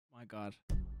My God.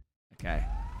 Okay.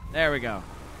 There we go.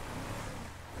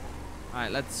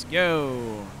 Alright, let's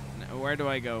go. Now, where do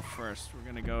I go first? We're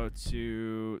gonna go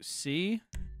to C.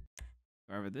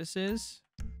 Wherever this is.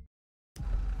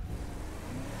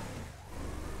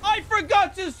 I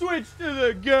forgot to switch to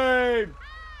the game!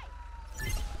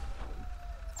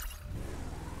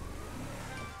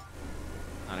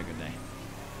 Not a good day.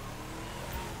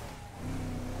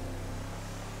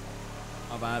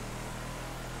 How bad?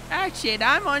 Ah, shit,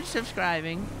 I'm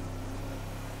unsubscribing.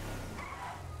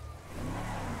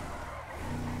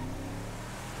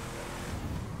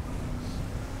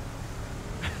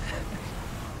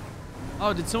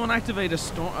 Oh, did someone activate a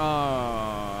storm?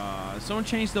 Someone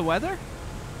change the weather?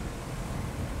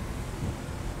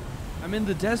 I'm in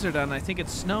the desert and I think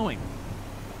it's snowing.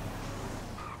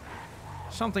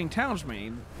 Something tells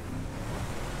me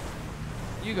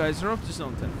you guys are up to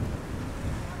something.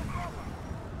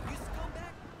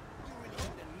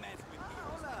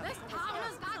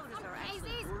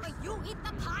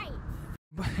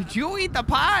 But you eat the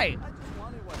pie.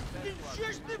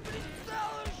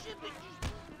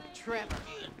 Trevor,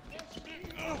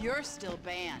 you're still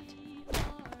banned.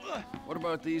 What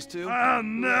about these two? Oh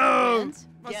no! Gets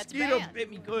Mosquito banned. bit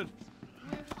me good.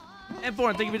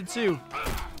 M4, think of it 2.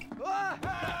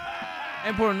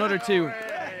 M4, another 2.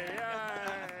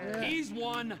 He's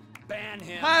one. Ban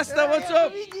him. Pasta, what's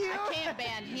up? I can't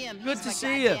ban him. Good He's to my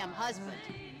see ya. goddamn husband.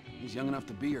 He's young enough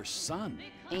to be your son.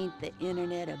 Ain't the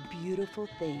internet a beautiful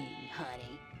thing,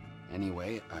 honey?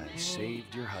 Anyway, I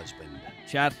saved your husband.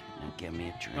 Chat, Now give me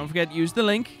a drink. don't forget, use the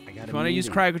link. I If got you a want to use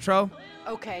meeting. crowd control,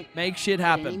 Okay. make shit Any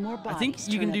happen. more I think bodies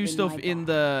you can turn do up in stuff my in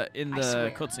bar. the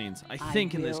swear, cutscenes. I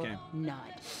think in this will game.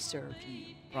 not serve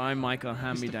you. Brian Michael,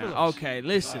 hand me Mr. down. Phillips. Okay,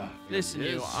 listen, Here listen, it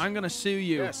you. is. I'm gonna sue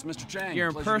you. Yes, Mr. Chang.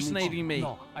 You're pleasure to meet you. impersonating me.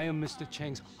 No, I am Mr.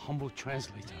 Chang's humble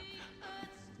translator.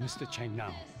 Mr. Chang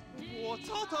now.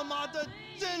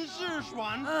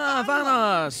 Ah,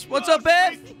 Vanos. What's up,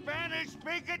 babe?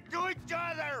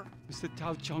 Mr.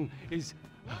 Tao Chung is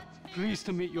pleased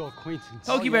to meet your acquaintance.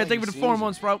 Toki yeah, Bear, thank you he for the 4 seems it.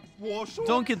 months, bro.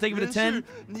 Duncan, thank you for the 10.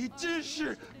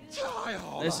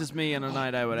 This is me on a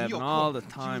night out with Evan all the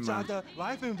time, man. Gmod!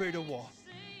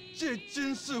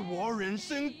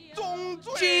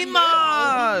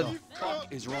 What the fuck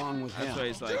is wrong with That's what him?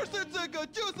 he's like.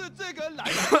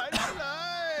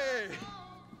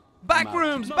 Back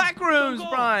rooms,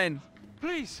 Brian.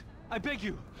 Please, I beg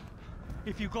you.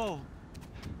 If you go,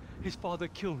 his father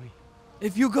killed me.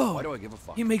 If you Why go, do I give a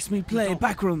fuck? he makes me play don't.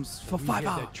 backrooms for We 5 hear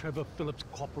hours. that Trevor Phillips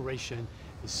Corporation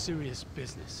is serious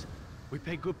business. We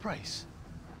pay good price.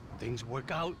 Things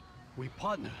work out, we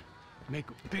partner, make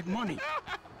big money.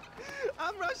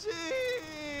 I'm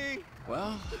rushing.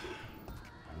 Well,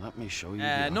 let me show you.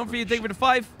 None for you, thank you for the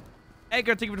 5.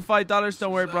 Edgar, thank you for the $5.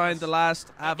 Don't worry, Brian. The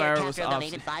last half Edgar hour was Castro off.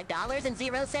 donated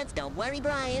 $5.00. Don't worry,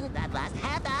 Brian. That last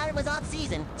half hour was off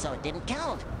season, so it didn't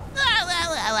count.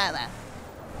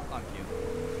 Fuck you.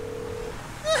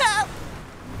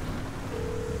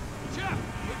 Jeff,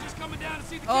 we're just coming down to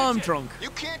see the Oh, I'm kitchen. drunk. You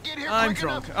can't get here I'm quick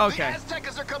drunk. enough. Okay. The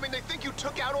Aztecas are coming. They think you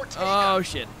took out Ortega. Oh,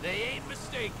 shit. They ain't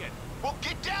mistaken. Well,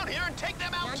 get down here and take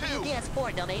them out too.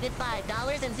 PS4 donated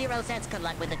 $5.00. Good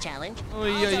luck with the challenge. Oh,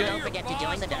 yeah, Also, yeah. don't forget to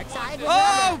join the dark side.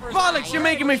 Oh, Remember, bollocks, you're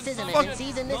making me this isn't a fuck. new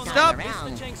season this Stop. time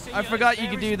around. I forgot you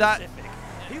could do that.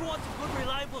 He wants a good,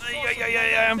 reliable source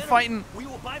Yeah, I'm fighting. We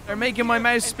will buy They're from making him my here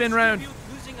mouse and spin round.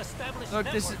 distribute using established Look,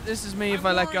 networks. this is me if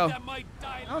I let go. That might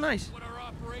die. Oh, nice. What our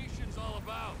operation's all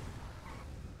about.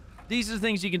 These are the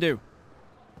things you can do.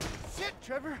 Shit,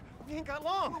 Trevor. We ain't got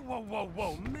long.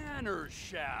 Whoa. Manners,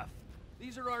 Chef.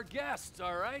 These are our guests,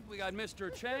 all right? We got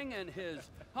Mr. Chang and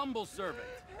his humble servant.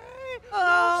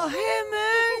 Oh, hey,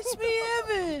 man. It's me,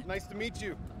 Evan. Nice to meet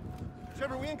you.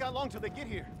 Trevor, we ain't got long till they get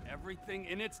here. Everything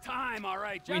in its time, all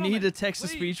right, We gentlemen. need a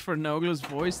text-to-speech please, for Nogla's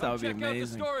voice. That come would be check out the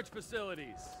amazing. storage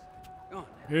facilities. Go on.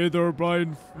 Hey there,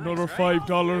 Brian. Another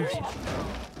 $5.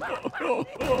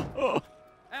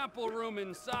 Ample room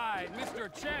inside. Mr.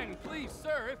 Chang, please,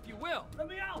 sir, if you will. Let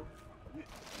me out.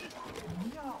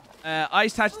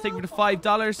 Ice Touch, thank you for the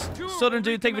 $5. Southern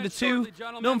Dude, thank you for the 2.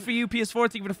 None for you, PS4,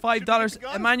 thank you for the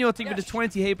 $5. Emmanuel, thank you for the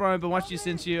 20. Hey, Brian, been watching you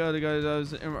since you other guys. I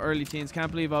was in my early teens.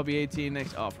 Can't believe I'll be 18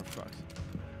 next. Oh, for fuck's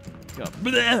sake.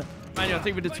 Emmanuel, thank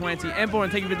you for the 20. Emborn,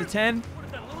 thank you for the 10.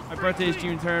 My birthday is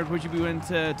June 3rd. Would you be willing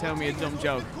to tell me a dumb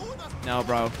joke? No,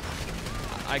 bro.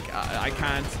 I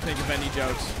can't think of any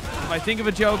jokes. If I think of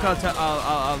a joke, I'll tell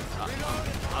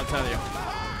you.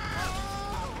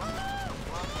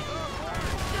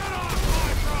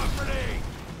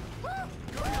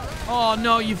 Oh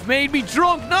no, you've made me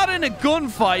drunk, not in a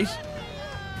gunfight.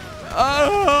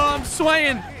 Oh, I'm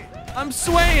swaying. I'm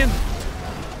swaying.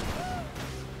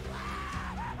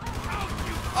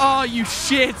 Oh, you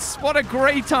shits. What a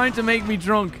great time to make me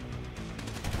drunk.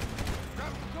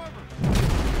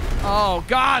 Oh,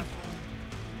 God.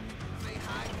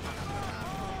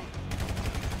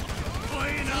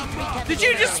 Did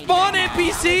you just spawn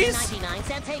NPCs? 99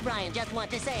 cents. Hey, Brian, just want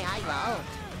to say hi, Lo.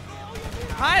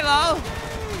 Hi, Lo.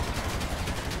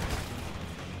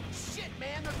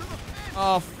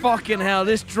 Oh, fucking hell.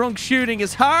 This drunk shooting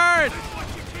is hard.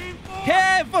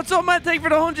 Kev, what's up, man? Thank you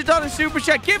for the $100 super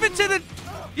chat. Give it to the...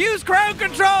 Use crowd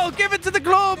control. Give it to the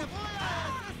club.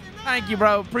 Thank you,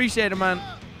 bro. Appreciate it, man.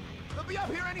 They'll be up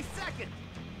here any second.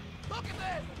 Look at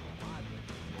this.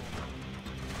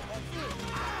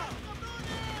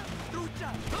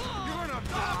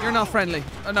 You're not friendly.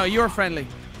 Oh, no, you're friendly.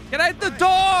 Get out the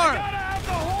door.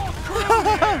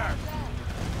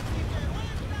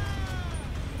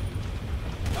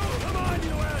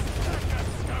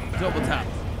 Double tap.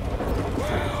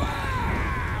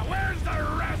 Where's the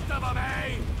rest of them,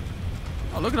 eh?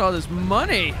 Oh, look at all this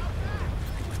money.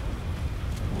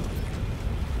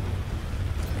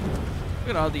 Look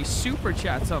at all these super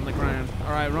chats on the ground.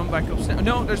 All right, run back upstairs.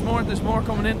 No, there's more. There's more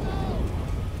coming in.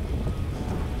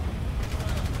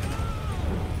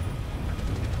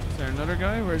 Is there another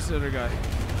guy? Where's the other guy?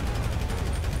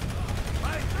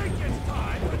 I think it's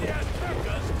time for the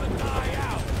Aztecas to die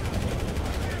out.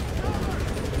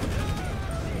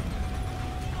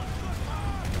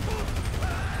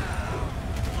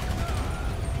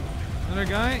 Another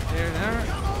guy. There.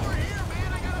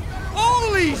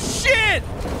 Holy shit!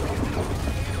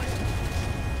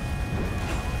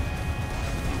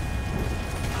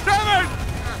 Trevor!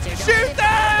 Shoot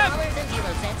them!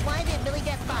 $0.00. Why did Billy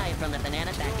get 5 from the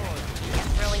banana factory? He kept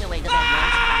throwing away the big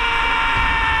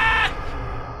Ah!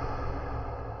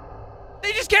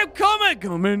 They just kept coming!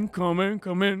 Coming.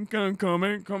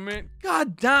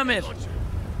 God damn it!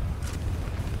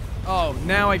 Oh,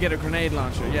 now I get a grenade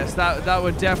launcher. Yes, that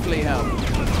would definitely help.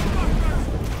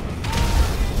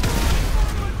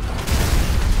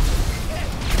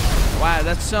 Wow,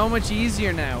 that's so much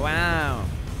easier now. Wow.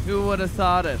 Who would have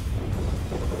thought it?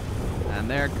 And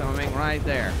they're coming right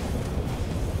there.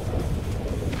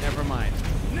 Never mind.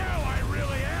 Now I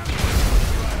really am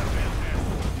out of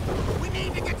business. We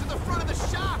need to get to the front of the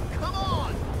shop. Come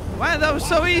on. Wow, that was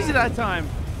so easy that time.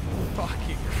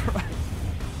 Fucking Christ.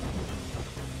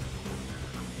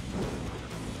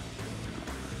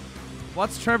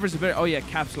 What's Trevor's ability? Oh yeah,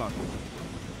 caps lock.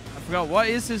 I forgot. What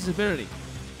is his ability?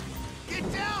 Get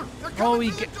down. They're Oh,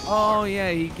 coming through the door. Oh yeah,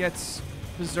 he gets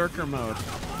berserker mode. He's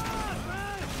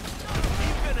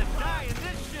gonna die in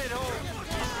this shithole. You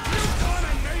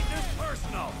gonna make this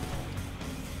personal.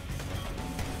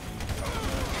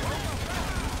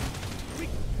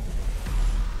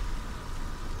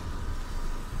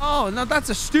 Oh no,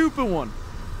 that's a stupid one.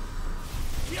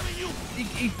 Killing you.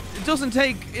 It doesn't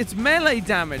take. It's melee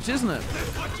damage, isn't it? This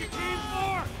is what you came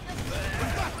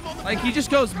for. Like he just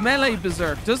goes melee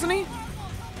berserk, doesn't he?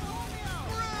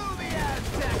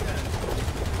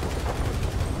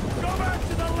 Go back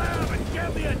to the lab and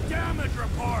get me a damage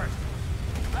report.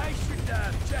 I should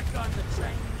check on the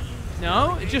Chinese.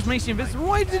 No, it just makes you invisible.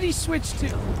 Why did he switch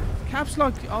to caps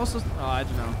lock? Also, oh, I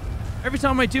don't know. Every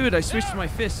time I do it, I switch to my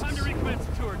fists. Time to recommence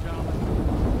the tour,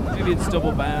 gentlemen. Maybe it's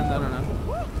double band. I don't know.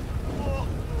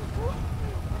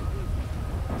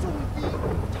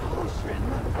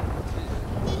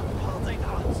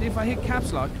 See if I hit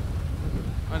caps lock.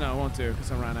 Oh no, I won't do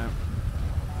because I ran out.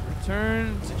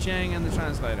 Return to Cheng and the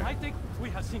translator. I think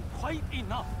we have seen quite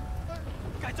enough.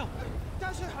 该走。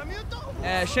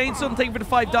 Shane Sutton, thank you for the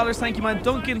 $5. Thank you, man.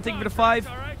 Duncan, thank you for the 5.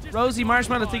 Rosie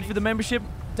Marshmallow, thank you for the membership.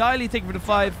 Diley, thank you for the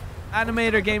 5.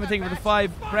 Animator Gamer, thank you for the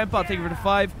 5. Brentbot, thank you for the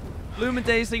 5. Lumen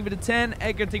Days, thank you for the 10.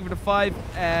 Edgar, thank you for the 5.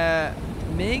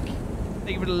 Mig,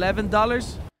 thank you for the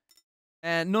 $11.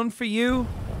 None for you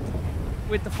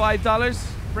with the $5.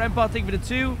 Brentbot, thank you for the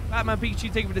 2. Batman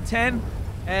Pikachu, thank you for the 10.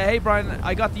 Hey Brian,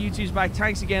 I got the YouTubes back.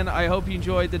 Thanks again. I hope you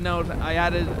enjoyed the note I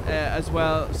added as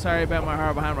well. Sorry about my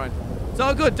horrible handwriting. It's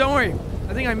all good, don't worry.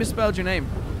 I think I misspelled your name.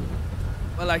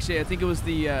 Well, actually, I think it was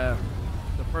the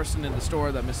person in the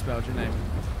store that misspelled your name.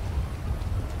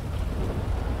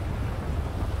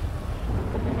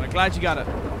 But I'm glad you got it.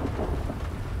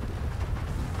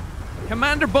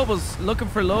 Commander Bubbles, looking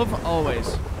for love,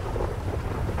 always.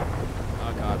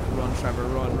 Oh God, run Trevor,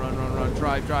 run.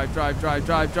 Drive.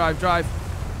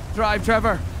 Drive,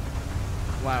 Trevor.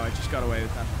 Wow, I just got away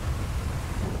with that.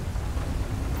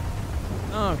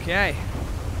 Okay.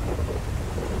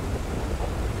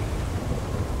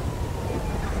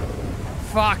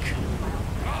 Fuck.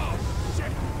 Oh,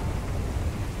 shit.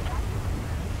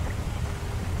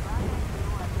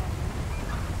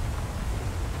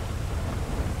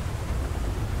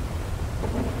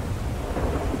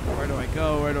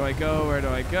 Where do I go? Where do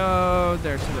I go?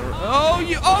 There to the... Oh,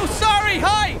 you... Oh, sorry.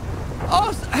 Hi.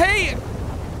 Oh, hey.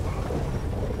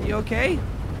 You okay?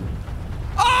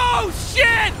 Oh,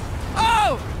 shit.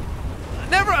 Oh.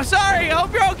 Never... Sorry. I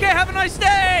hope you're okay. Have a nice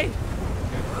day.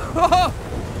 Oh.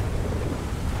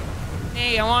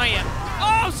 Hey, how are you?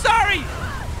 Oh, sorry.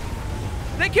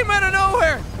 They came out of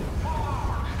nowhere.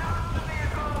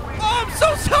 Oh, I'm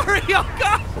so sorry. Oh,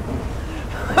 God.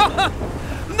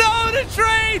 No, the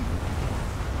train.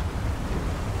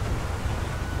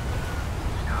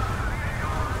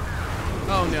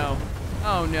 Oh, no.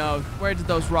 Oh, no. Where did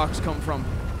those rocks come from?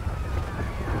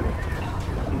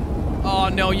 Oh,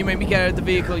 no. You made me get out of the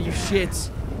vehicle, you shits.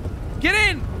 Get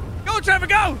in. Go, Trevor,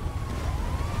 go.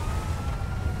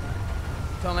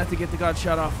 Don't let the get the god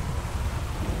shot off.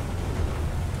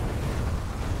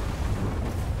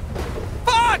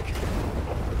 Fuck!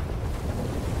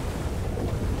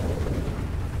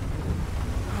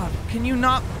 God, can you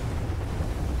not?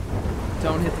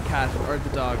 Don't hit the cat or the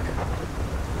dog.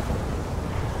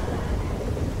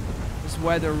 This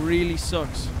weather really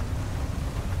sucks.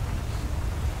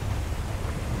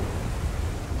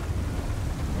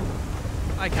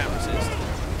 I can't resist.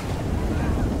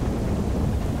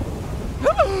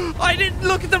 I didn't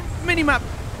look at the minimap.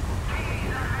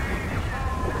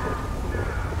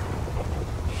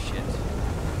 Shit.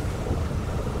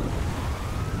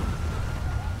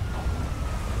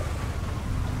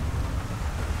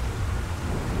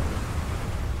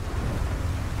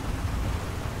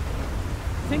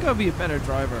 I think I'll be a better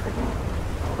driver in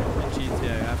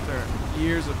GTA after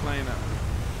years of playing it.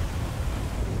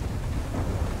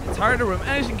 It's harder with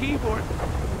mouse and keyboard.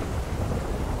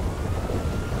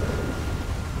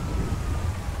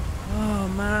 Oh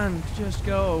man, just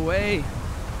go away.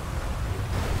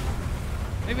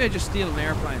 Maybe I just steal an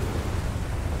airplane.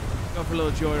 Go for a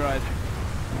little joyride.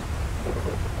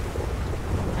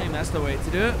 I think that's the way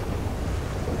to do it.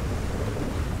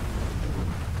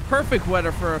 Perfect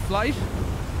weather for a flight.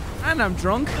 And I'm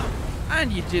drunk.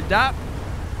 And you did that.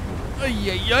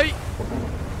 Ay, ay, ay.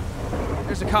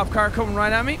 There's a cop car coming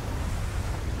right at me.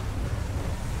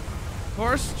 Of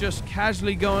course, just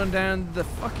casually going down the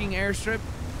fucking airstrip.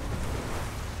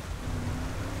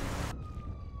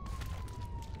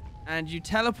 And you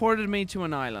teleported me to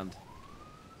an island.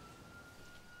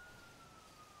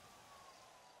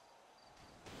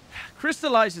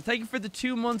 Crystallizer, thank you for the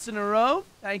 2 months in a row.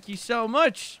 Thank you so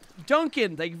much.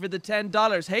 Duncan, thank you for the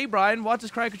 $10. Hey Brian, what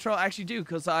does crowd control actually do?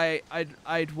 Because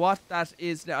I'd what that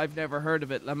is, I've never heard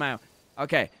of it. Lamau.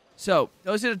 Okay, so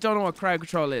those that don't know what crowd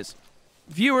control is,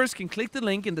 viewers can click the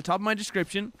link in the top of my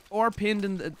description or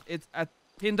pinned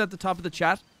pinned at the top of the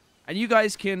chat, and you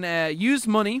guys can use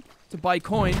money to buy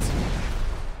coins,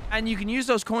 and you can use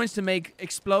those coins to make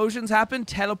explosions happen,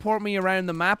 teleport me around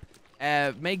the map,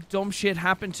 make dumb shit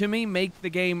happen to me, make the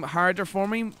game harder for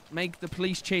me, make the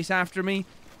police chase after me.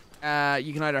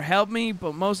 You can either help me,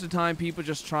 but most of the time people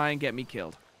just try and get me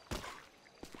killed.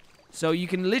 So you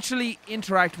can literally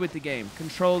interact with the game,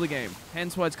 control the game.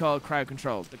 Hence why it's called crowd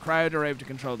control. The crowd are able to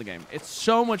control the game. It's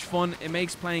so much fun. It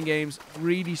makes playing games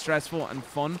really stressful and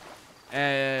fun.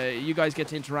 You guys get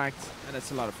to interact, and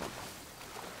it's a lot of fun.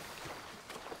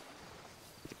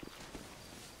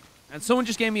 And someone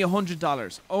just gave me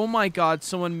 $100. Oh my god,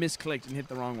 someone misclicked and hit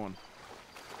the wrong one.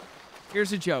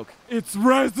 Here's a joke. It's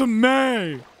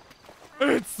resume!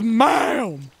 It's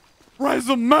ma'am!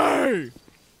 Resume!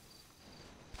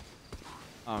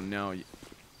 Oh no.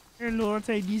 Hello,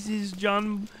 this is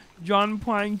John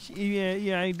Punch.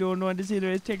 Yeah, I don't want to say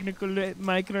there is technical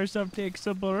Microsoft tech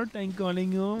support. I'm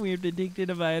calling you. We have detected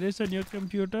a virus on your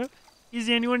computer. Is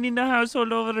anyone in the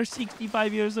household over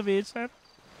 65 years of age, sir?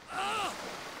 Oh,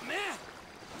 man.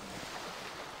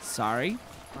 Sorry.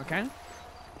 Okay.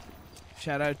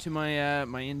 Shout out to my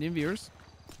my Indian viewers.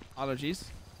 Apologies.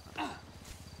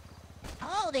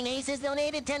 Holding Aces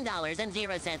donated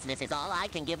 $10.00. This is all I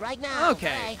can give right now.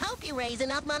 Okay. I hope you raise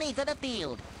enough money for the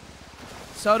field.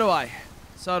 So do I.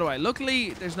 So do I. Luckily,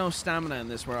 there's no stamina in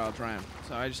this where I'll drown.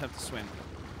 So I just have to swim.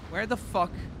 Where the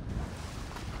fuck?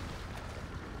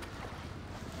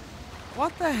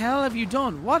 What the hell have you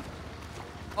done? What?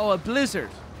 Oh, a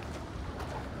blizzard.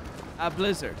 A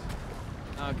blizzard.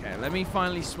 Okay, let me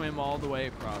finally swim all the way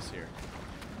across here.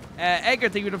 Edgar,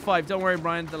 thank you for the 5. Don't worry,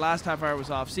 Brian. The last half hour was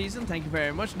off season. Thank you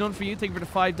very much. None for you. Thank you for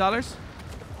the $5.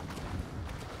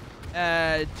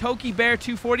 Toki Bear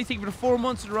 240. Thank you for the 4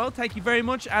 months in a row. Thank you very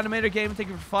much. Animator Gaming. Thank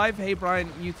you for 5. Hey,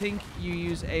 Brian. You think you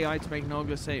use AI to make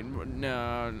Nogla say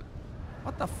no?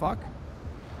 What the fuck?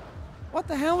 What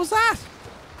the hell was that?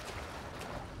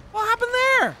 What happened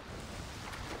there?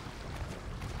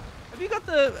 Have you got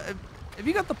the? Have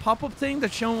you got the pop-up thing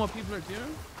that's showing what people are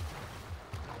doing?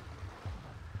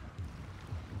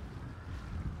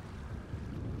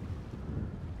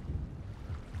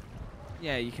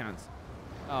 Yeah, you can't.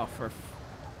 Oh,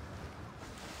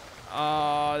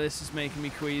 oh, this is making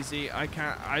me queasy. I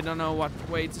can't. I don't know what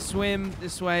way to swim.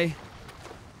 This way.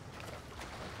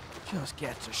 Just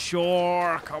get to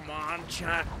shore. Come on,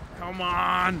 chat. Come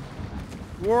on.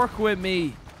 Work with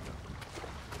me.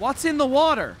 What's in the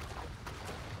water?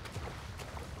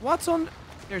 What's on...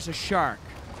 There's a shark.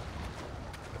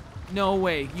 No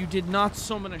way. You did not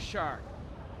summon a shark.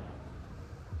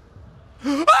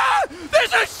 Ah!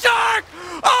 There's a shark!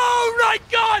 Oh my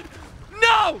god!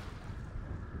 No!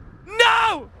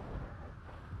 No!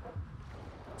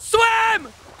 Swim!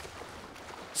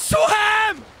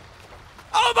 Swim!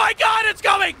 Oh my god, it's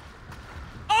coming!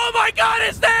 Oh my god,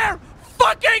 it's there!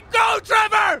 Fucking go,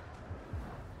 Trevor!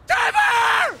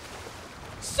 Trevor!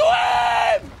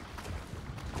 Swim!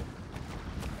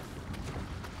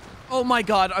 Oh my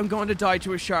god, I'm going to die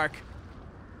to a shark.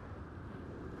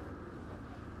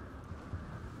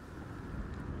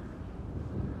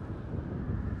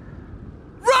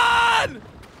 Run!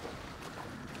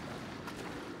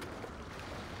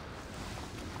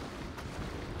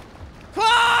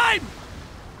 Climb!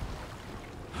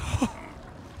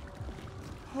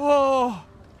 Oh.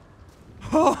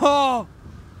 Oh.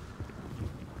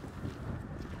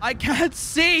 I can't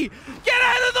see. Get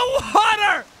out of the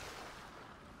water!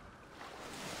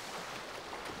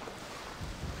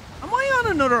 Am I on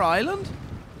another island?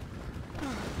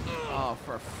 Oh,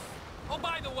 for... Oh,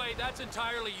 by the way, that's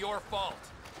entirely your fault.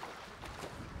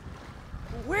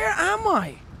 Where am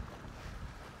I?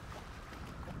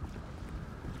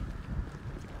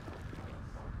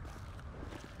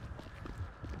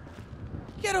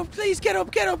 Get up, please, get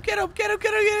up, get up, get up, get up,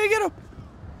 get up, get up, get up.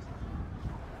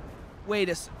 Wait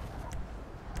a sec.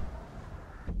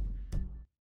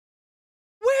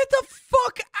 Where the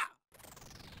fuck?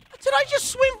 Did I just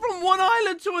swim from one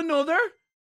island to another?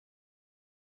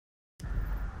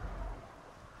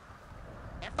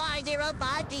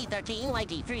 F505D13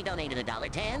 YT3 donated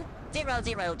 $1.10.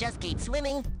 00, just keep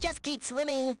swimming. Just keep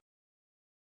swimming.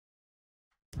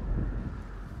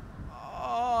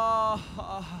 Oh.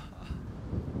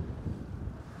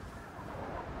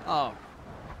 Oh.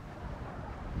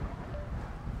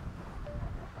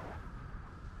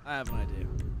 I have an idea.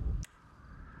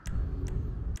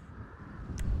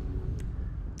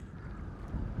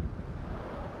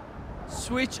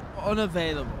 Switch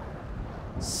unavailable.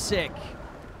 Sick.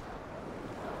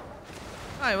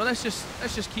 Alright, well let's just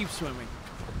keep swimming.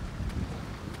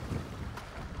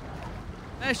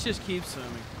 Let's just keep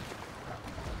swimming.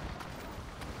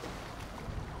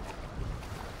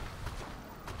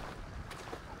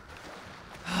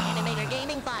 Animator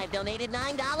Gaming 5 donated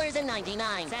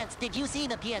 $9.99. Did you see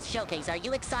the PS Showcase? Are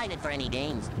you excited for any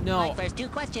games? No. My first two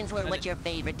questions were what's your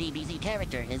favorite DBZ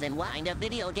character is and what kind of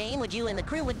video game would you and the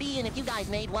crew would be in if you guys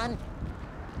made one?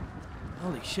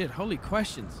 Holy shit, holy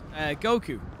questions.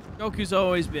 Goku. Goku's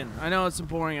always been. I know it's a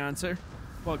boring answer,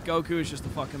 but Goku is just the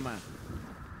fucking man.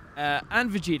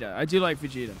 And Vegeta. I do like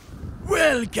Vegeta.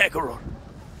 Well, Kakarot.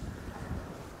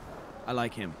 I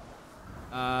like him.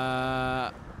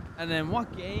 And then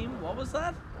what game? What was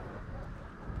that?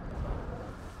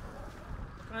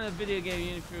 What kind of video game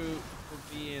unit crew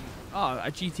would be in? Oh,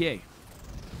 a GTA.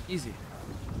 Easy.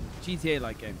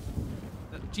 GTA-like game.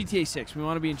 GTA 6. We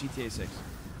want to be in GTA 6.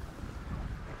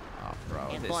 Oh, bro,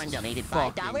 Inform this donated is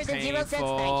 $5.00. Thank you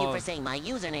painful. for saying my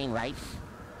username right.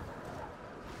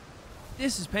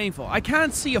 This is painful. I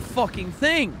can't see a fucking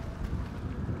thing.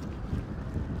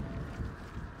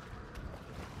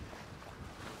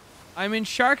 I'm in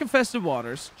shark-infested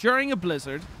waters during a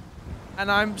blizzard, and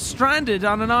I'm stranded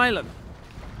on an island.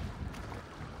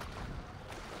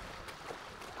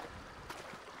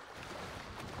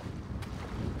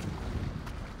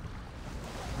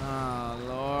 Oh,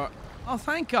 Lord. Oh,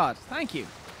 thank God. Thank you.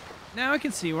 Now I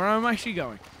can see where I'm actually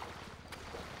going.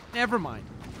 Never mind.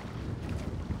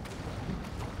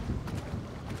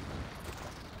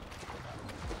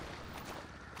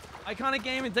 Iconic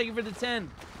Gaming, thank you for the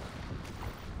 10.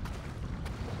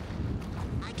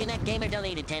 Connect Gamer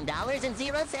donated $10 and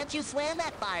 0 cents. You swam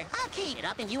that far. I'll keep it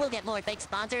up and you will get more fake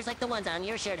sponsors like the ones on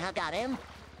your shirt. How got him?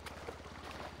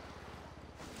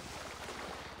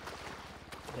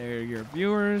 They're your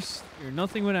viewers. You're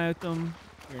nothing without them.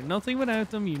 You're nothing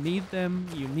without them. You need them.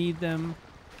 You need them.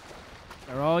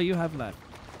 They're all you have left.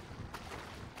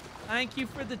 Thank you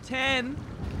for the 10.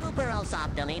 Cooper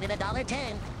Allsop donated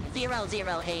 $1.10.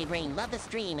 00 Hey Rain, love the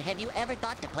stream. Have you ever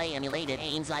thought to play emulated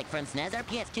games like from SNES or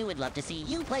PS2? Would love to see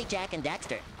you play Jack and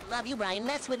Daxter. Love you, Brian.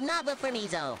 Mess with Nava for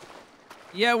Mizo.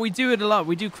 Yeah, we do it a lot.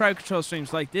 We do crowd control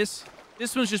streams like this.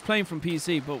 This one's just playing from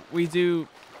PC, but we do...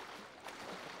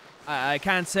 I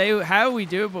can't say how we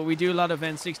do it, but we do a lot of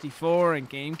N64 and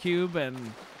GameCube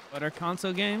and other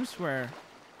console games where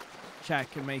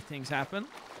chat can make things happen.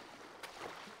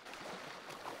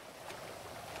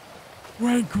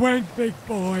 Wank, wank, big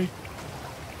boy.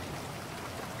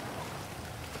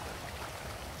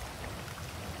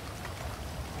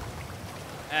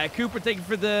 Cooper, thank you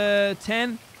for the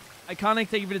 10. Iconic,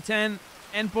 thank you for the 10.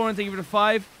 Endborn, thank you for the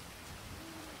 5.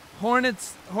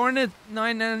 Hornet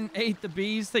 998 the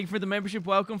bees, thank you for the membership.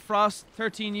 Welcome. Frost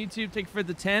 13 YouTube, thank you for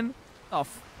the 10. I'm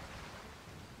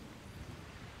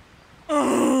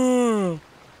a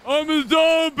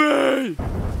zombie!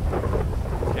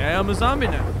 Okay, I'm a zombie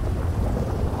now.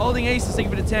 Holding aces, thank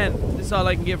you for the 10. This is all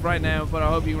I can give right now, but I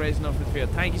hope you raise enough for the field.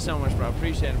 Thank you so much, bro.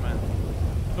 Appreciate it, man.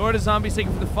 Lord of Zombies, thank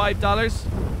you for the $5.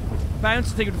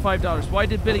 Bounce, thank you for the $5. Why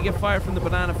did Billy get fired from the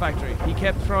banana factory? He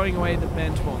kept throwing away the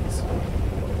bench ones.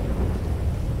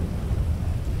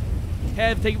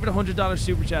 Kev, thank you for the $100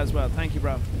 super chat as well. Thank you,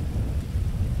 bro.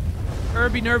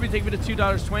 Irby Nerby, thank you for the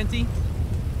 $2.20.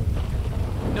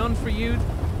 None for you.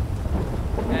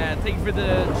 Thank you for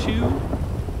the 2.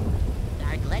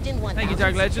 Dark Legend 1. Thank you,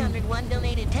 Dark Legend. 601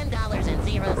 donated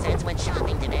 $10.00 when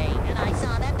shopping today, and I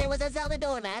saw that there was a Zelda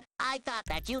doormat. I thought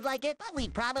that you'd like it, but we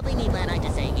probably need Lanai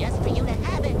to say yes for you to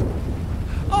have it.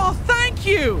 Oh, thank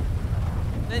you!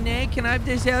 Lene, can I have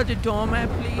this Zelda doormat,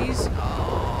 please?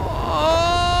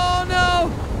 Oh,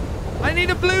 no! I need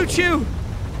a blue chew!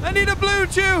 I need a blue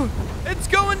chew! It's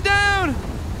going down!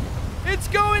 It's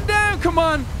going down! Come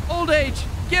on! Old age!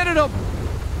 Get it up!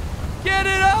 Get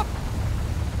it up!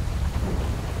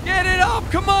 Get it up!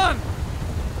 Come on!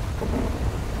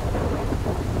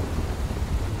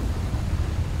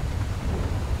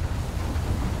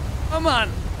 Come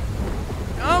on!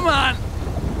 Come on!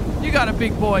 You got a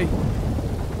big boy.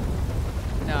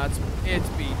 No, it's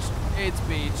beached. It's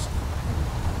beached.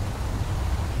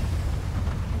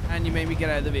 And you made me get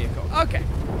out of the vehicle. Okay.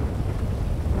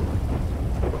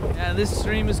 Yeah, this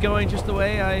stream is going just the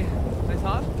way I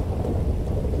thought.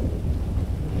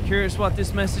 Curious what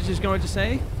this message is going to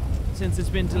say, since it's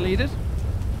been deleted.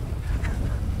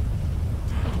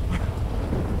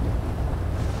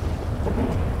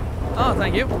 Oh,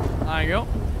 thank you. There you go.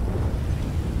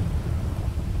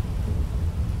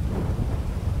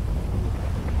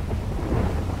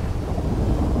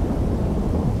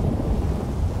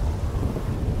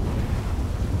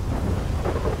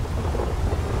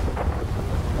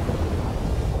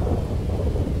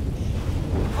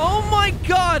 Oh my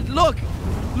God! Look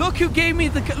who gave me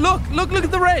the look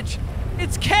at the reg.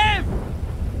 It's Kev.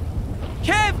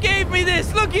 Kev gave me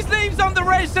this. Look, his name's on the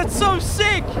reg. That's so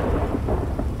sick.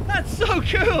 That's so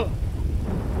cool.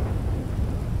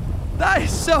 That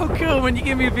is so cool. When you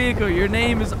give me a vehicle, your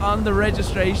name is on the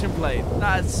registration plate.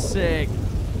 That's sick.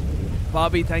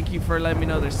 Bobby, thank you for letting me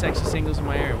know there's sexy singles in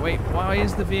my area. Wait, why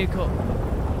is the vehicle?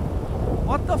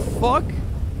 What the fuck?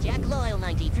 Jack Loyal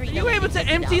 93. Are you able to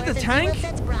empty the tank?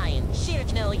 That's Brian.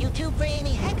 Shears no YouTube for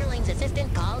Amy Heckerling's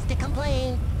assistant calls to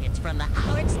complain. It's from the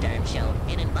Howard Stern Show.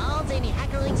 It involves Amy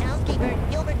Heckerling's housekeeper,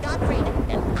 Gilbert Gottfried,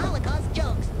 and Holocaust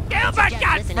jokes. Gilbert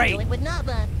Gottfried! To it with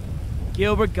Nava.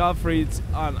 Gilbert Gottfried's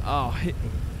on... Oh,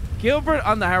 Gilbert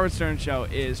on the Howard Stern Show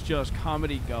is just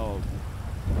comedy gold.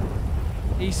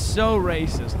 He's so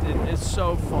racist. It's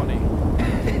so funny.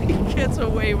 He gets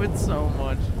away with so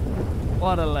much.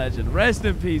 What a legend. Rest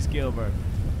in peace, Gilbert.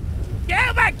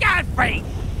 Gilbert Gottfried!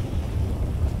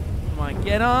 Come on,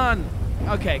 get on.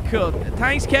 Okay, cool.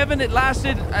 Thanks, Kevin. It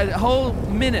lasted a whole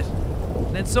minute.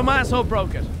 Then some asshole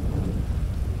broke it.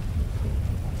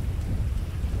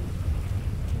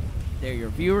 They're your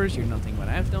viewers. You're nothing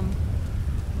without them.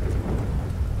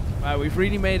 Wow, we've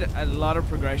really made a lot of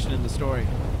progression in the story.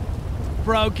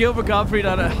 Bro, Gilbert Gottfried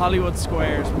on Hollywood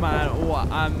Squares. Man, what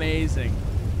amazing.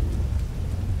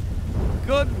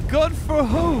 Good for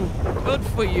who? Good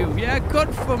for you. Yeah,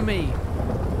 good for me.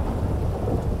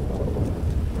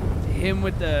 Him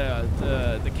with the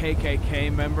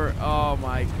KKK member. Oh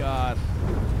my God.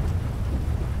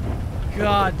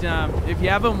 God damn. If you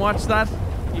haven't watched that,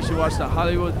 you should watch the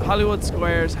Hollywood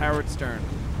Squares Howard Stern.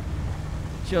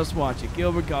 Just watch it.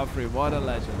 Gilbert Gottfried, what a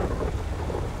legend.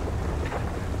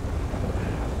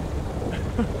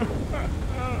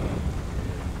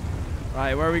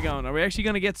 Right, where are we going? Are we actually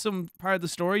going to get some part of the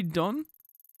story done?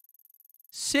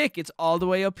 Sick, it's all the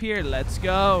way up here. Let's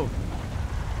go.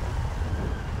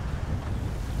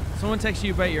 Someone texted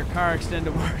you about your car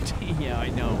extended warranty. Yeah, I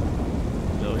know.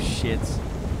 Those shits.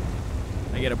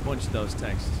 I get a bunch of those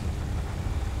texts.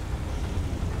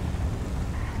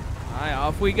 Alright,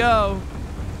 off we go.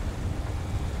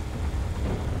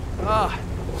 Ah.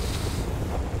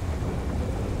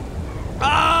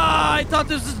 Ah, I thought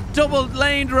this was a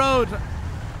double-laned road. I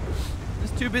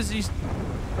was too busy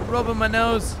rubbing my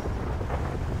nose.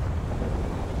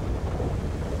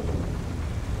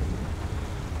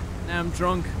 Now I'm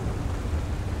drunk.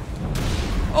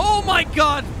 Oh my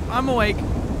god! I'm awake.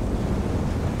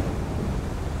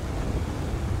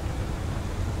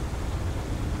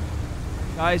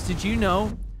 Guys, did you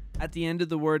know at the end of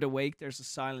the word awake there's a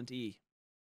silent E?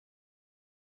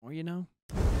 Or you know?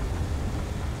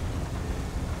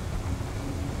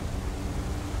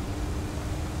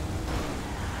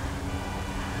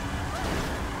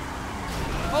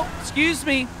 Oh, excuse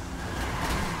me.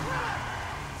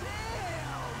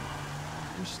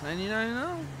 I'm just letting you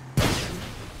know.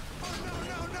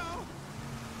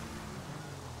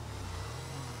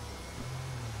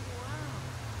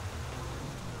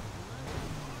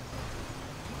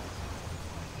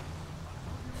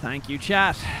 Thank you,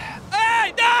 chat.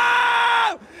 Hey,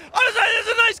 no! Oh, it's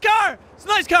a nice car. It's a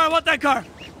nice car. I want that car.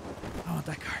 I want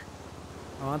that car.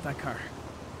 I want that car.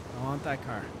 I want that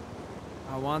car.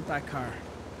 I want that car.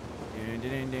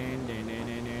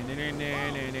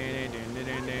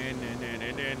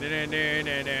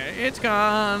 It's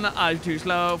gone. I'm too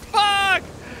slow. Fuck!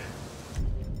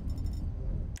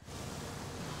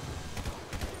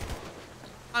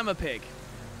 I'm a pig.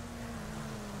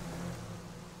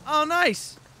 Oh,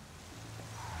 nice.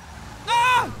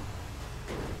 Ah!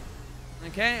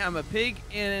 Okay, I'm a pig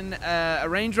in a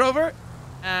Range Rover,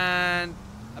 and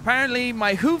apparently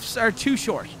my hoofs are too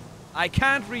short. I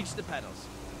can't reach the pedals.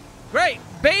 Great,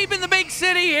 babe in the big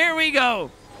city, here we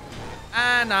go.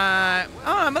 And oh,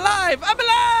 I'm alive, I'm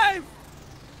alive.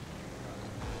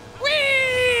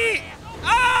 Whee!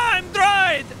 Ah, I'm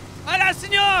dried. Hola,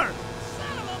 senor.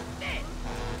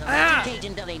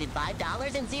 Cajun donated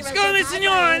 $5 and 0 Excuse me,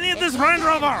 senor, I need this Range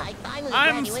Rover.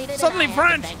 I'm suddenly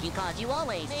French. Thank you, cause you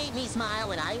always made me smile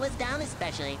when I was down,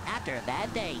 especially after a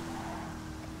bad day.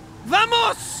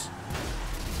 Vamos!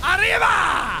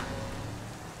 Arriba!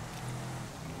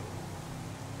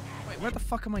 Wait, where the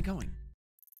fuck am I going?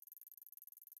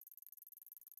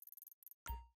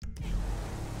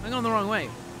 I'm going the wrong way.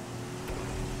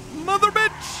 Mother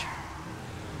bitch!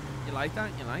 You like that?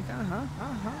 You like that? Huh?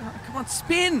 Come on,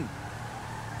 spin!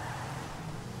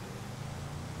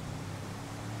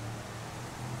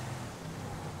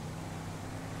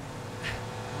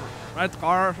 Red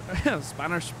car,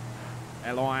 Spanish.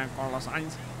 Hello, I'm Carlos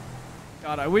Sainz.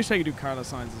 God, I wish I could do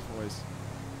Carlos Sainz's voice.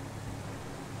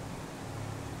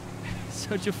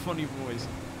 Such a funny voice.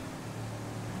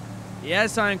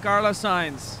 Yes, I'm Carlos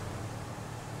Sainz.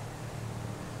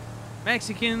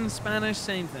 Mexican, Spanish,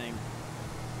 same thing.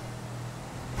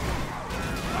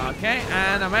 Okay,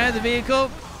 and I'm out of the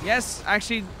vehicle. Yes,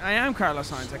 actually, I am Carlos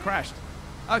Sainz. I crashed.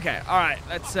 Okay, alright,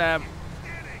 let's,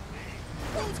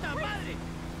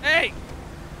 Hey!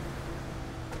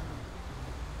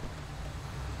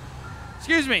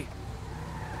 Excuse me.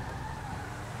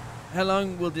 How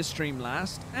long will this stream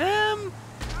last?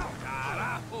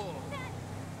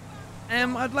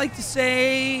 I'd like to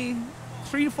say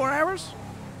 3 to 4 hours.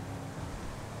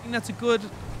 I think that's a good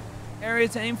area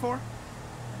to aim for.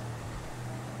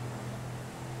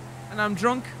 And I'm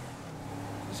drunk.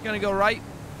 Just gonna go right.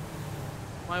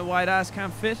 My wide ass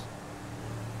can't fit.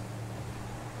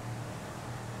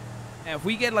 Now, if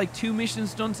we get like 2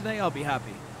 missions done today, I'll be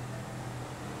happy.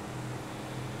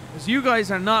 Because you guys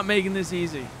are not making this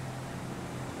easy.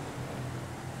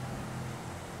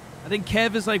 I think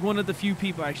Kev is like one of the few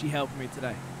people actually helping me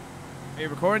today. Are you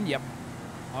recording? Yep.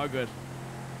 All good.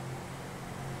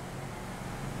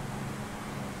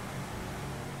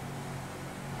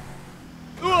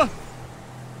 Ugh!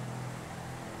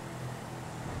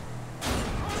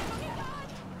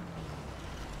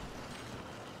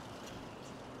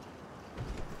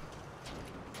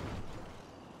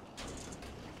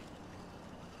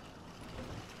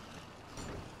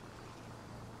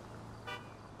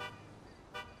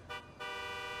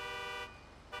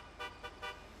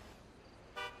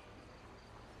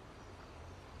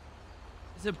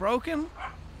 Is it broken?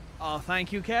 Oh,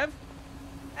 thank you, Kev.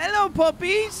 Hello,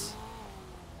 puppies.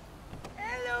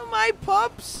 Hello, my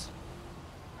pups.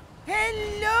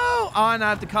 Hello. Oh, and I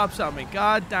have the cops on me.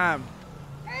 God damn.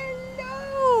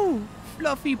 Hello,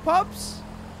 fluffy pups.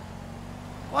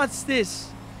 What's this?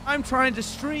 I'm trying to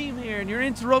stream here and you're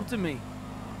interrupting me.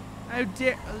 How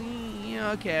dare...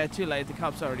 Yeah, okay, too late. The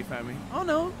cops already found me. Oh,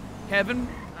 no. Kevin,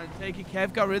 I take it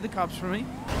Kev got rid of the cops for me.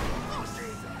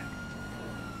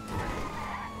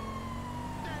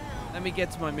 Let me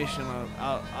get to my mission.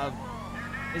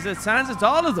 Is it Sans? It's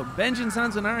all of them. Benji and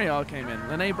Sans and Ari all came in.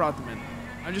 Lene brought them in.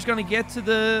 I'm just gonna get to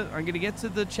the. I'm gonna get to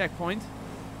the checkpoint,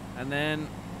 and then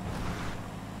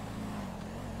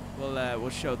we'll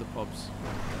show the pups.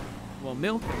 We'll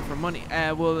milk them for money.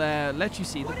 We'll let you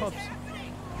see the pups.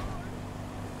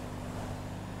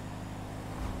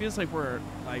 Feels like we're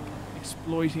like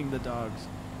exploiting the dogs.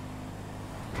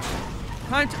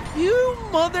 Time to you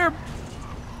mother.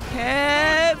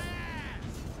 Kev.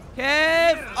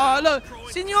 Oh look,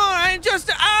 Senor, I'm just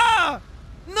no,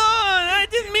 I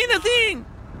didn't mean a thing.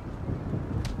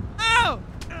 Ow,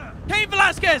 Cain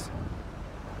Velasquez.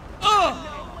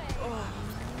 Oh,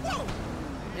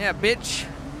 yeah, bitch.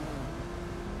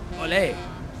 Ole.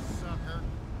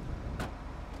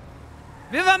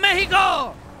 Viva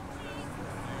Mexico!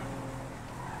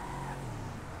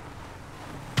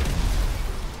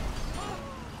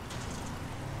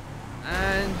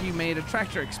 And you made a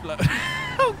tractor explode.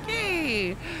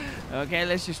 Okay. Okay,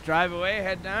 let's just drive away.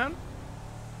 Head down.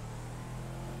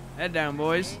 Head down,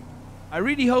 boys. I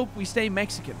really hope we stay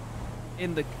Mexican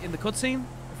in the cutscene.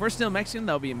 If we're still Mexican,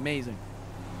 that'll be amazing.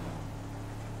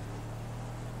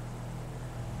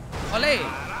 Ole!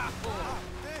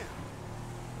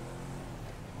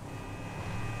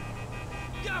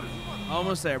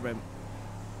 Almost there, babe.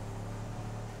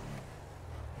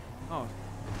 Oh.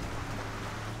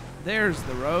 There's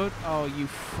the road. Oh, you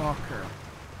fucker.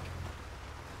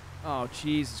 Oh,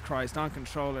 Jesus Christ. On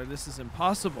controller. This is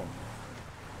impossible.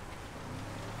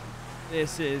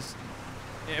 This is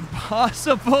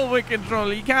impossible with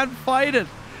controller. You can't fight it.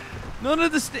 None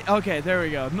of the sticks. Okay, there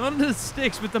we go. None of the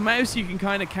sticks. With the mouse, you can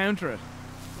kind of counter it.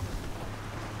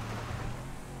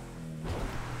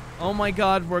 Oh my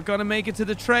God, we're gonna make it to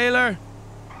the trailer.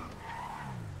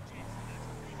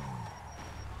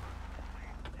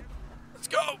 Let's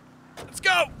go. Let's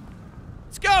go.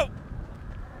 Let's go.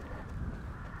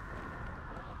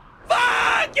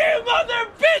 Fuck you, mother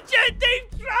bitch!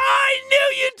 I knew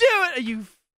you'd do it. Are you?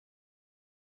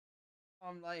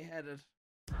 I'm lightheaded.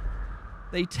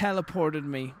 They teleported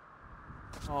me.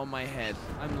 Oh, my head.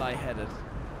 I'm lightheaded.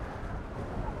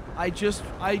 I just...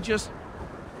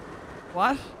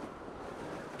 What?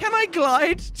 Can I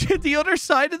glide to the other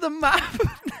side of the map?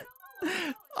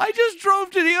 I just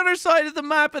drove to the other side of the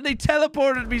map and they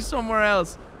teleported me somewhere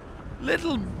else.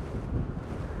 Little...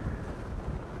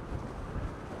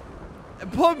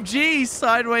 PUBG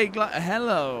sideways glide...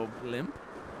 Hello, blimp.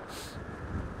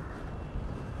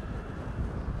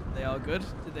 They all good?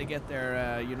 Did they get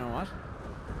their, you know what?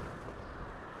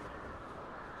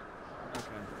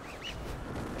 Okay.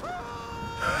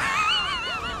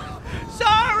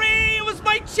 Sorry! It was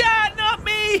my chat, not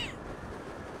me!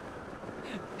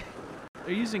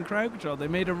 They're using crowd control. They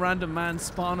made a random man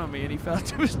spawn on me and he fell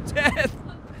to his death.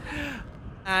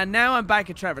 And now I'm back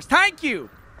at Trevor's. Thank you,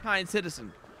 kind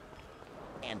citizen.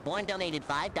 And Born donated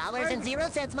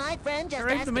 $5.00. My friend just They're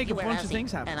able asked to make if a you were bunch of Aussie,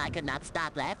 things happen. and I could not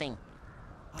stop laughing.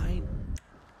 I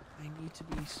need to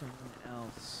be someone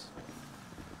else.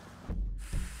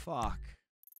 Fuck.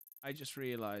 I just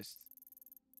realized.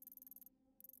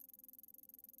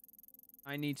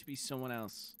 I need to be someone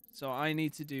else. So I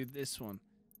need to do this one.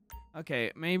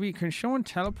 Okay, maybe can someone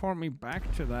teleport me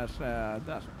back to that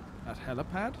that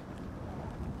helipad?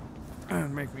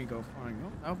 And make me go flying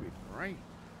up. That would be great.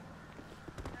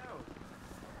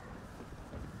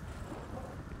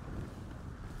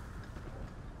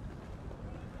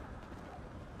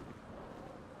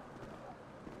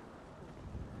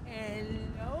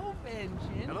 Hello,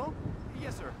 Benjamin. Hello?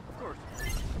 Yes, sir. Of course.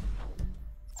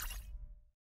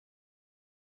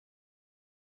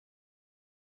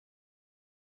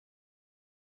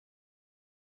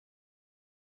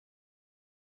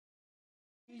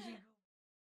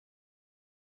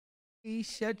 He's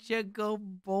such a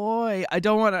good boy. I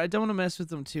don't want to mess with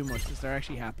them too much because they're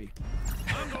actually happy.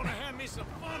 I'm gonna have me some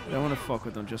fun I don't want to fuck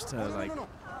with them just to like.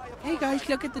 Hey guys,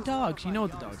 look at the dogs. You know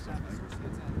what the dogs are like.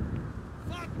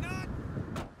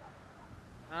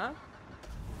 Huh?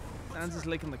 Sansa's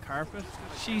licking the carpet.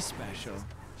 She's special.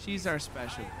 She's our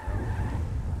special girl.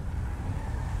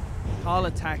 Call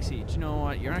a taxi. Do you know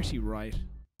what? You're actually right.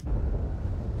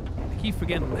 I keep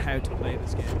forgetting how to play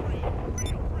this game.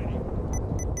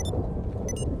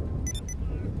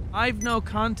 I've no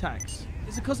contacts.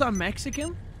 Is it because I'm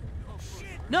Mexican?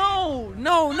 No,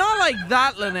 no, not like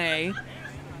that, Lene.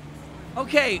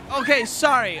 Okay, okay,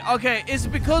 sorry. Okay, is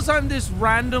it because I'm this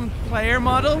random player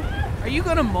model? Are you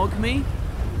gonna mug me?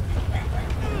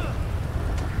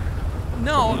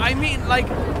 No, I mean, like,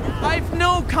 I've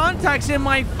no contacts in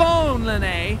my phone,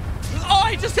 Lene. Oh,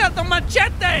 I just got the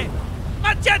machete!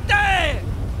 Machete!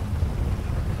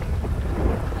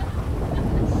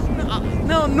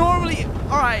 No, normally...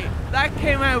 Alright, that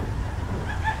came out...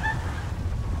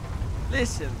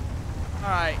 Listen.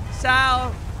 Alright,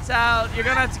 Sal, you're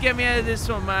gonna have to get me out of this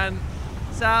one, man.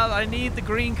 Sal, I need the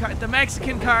green card, the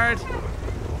Mexican card.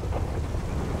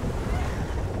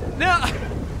 No,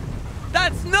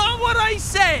 that's not what I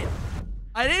said.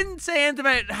 I didn't say anything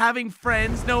about having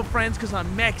friends, no friends, because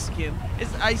I'm Mexican.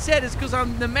 I said it's because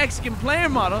I'm the Mexican player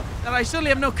model that I suddenly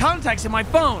have no contacts in my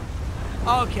phone.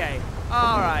 Okay,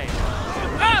 alright.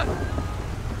 Ah!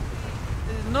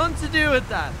 There's nothing to do with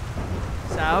that.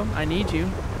 Sal, I need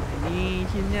you. I need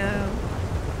you now.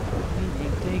 I need you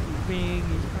to take your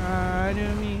biggest part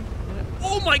of me.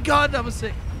 Oh my god, that was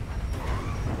sick.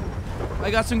 I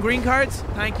got some green cards.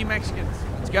 Thank you, Mexicans.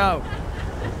 Let's go.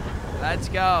 Let's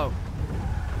go.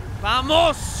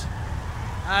 Vamos!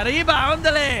 Arriba,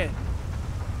 ándale!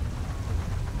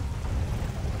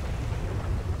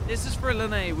 This is for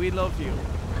Lene. We love you.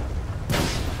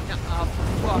 Oh, for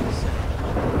fuck's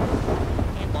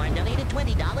sake. Inborn donated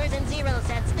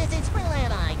 $20.00. This is for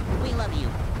Lene. We love you.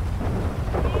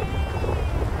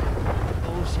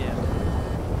 Bullshit.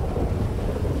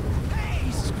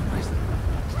 Jesus Christ.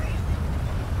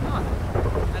 Come on.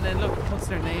 And then look, it puts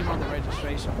their name on the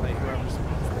registration plate, whoever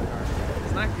sponsors the car.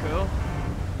 Isn't that cool?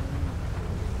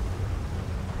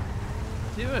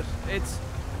 Do it. It's...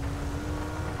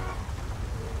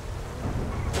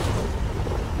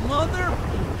 Mother...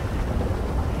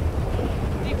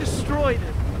 He destroyed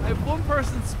it. I have one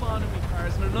person spawning me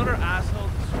cars and another asshole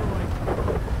destroying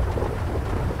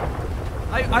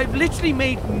it. I've literally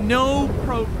made no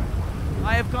progress.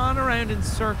 I have gone around in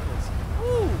circles.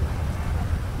 Ooh.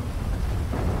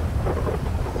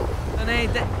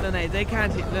 Lene, they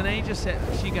can't. Lene just said,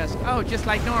 she goes, oh, just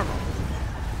like normal.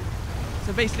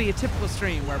 So basically a typical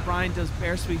stream where Brian does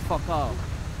bare sweet fuck all.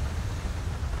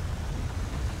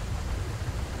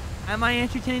 Am I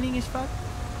entertaining as fuck?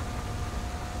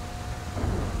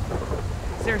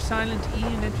 Is there a silent E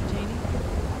in entertaining?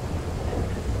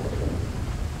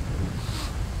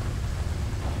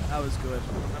 That was good.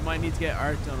 I might need to get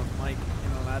art done of Mike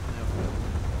in a lad now.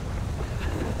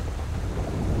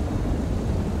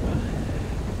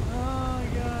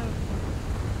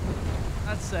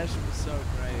 That session was so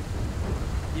great.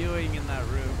 Viewing in that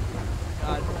room.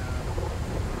 God damn.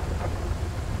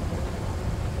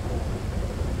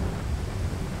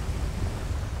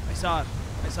 I saw it,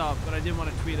 but I didn't want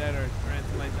to tweet out or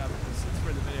anything like that because it's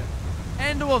for the video.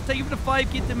 And the Wolf, thank you for the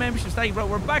 5 gift memberships. Thank you, bro.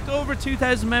 We're back over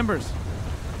 2,000 members.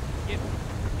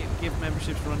 Gift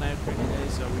memberships run out for 30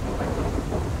 days, so we go back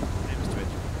to Twitch.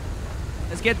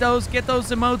 Let's get those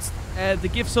emotes, the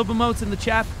gift sub emotes in the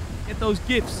chat. Get those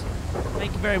gifts.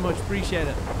 Thank you very much. Appreciate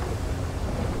it.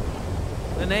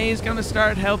 Lene is going to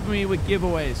start helping me with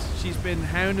giveaways. She's been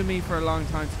hounding me for a long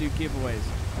time to do giveaways.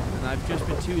 And I've just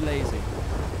been too lazy.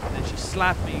 And then she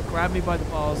slapped me, grabbed me by the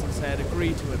balls and said,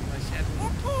 agree to it. And I said,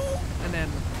 okay. And then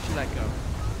she let go.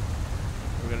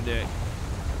 We're going to do it.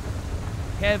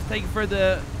 Kev, thank you for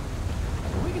the...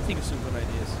 We can think of some good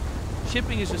ideas.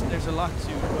 Shipping is just, there's a lot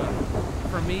to...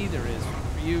 for me, there is.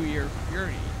 For you, you're...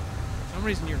 For some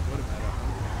reason, you're good about it.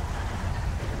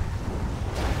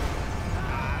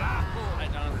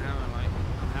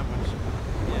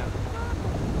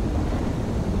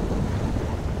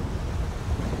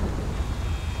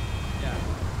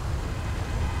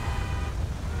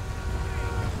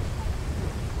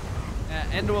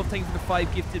 Endowolf, thank you for the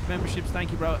 5 gifted memberships.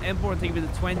 Thank you, bro. Emborn, thank you for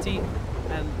the 20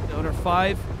 and the other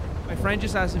 5. My friend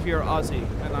just asked if you're Aussie,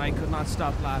 and I could not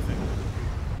stop laughing.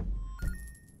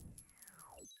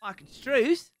 Fucking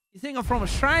truth? You think I'm from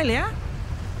Australia?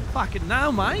 Fucking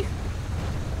no, mate.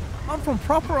 I'm from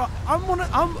proper. I'm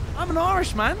an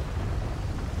Irishman.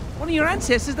 One of your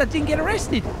ancestors that didn't get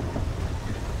arrested.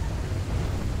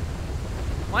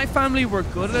 My family were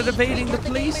good at evading the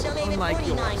police, unlike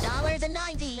yours.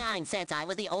 $49.99. I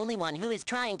was the only one who is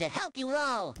trying to help you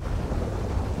all.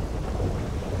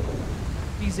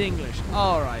 He's English.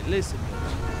 Alright, listen,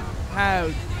 bitch.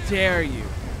 How dare you?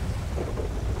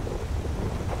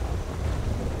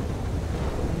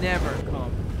 Never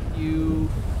come. You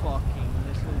fucking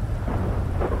little...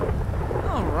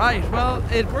 Alright, well,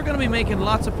 we're going to be making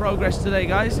lots of progress today,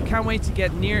 guys. I can't wait to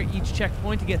get near each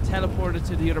checkpoint to get teleported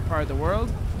to the other part of the world.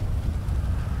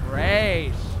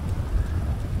 Great.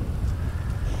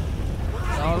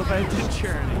 It's all about the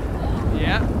journey.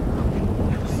 Yeah.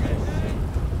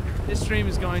 This stream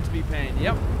is going to be pain.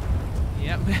 Yep.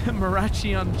 Yep.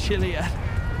 Marachi on Chili.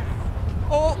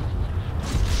 Oh!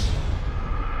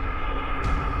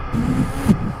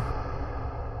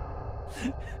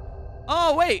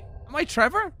 Oh, wait. Am I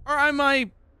Trevor? Or am I...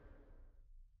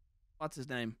 What's his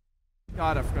name?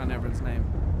 God, I've forgotten everyone's name.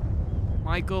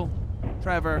 Michael.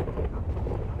 Trevor.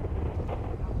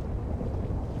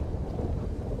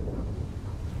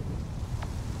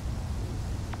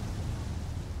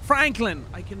 Franklin.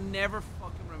 I can never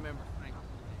fucking remember Franklin.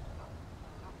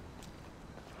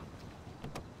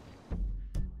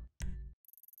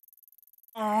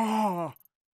 Oh.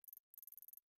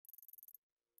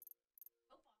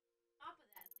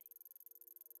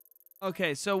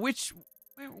 Okay, so which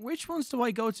ones do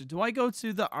I go to? Do I go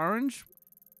to the orange?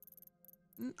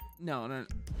 No.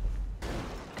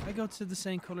 I go to the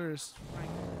same color as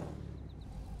Franklin.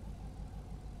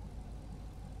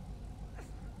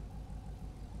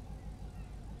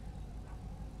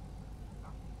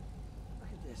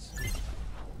 Look at this.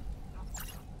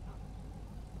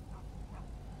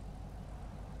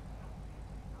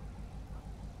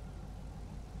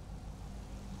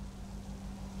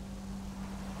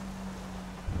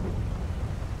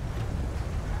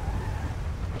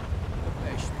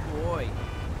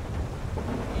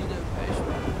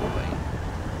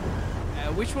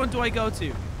 Which one do I go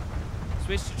to?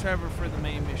 Switch to Trevor for the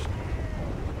main mission.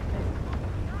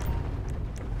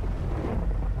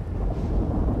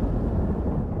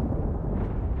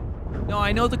 No,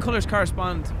 I know the colors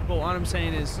correspond, but what I'm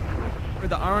saying is, for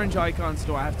the orange icons,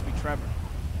 do I have to be Trevor?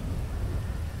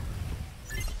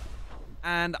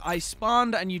 And I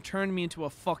spawned and you turned me into a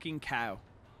fucking cow.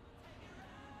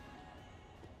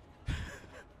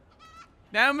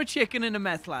 Now I'm a chicken in a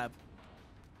meth lab.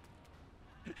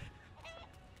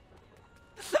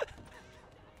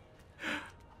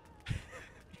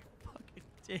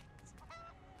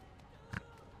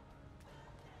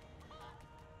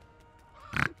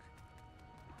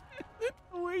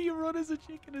 The way you run as a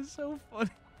chicken is so funny.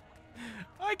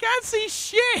 I can't see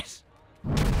shit.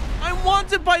 I'm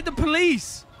wanted by the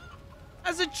police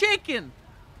as a chicken.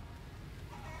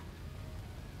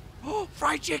 Oh,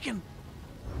 fried chicken.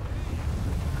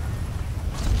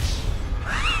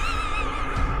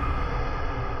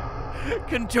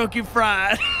 Kentucky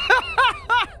Fried.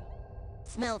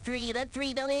 Smell free, the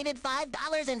 3 donated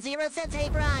 $5.00. Hey,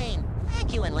 Brian.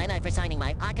 Thank you and Lenai for signing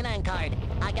my Arcanine card.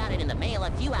 I got it in the mail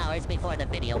a few hours before the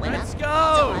video went Let's up. go.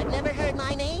 Also, I've never heard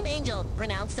my name, Angel,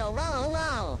 pronounced so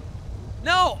wrong.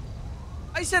 No,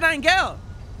 I said Angel.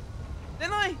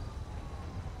 Didn't I?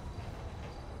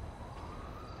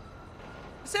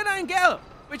 I said Angel,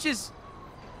 which is...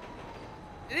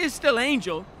 It is still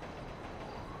Angel.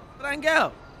 But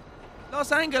Angel.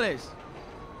 Los Angeles.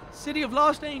 City of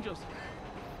Lost Angels.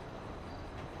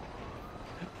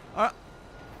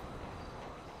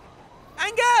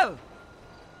 Angel!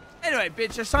 Anyway,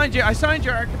 bitch, I signed your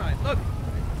Arcanine. Look.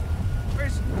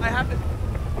 Where's... I have it.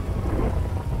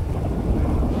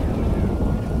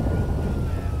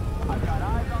 I've got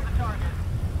eyes on the target.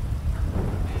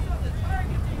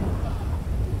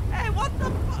 Hey, what the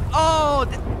fuck? Oh,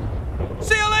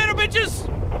 see you later, bitches!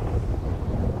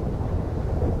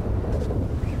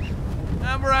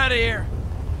 And we're out of here.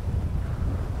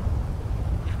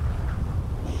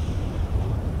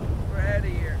 We're out of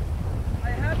here. I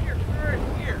have your card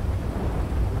here.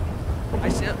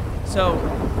 So,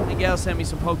 Miguel sent me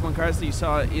some Pokemon cards that you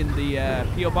saw in the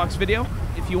P.O. Box video.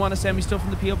 If you want to send me stuff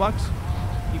in the P.O. Box,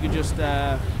 you can just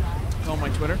go on my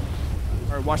Twitter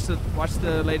or watch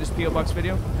the latest P.O. Box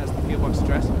video. It has the P.O. Box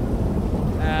address.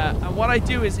 And what I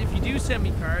do is, if you do send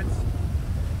me cards,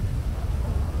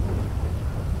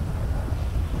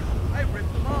 I rip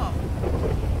them off.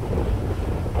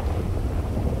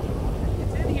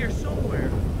 It's in here somewhere.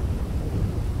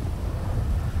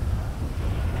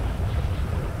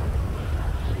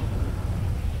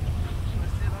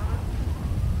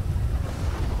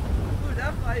 Ooh,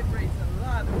 that vibrates a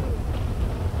lot.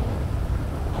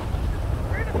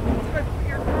 Where the fuck did I put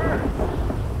your cards?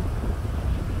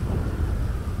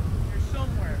 Here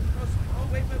somewhere. Oh,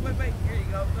 wait. Here you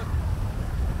go. Look.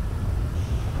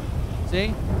 See?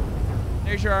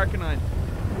 There's your Arcanine.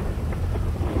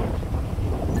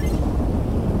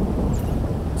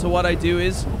 So what I do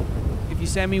is, if you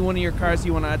send me one of your cards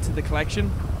you want to add to the collection,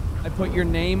 I put your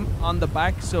name on the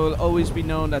back so it'll always be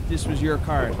known that this was your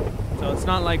card. So it's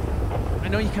not like... I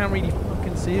know you can't really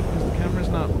fucking see it because the camera's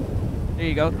not... There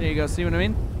you go. See what I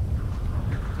mean?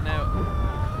 So now...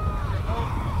 Oh,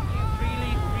 you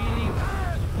really...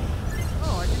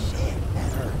 Oh, I didn't...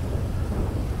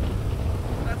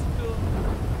 That's cool.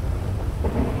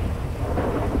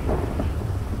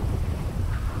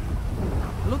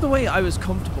 I love the way I was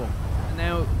comfortable, and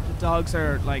now the dogs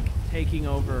are like taking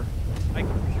over. Like,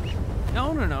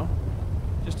 no,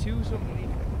 just two something.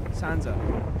 Sansa,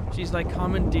 she's like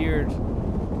commandeered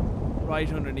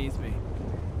right underneath me.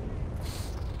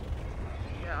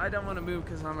 Yeah, I don't want to move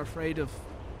because I'm afraid of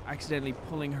accidentally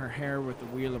pulling her hair with the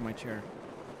wheel of my chair.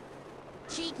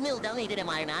 Cheek Mill donated a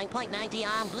my 9.90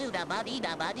 on blue da buddy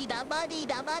da buddy da buddy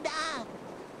da buddy.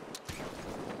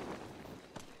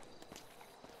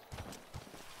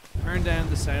 turn down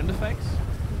the sound effects.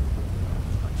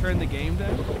 Turn the game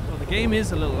down. Well, the game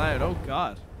is a little loud. Oh,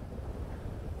 God.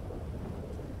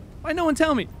 Why no one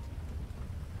tell me?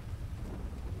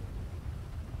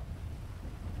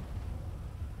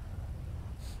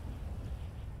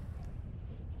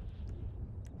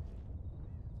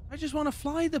 I just want to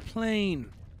fly the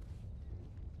plane.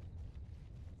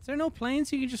 Is there no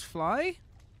planes you can just fly?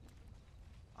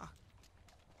 Ah.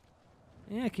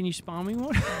 Yeah, can you spawn me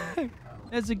one?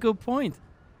 That's a good point.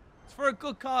 It's for a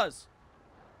good cause.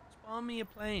 Spawn me a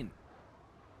plane.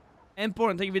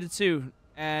 Important, thank you for the 2.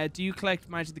 Do you collect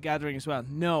Magic the Gathering as well?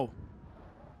 No.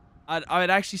 I would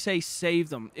actually say save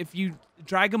them. If you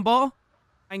Dragon Ball,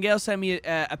 Angel sent me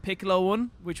a Piccolo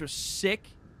one, which was sick.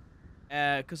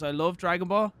 Because I love Dragon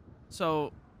Ball.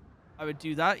 So I would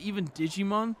do that. Even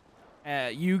Digimon.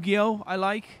 Yu-Gi-Oh! I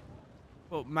like.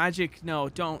 But Magic, no,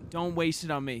 don't waste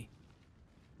it on me.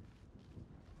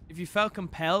 If you felt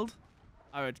compelled,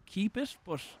 I would keep it,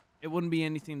 but it wouldn't be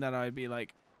anything that I'd be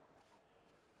like,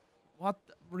 what,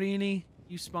 really?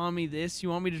 You spawn me this? You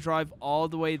want me to drive all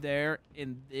the way there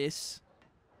in this?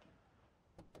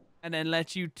 And then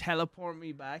let you teleport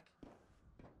me back?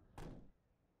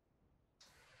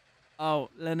 Oh,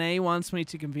 Lene wants me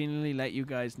to conveniently let you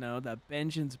guys know that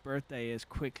Benjamin's birthday is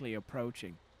quickly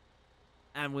approaching.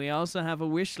 And we also have a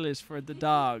wish list for the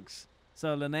dogs.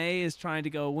 So Lene is trying to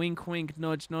go wink, wink,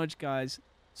 nudge, nudge, guys.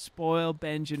 Spoil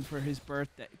Benjamin for his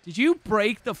birthday. Did you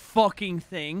break the fucking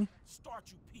thing? Start,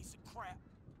 you piece of crap.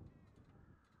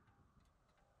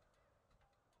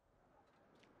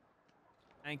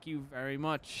 Thank you very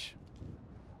much.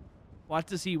 What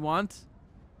does he want?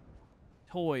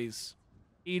 Toys.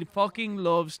 He fucking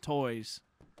loves toys.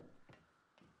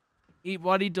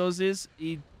 What he does is,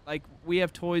 we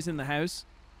have toys in the house,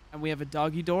 and we have a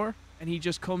doggy door, and he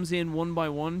just comes in one by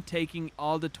one, taking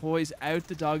all the toys out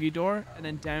the doggy door, and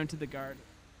then down to the garden.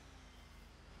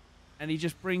 And he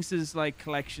just brings his,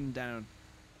 collection down.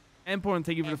 Important,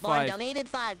 thank you for the 5.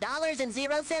 Donated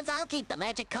 $5.00. I'll keep the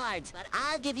magic cards, but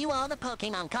I'll give you all the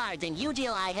Pokemon cards and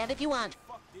Yu-Gi-Oh! I have if you want.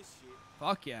 Fuck this shit.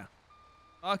 Fuck yeah.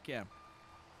 Fuck yeah.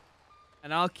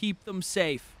 And I'll keep them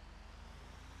safe.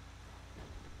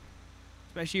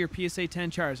 Especially your PSA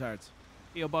 10 Charizards.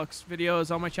 PO Box video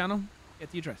is on my channel. Get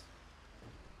the address.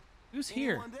 Who's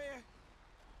here? Anyone there?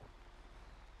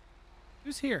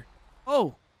 Who's here?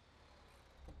 Oh.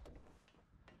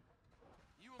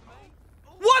 You and me?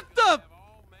 What the? Have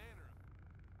all manner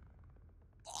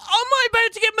of- Am I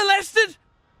about to get molested?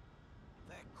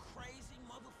 That crazy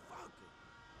motherfucker.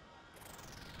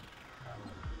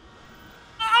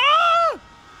 Ah!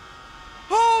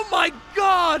 Oh my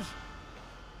God!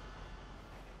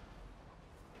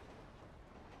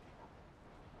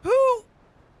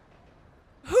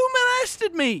 Who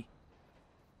molested me?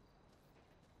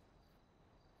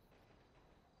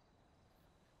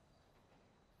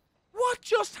 What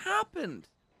just happened?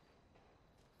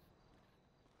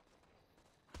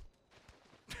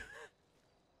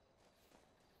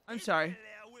 I'm sorry.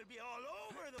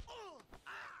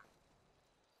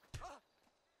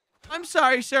 I'm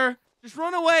sorry, sir. Just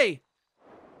run away.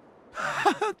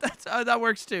 That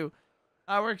works too.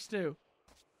 That works too.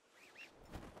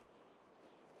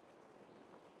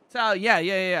 Sal,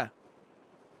 yeah.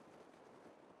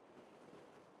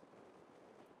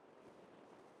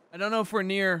 I don't know if we're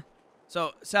near.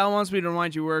 So Sal wants me to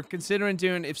remind you we're considering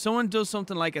doing, if someone does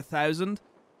something like 1,000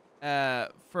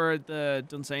 for the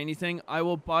Dunsany thing, I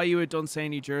will buy you a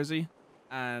Dunsany jersey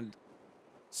and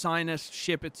sign it,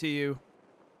 ship it to you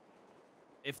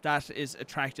if that is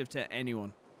attractive to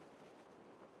anyone.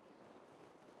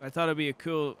 I thought it'd be a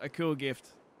cool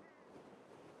gift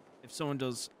if someone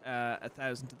does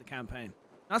 1,000 to the campaign.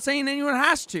 Not saying anyone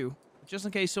has to, but just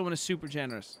in case someone is super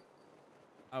generous,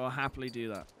 I will happily do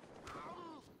that.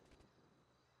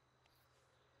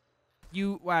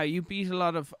 Wow, you beat a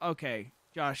lot of... Okay,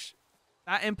 Josh,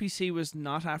 that NPC was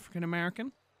not African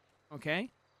American.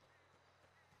 Okay?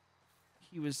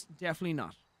 He was definitely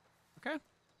not. Okay?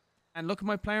 And look at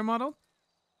my player model.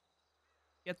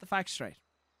 Get the facts straight.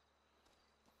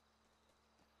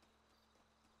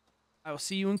 I will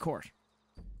see you in court.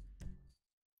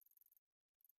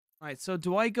 Alright, so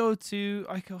do I go to...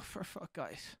 I go for... Fuck,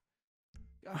 guys.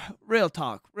 Real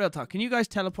talk. Can you guys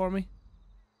teleport me?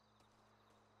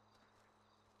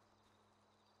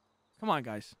 Come on,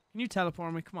 guys. Can you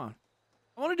teleport me? Come on.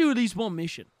 I want to do at least one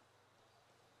mission.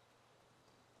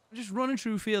 I'm just running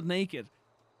through field naked.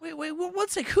 Wait, one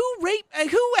sec. Who raped...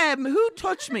 who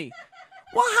touched me?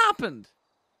 What happened?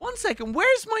 1 second.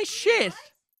 Where's my shit?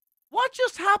 What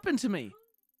just happened to me?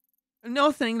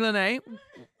 Nothing, Lene.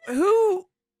 Who...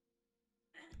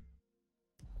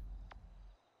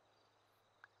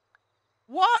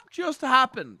 What just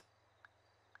happened?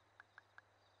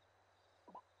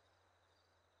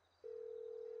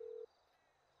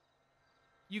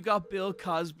 You got Bill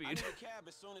Cosby. I need a cab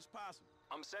as soon as possible.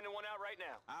 I'm sending one out right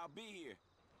now. I'll be here.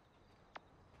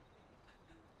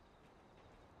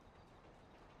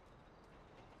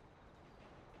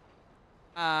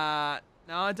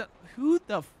 No, I don't. Who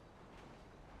the?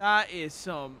 That is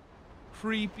some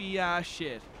creepy ass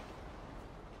shit.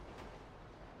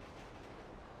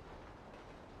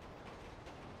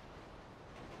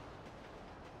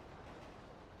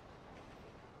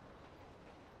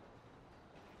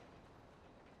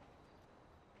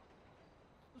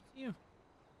 You.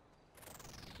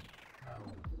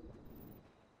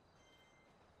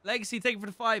 Legacy, thank you for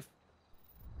the 5.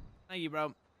 Thank you,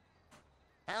 bro.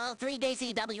 Oh, 3-day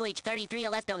CWH33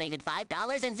 LS donated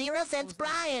 $5.00.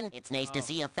 Brian. It's nice to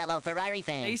see a fellow Ferrari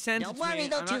fan. They sent Don't it to worry me,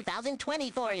 though, and I-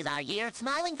 2024 is our year.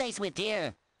 Smiling face with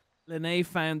tear. Lene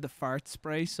found the fart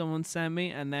spray someone sent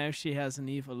me, and now she has an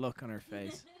evil look on her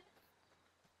face.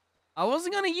 I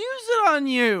wasn't gonna use it on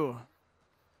you.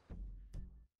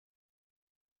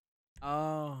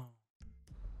 Oh.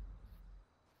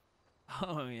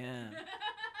 Oh, yeah.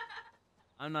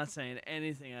 I'm not saying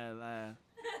anything out loud.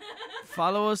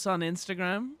 Follow us on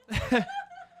Instagram.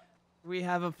 We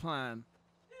have a plan.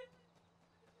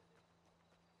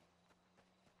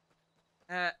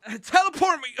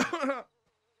 Teleport me!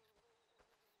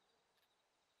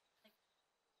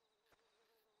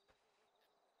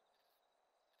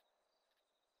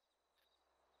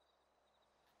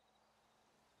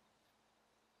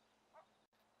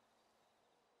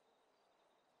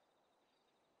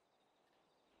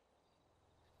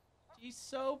 She's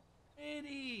so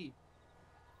pretty.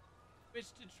 Switch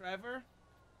to Trevor.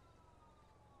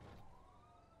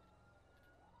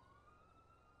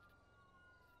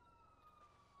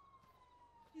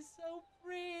 She's so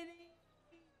pretty.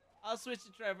 I'll switch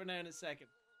to Trevor now in a second.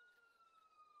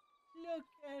 Look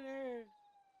at her.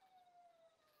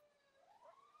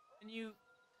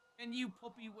 Can you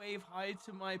puppy wave hi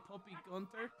to my puppy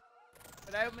Gunther?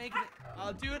 Without making it,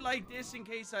 I'll do it like this in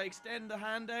case I extend the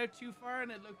hand out too far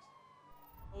and it looks.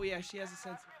 Oh yeah, she has a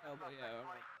sense of elbow. Yeah, all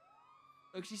right.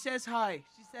 Look, she says hi.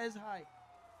 She says hi.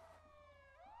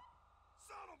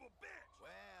 Son of a bitch!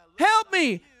 Well, Help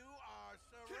me!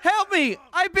 Help me!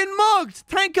 I've been mugged!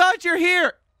 Thank God you're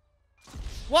here!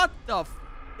 What the f...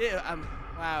 Yeah,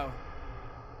 wow.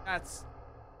 That's...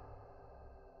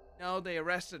 No, they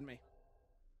arrested me.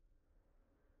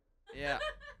 Yeah.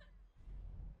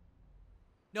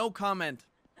 No comment.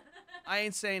 I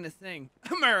ain't saying a thing.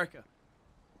 America.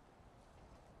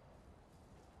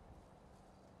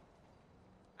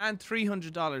 And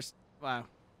 $300. Wow.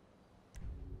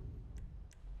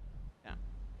 Yeah.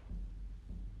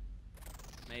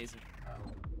 Amazing.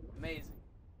 Amazing.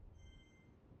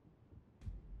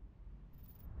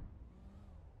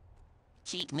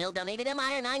 Cheek Mill donated a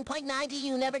minor 9.9 to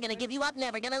you. Never gonna give you up,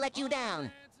 never gonna let you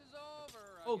down.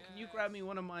 Oh, can you grab me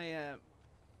one of my,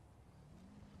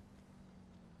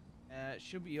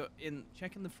 should be in,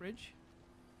 check in the fridge.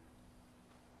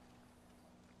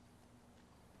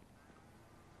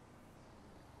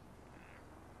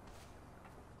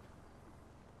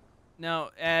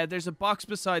 No, there's a box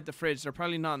beside the fridge. They're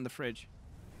probably not in the fridge.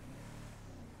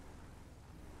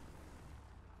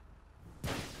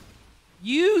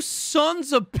 You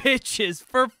sons of bitches,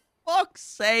 for fuck's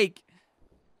sake.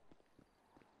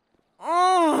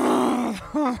 Oh.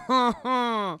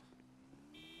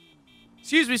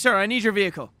 Excuse me, sir. I need your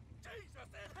vehicle.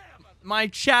 My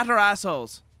chatter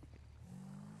assholes.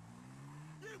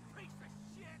 You piece of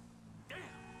shit! Damn!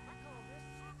 I call this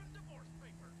serving divorce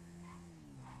paper.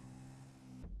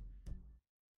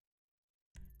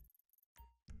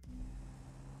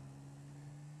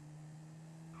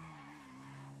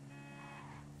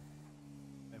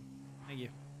 Thank you.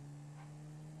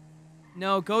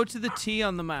 No, go to the T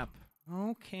on the map.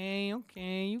 Okay,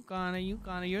 okay. You got it. You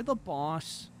got it. You're the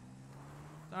boss.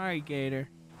 Sorry, Gator.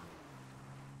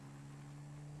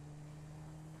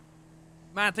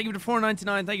 Matt, thank you for the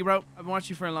 $4.99. Thank you, bro. I've been watching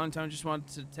you for a long time. Just wanted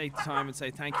to take the time and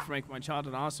say thank you for making my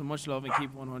childhood awesome. Much love and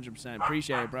keep 100%.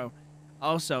 Appreciate it, bro.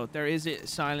 Also, there is a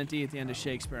silent E at the end of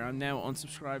Shakespeare. I'm now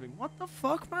unsubscribing. What the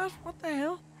fuck, Matt? What the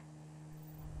hell?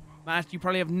 Matt, you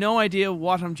probably have no idea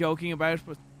what I'm joking about,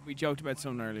 but we joked about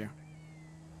something earlier.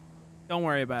 Don't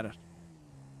worry about it.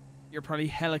 You're probably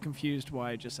hella confused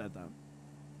why I just said that.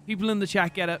 People in the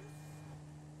chat get it.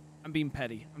 I'm being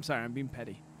petty. I'm sorry, I'm being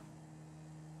petty.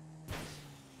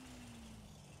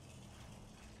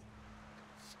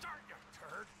 Start, you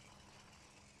turd!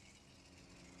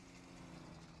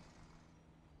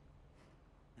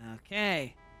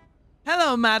 Okay.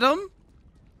 Hello, madam.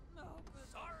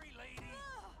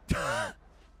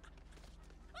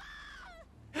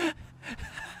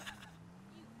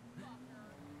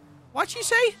 What you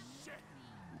say?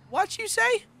 What you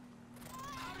say?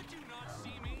 How did you not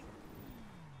see me?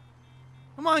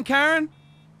 Come on, Karen.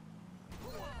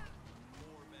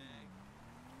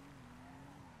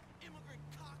 Immigrant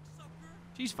cocksucker.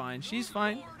 She's fine. She's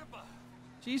fine.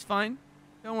 She's fine.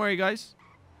 Don't worry, guys.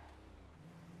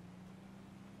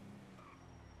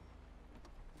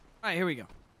 All right, here we go.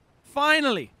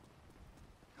 Finally.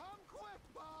 Come quick,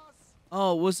 boss.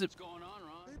 Oh, was it? What's going on,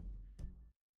 Ron?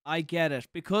 I get it.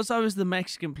 Because I was the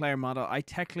Mexican player model, I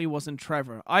technically wasn't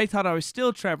Trevor. I thought I was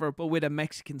still Trevor, but with a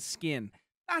Mexican skin.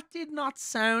 That did not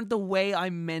sound the way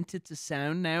I meant it to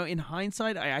sound. Now, in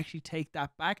hindsight, I actually take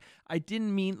that back. I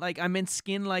didn't mean, like, I meant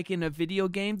skin like in a video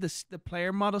game, the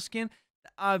player model skin.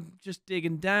 I'm just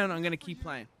digging down. I'm going to keep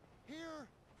playing. Here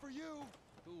for you,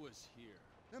 Who was here?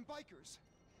 them bikers.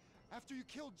 After you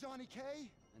killed Johnny K,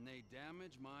 And they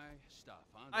damage my stuff,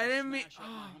 huh? I They didn't mean- smash up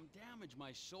my home, damage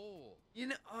my soul. You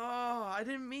know, oh, I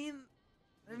didn't mean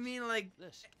like...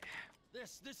 This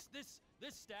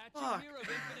statue Fuck. here of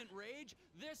infinite rage,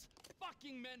 this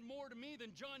fucking meant more to me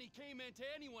than Johnny K meant to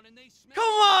anyone, and they smashed.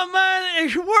 Come on, man.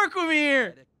 Work with me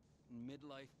here.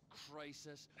 Midlife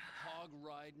crisis, hog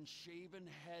riding, shaven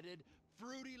headed,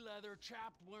 fruity leather,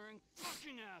 chapped wearing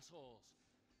fucking assholes.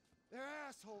 they're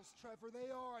assholes, Trevor. They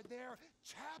are. They're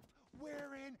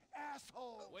chap-wearing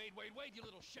assholes. Wait, you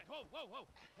little shit. Whoa.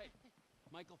 Hey,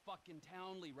 Michael fucking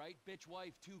Townley, right? Bitch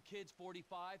wife, 2 kids,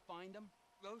 45. Find him.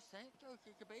 Los Santos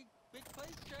is a big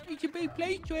place, Trevor. It's a big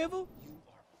place, Trevor. You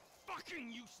are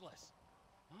fucking useless.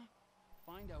 Huh?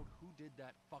 Find out who did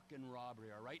that fucking robbery,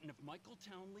 all right? And if Michael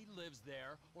Townley lives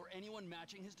there, or anyone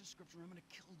matching his description, I'm gonna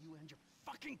kill you and your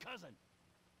fucking cousin.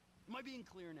 Am I being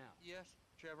clear now? Yes,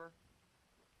 Trevor.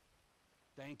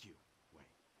 Thank you, Wayne.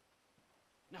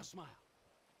 Now smile.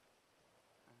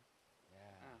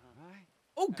 Yeah, right?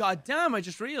 Oh, goddamn, I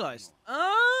just realized.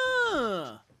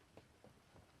 Ah!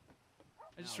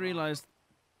 I just realized.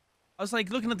 I was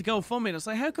like looking at the GoFundMe and I was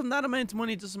like, how come that amount of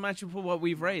money doesn't match up with what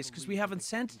we've raised? Because we haven't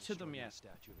sent it to them yet.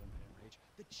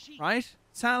 Right?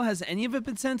 Sal, has any of it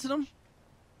been sent to them?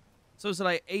 So is it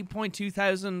like 8.2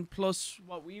 thousand plus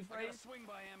what we've raised?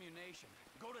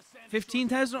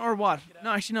 15,000 or what?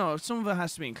 No, actually no, some of it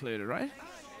has to be included, right?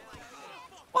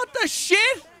 What the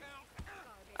shit?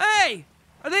 Hey!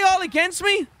 Are they all against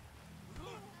me?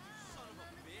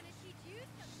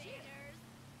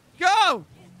 Go!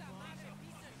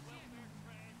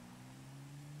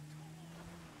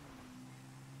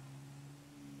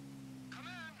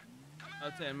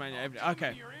 That's it, man.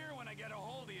 Okay. Your ear when I get a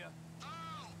hold of you. Oh,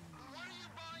 what are you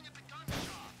buying at the gun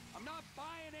shop? I'm not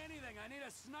buying anything. I need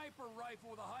a sniper rifle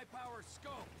with a high-power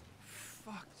scope.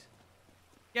 Fucked.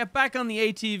 Get back on the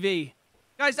ATV.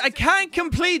 Guys, I can't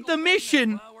complete the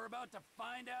mission. Well, we're about to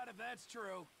find out if that's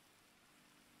true.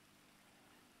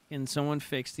 Can someone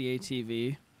fix the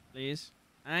ATV, please?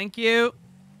 Thank you.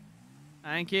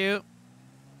 Thank you.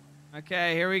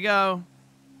 Okay, here we go.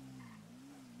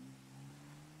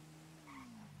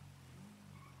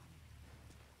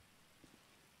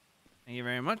 Thank you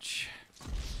very much.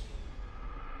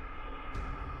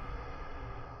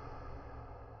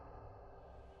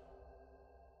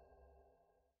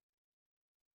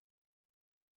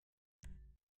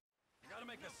 Gotta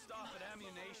make a stop at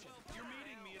ammunition. You're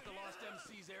meeting me at the Lost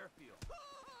MC's airfield.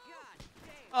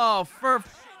 Oh, for...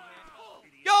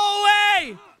 Go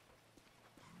away!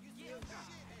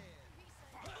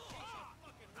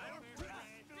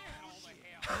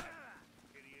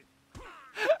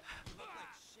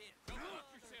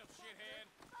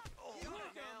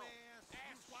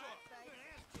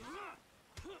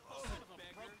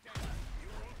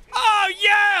 Oh,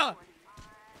 yeah!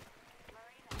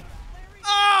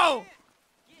 Oh!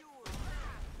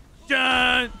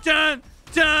 Dun, dun,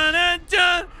 dun, dun,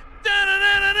 dun, dun,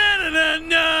 dun, dun, dun,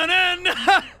 dun,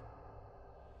 dun.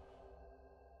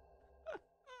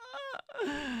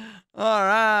 All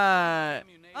right.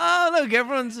 Oh, look,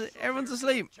 everyone's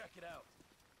asleep. Check it out.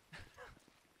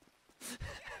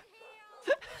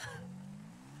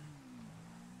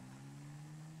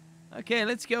 Okay,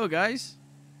 let's go, guys.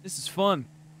 This is fun.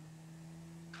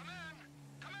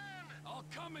 I'll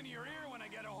come in your ear when I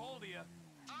get a hold of you.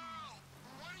 Oh,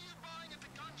 what are you buying at the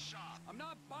gun shop? I'm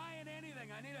not buying anything.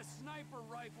 I need a sniper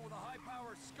rifle with a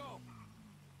high-power scope.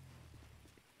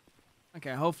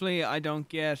 Okay, hopefully I don't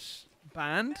get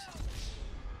banned.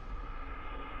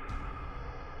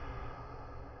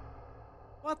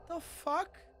 What the fuck?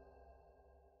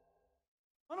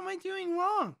 What am I doing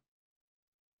wrong?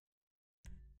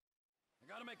 I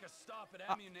gotta make a stop at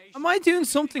ammunition. Am I doing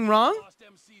something wrong? Lost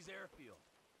MC's airfield.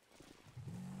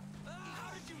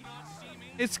 How did you not see me?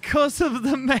 It's 'cause of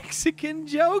the Mexican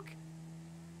joke?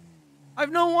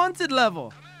 I've no wanted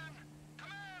level.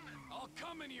 I'll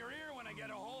come in your ear when I get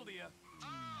a hold of you.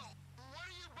 Oh, what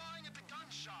are you buying at the gun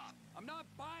shop? I'm not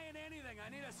buying anything. I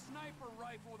need a sniper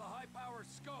rifle with a high-power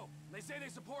scope. They say they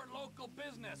support local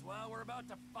business. Well, we're about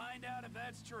to find out if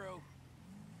that's true.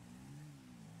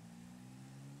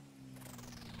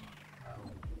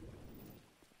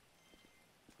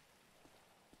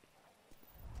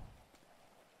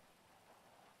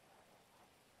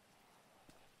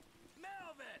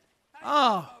 Melvin!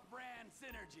 Oh. Brand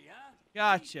synergy, huh?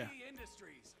 Gotcha. VOD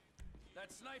Industries.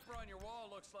 That sniper on your wall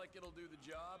looks like it'll do the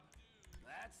job.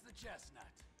 That's the chestnut.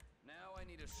 Now I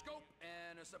need a scope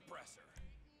and a suppressor.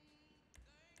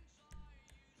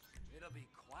 It'll be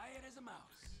quiet as a mouse.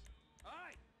 All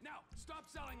right, now stop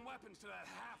selling weapons to that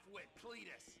half-wit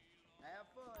Cletus. Have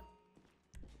fun.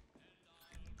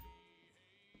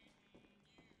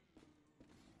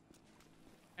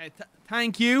 Hey,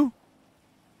 thank you.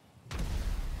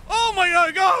 Oh my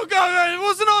God! Go, go, go! It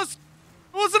wasn't us.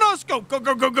 It wasn't us. Go, go,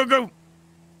 go, go, go, go.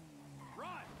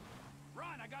 Run!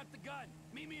 I got the gun.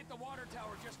 Meet me at the water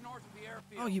tower just north of the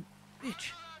airfield. Oh, you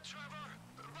bitch.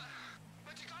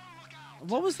 But you gotta look out.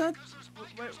 What was that?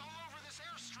 Bikers all over this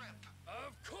airstrip.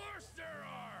 Of course there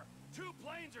are. 2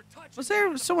 planes are touching. Was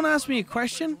there someone asked me a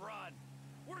question? Run.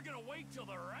 We're gonna wait till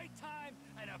the right time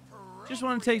and Just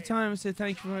want to take time and say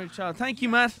thank you for your child. Thank you,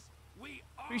 Matt.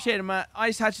 Appreciate it, Matt.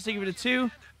 Ice Hatchet, take it a 2.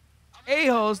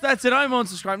 A-holes, that's it. I'm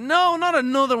unsubscribed. No, not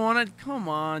another one. Come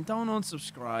on, don't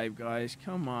unsubscribe, guys.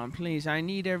 Come on, please. I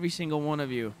need every single one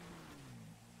of you.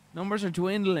 Numbers are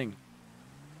dwindling.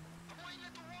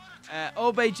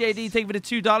 Obey JD, take it a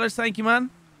 $2. Thank you, man.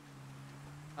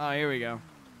 Oh, here we go.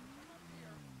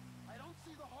 I don't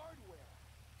see the hardware,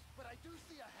 but I do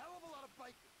see a hell of a lot of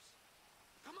bikers.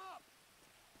 Come up.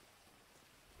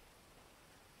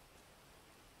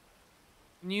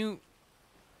 Can you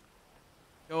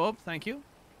go up? Thank you.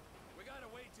 We gotta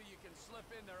wait till you can slip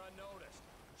in there unnoticed.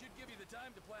 Should give you the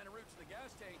time to plan a route to the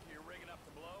gas tank you're rigging up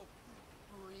to blow.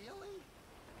 Really?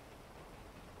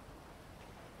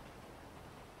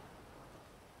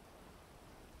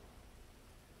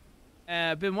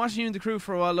 Been watching you and the crew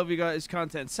for a while. Love you guys'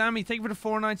 content. Sammy, thank you for the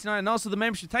 $4.99 and also the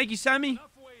membership. Thank you, Sammy.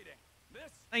 Enough waiting.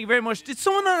 This Thank you very much. Did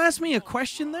someone not ask me a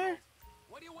question there?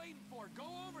 What are you waiting for? Go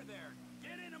over there.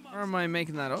 Get in amongst Or am I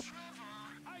making that up?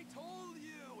 I told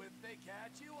you if they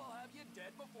catch you, I'll have you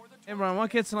dead before the Hey, Brian, what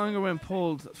gets longer when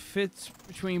pulled? Fits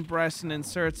between breasts and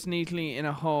inserts neatly in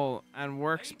a hole and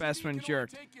works best when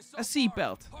jerked. A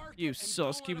seatbelt. You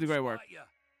sus. Keep the great work.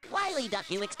 Wiley Duck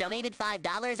Hewix donated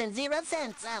 $5.00.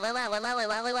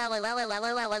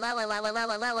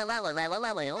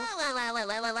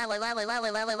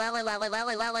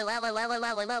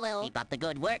 Keep up the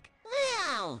good work.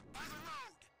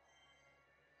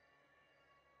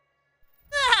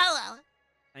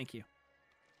 Thank you.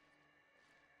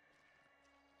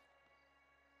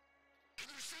 Can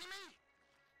you see me?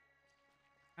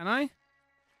 Can I?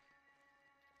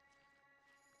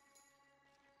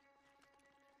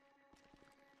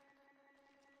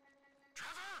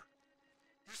 Trevor?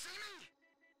 You see me?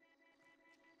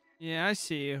 Yeah, I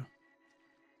see you.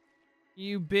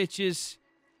 You bitches.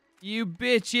 You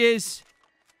bitches.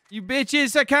 You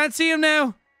bitches. I can't see him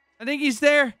now. I think he's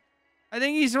there. I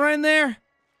think he's around there.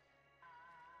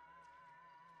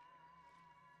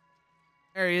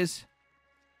 There he is.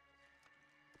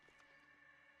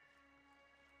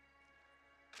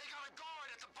 They got a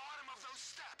guard at the bottom of those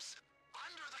steps.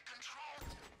 Under the control.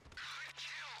 Good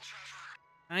kill, Trevor.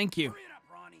 Thank you. Hurry it up,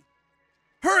 Ronnie.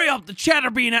 Hurry up, the chatter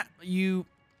being at you.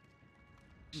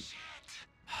 Shit.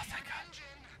 Oh, thank God. Engine.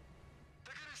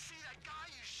 They're gonna see that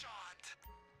guy you shot.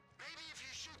 Maybe if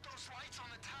you shoot those lights on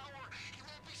the tower, he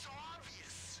won't be so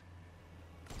obvious.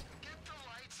 Get the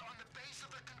lights on the base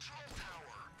of the control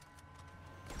tower.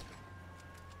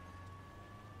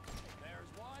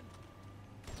 There's one.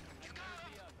 You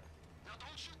got him. Now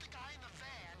don't shoot the guy in the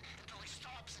van until he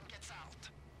stops and gets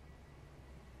out.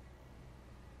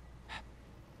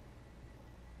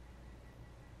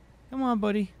 Come on,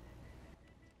 buddy.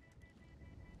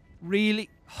 Really?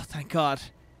 Oh, thank God.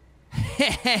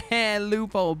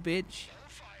 Loophole, bitch.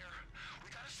 Hellfire. We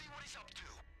gotta see what he's up to.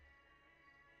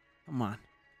 Come on.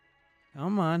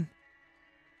 Come on.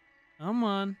 Come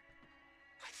on.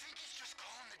 I think he's just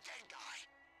calling the dead guy.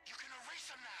 You can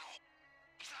erase him now.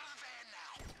 He's out of the van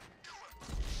now. Do it.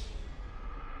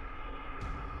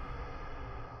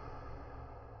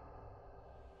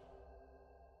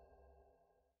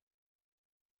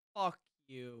 Fuck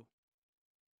you.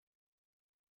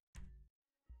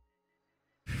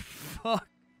 Fuck.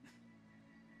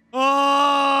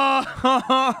 Oh!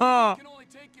 Can only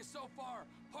take you so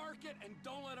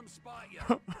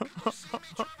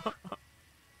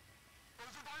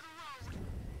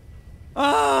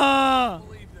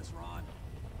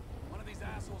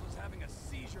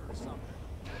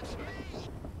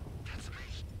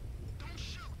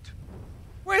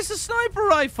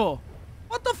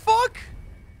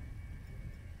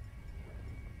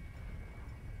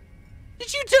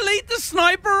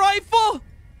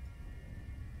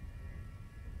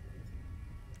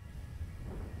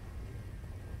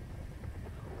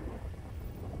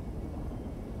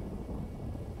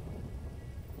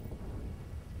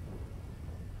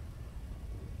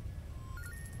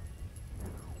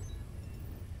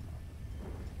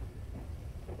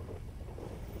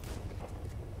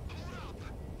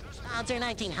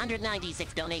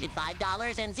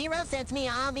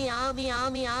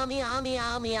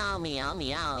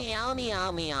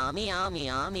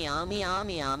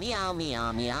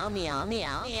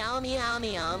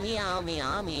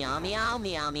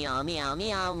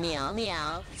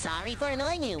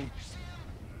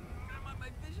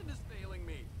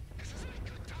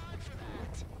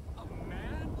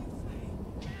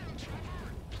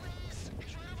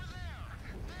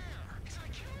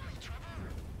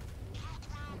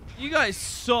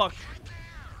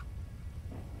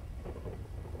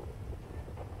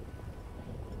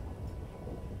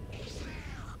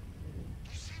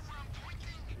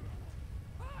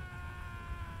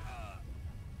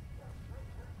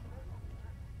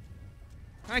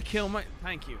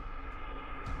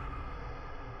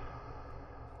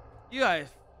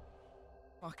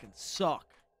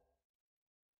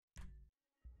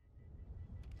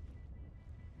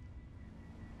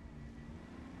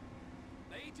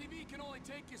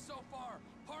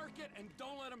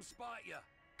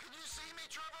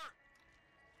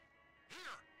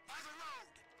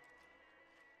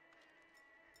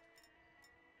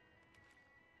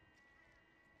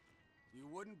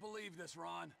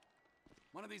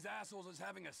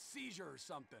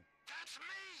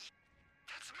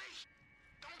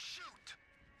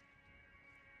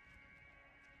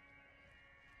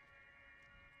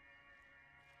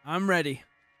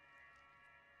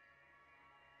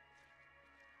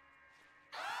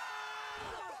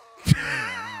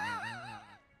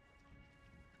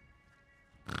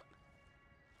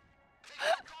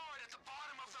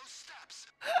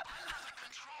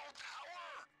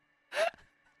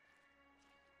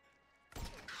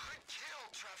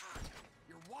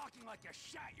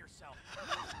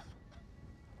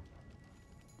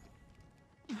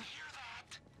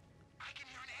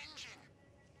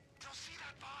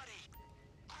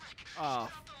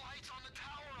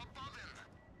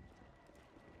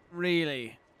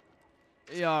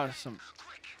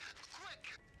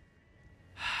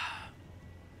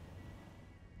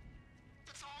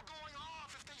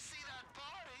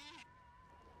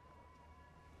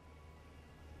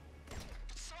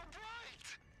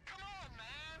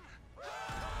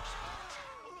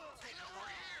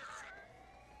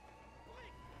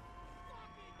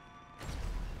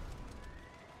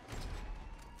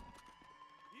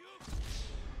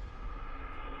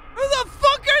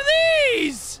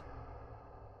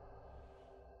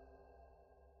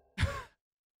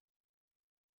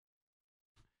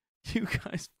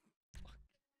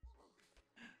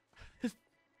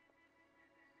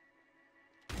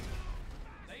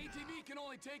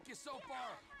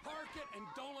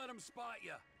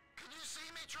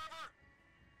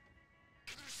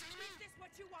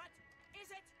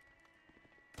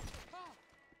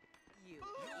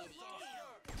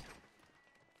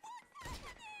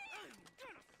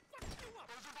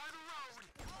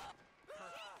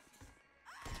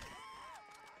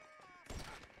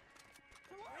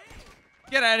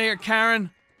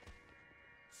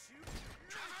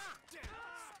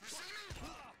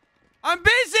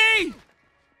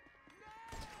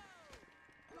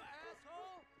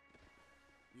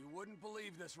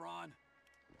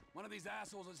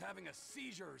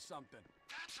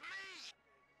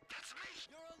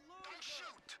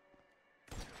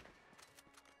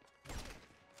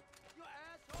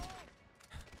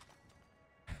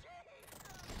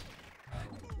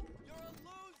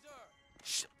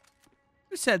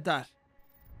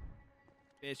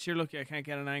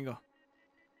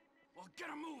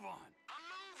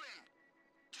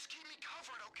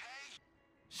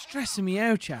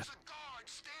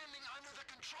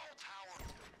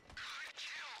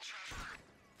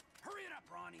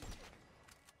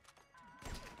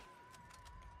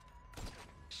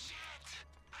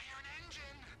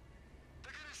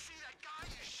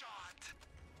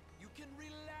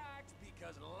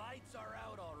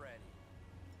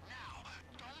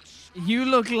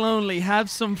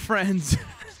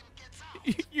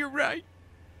You're right.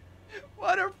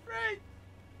 What a friend.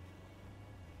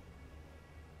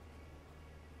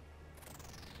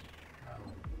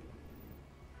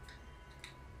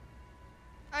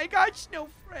 I got no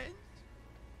friends.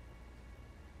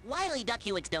 Wiley Duck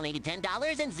Hewix donated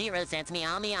 $10 and 0 cents.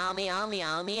 Meow meow meow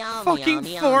meow meow. Fucking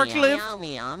meow, forklift. Meow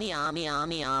meow meow meow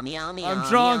meow meow meow. I'm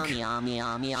drunk. Meow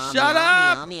meow meow. Shut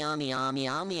up. Meow meow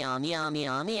meow meow meow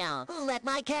meow meow. Who let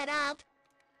my cat out?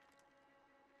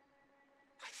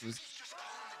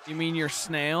 You mean your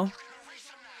snail?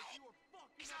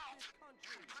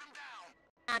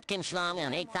 Atkins Schlong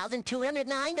on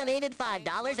 8,209 donated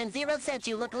 $5 and 0 cents.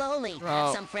 You look lonely. Bro.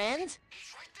 Have some friends?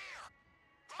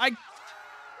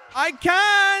 I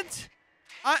can't.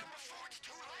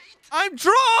 I'm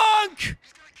drunk.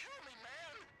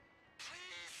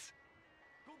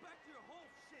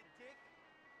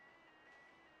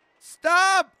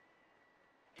 Stop.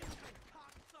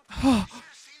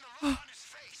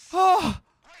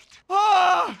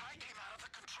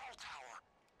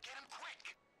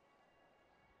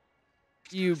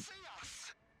 You.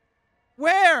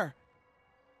 Where?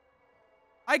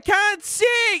 I can't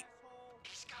see.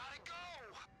 He's gotta go.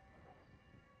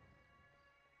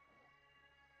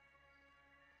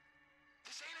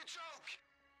 This ain't a joke.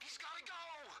 He's gotta go.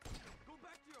 Go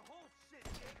back to your whole shit,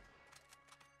 Dick.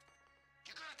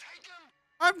 You gonna take him?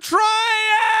 I'm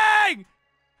trying.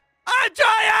 I'm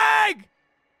trying.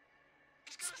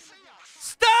 He's gonna see us.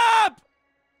 Stop.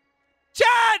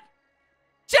 Chat.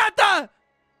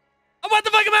 What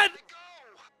the fuck, man?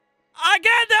 I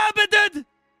can't help it, dude.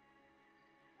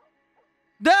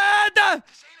 Dad.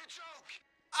 This ain't a joke.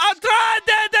 I'm trying,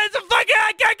 Dad. There's a fucking.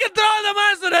 I can't control the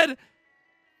monster, dude.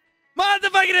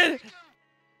 Motherfucking.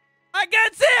 I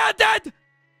can't see it, Dad.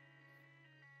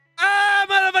 Ah,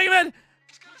 motherfucking man.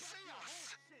 He's gonna see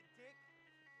us.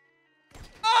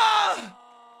 Ah.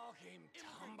 Oh, came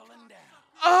tumbling down.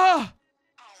 Ah.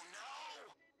 Oh no!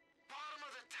 Bottom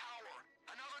of the tower.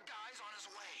 Another guy's on his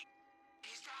way.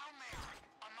 He's down there,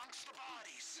 amongst the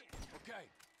bodies. Okay,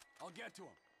 I'll get to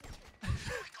him.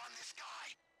 Quick on this guy.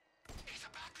 He's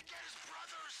about to get his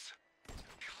brothers.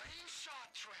 Clean shot,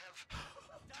 Trev.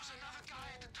 There's another guy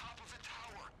at the top of the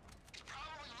tower. He's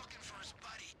probably looking for his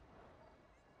buddy.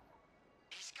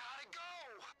 He's gotta go.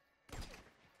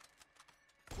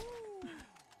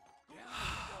 Down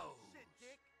he goes.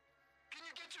 Can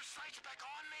you get your sights back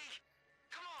on me?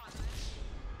 Come on.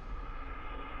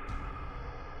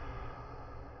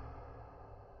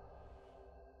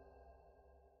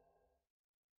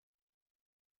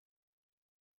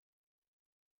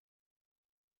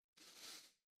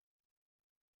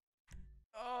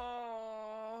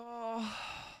 Oh.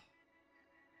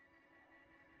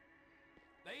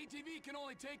 The ATV can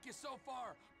only take you so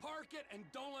far. Park it and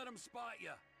don't let him spot you.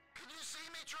 Can you see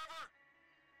me, Trevor?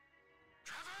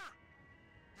 Trevor?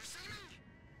 You see me?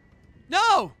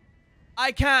 No,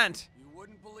 I can't. You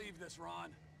wouldn't believe this,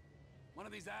 Ron. One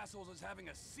of these assholes is having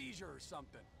a seizure or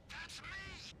something. That's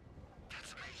me.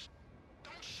 That's me.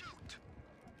 Don't shoot.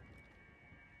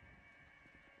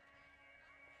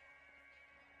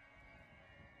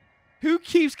 Who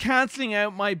keeps canceling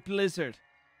out my Blizzard?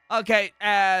 Okay,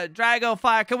 Drago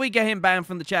Fire, can we get him banned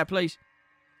from the chat, please?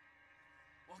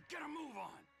 Well, get a move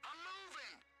on. I'm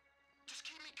moving. Just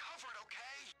keep me covered,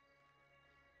 okay?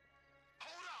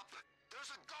 Hold up.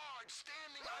 There's a guard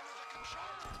standing under the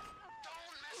control.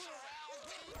 Don't mess around.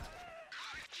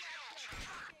 Gotta kill,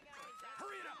 Trevor.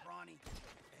 Hurry it up, Ronnie.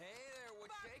 Hey there,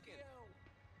 what's shaking?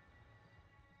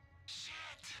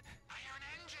 Shit. I hear an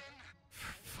engine.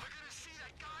 We're gonna see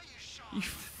that guy you shot. You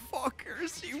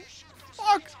fuckers, you Shoot those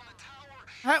fuck. lights on the tower.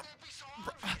 How? It won't be so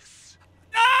obvious.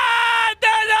 Ah, no,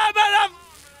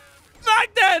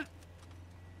 fuck that.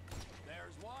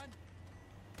 There's one.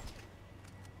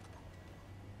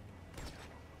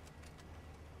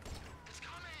 It's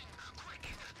coming. Quick.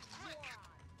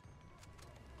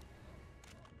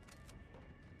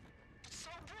 It's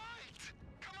so bright.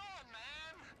 Come on,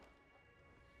 man.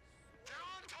 They're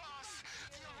on to us.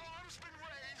 The alarm's been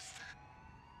raised.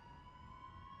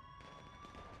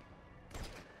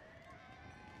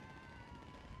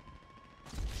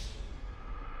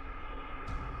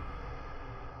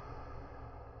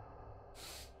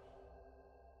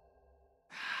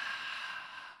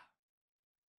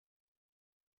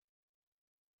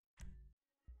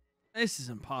 This is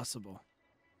impossible.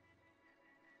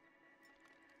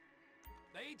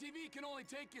 The ATV can only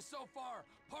take you so far.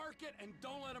 Park it and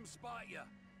don't let him spot you.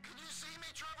 Can you see me,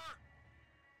 Trevor?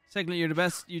 Secondly, you're the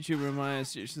best YouTuber in my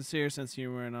eyes. You're sincere sense of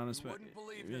humor and honest. You But wouldn't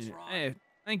believe this, Ron. hey,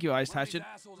 thank you, Ice One of these Hatchet.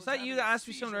 assholes Was is that having you a that asked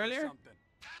me something seizure or earlier? something.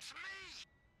 That's me.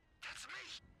 That's me.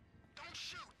 Don't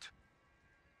shoot.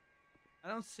 I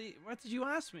don't see. What did you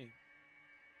ask me?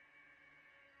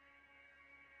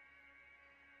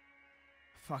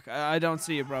 Fuck, I don't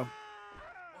see it, bro. Well,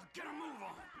 get a move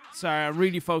on. Sorry, I'm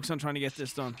really focused on trying to get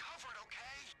this done.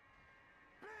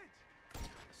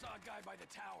 Saw a guy by the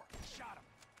tower. Shot him.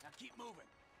 Now keep moving.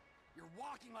 You're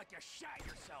walking like you shat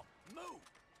yourself. Move.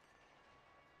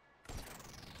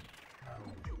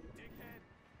 You dickhead.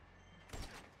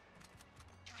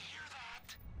 You hear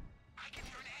that? I can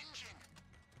hear an engine.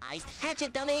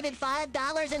 Hatchet donated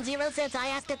 $5.00. I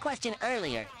asked a question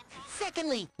earlier.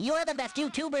 Secondly, you're the best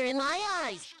YouTuber in my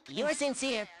eyes. You're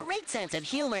sincere, great sense of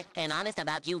humor, and honest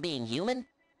about you being human.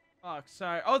 Fuck,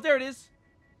 sorry. Oh, there it is.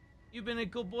 You've been a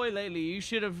good boy lately. You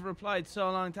should have replied so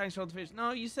long. Thanks for all the fish.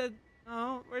 No, you said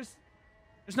no.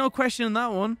 There's no question in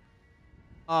that one.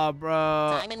 Oh,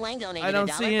 bro. Simon Wang donated I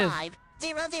don't see it.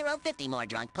 $1.50 more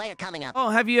drunk player coming up. Oh,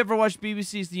 have you ever watched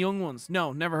BBC's The Young Ones?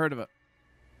 No, never heard of it.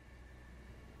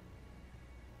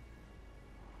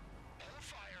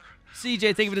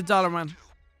 CJ, think of it $1, man.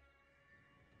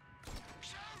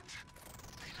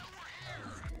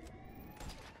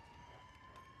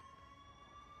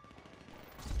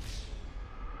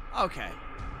 Okay.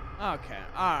 Okay.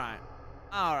 Alright.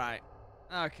 Alright.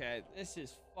 Okay. This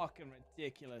is fucking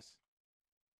ridiculous.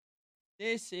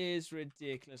 This is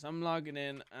ridiculous. I'm logging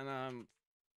in and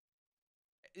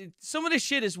some of this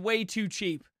shit is way too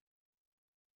cheap.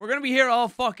 We're gonna be here all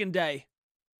fucking day.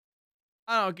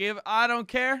 I don't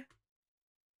care.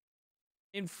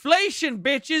 Inflation,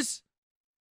 bitches!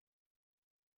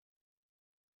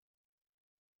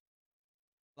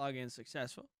 Login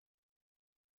successful.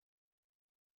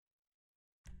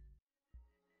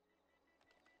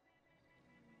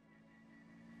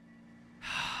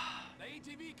 The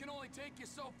ATV can only take you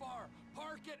so far.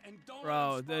 Park it and don't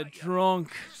Bro, let the them spot you. drunk.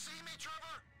 Can you see me,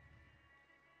 Trevor?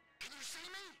 Can you see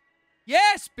me?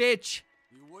 Yes, bitch!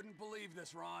 You wouldn't believe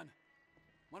this, Ron.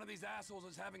 One of these assholes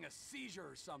is having a seizure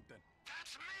or something.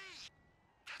 That's me.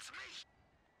 That's me.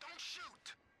 Don't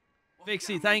shoot. Well,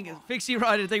 Fixie, get a thank move you. on. Fixie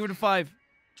Ryder, thank you for the 5.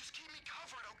 Just keep me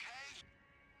covered, okay?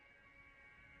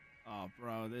 Oh,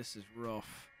 bro, this is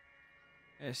rough.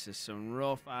 This is some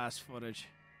rough ass footage.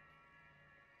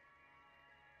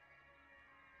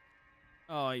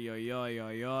 Oi, oi, oi,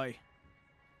 oi, oi.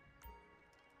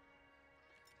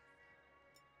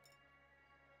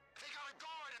 They got a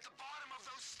guard at the bottom of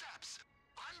those steps,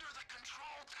 under the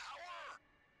control tower.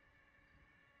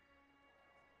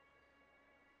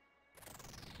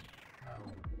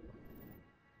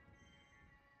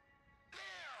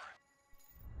 There.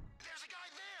 There's a guy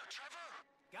there, Trevor.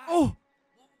 Guy? Oh!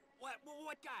 What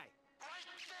guy? Right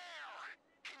there.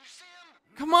 Can you see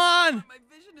him? Come on! My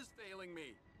vision is failing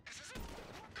me. Is this it?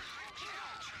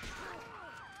 Trevor.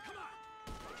 Come on.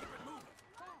 Keep it moving.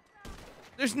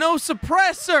 There's no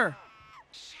suppressor!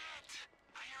 Shit.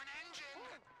 I hear an engine.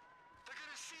 They're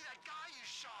gonna see that guy you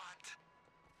shot.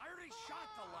 I already shot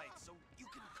the light, so you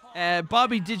can call.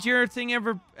 Bobby, did your thing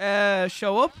ever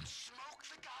show up? Smoke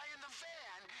the guy in the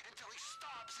van until he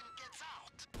stops and gets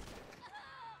out.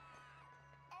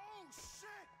 Oh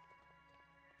shit!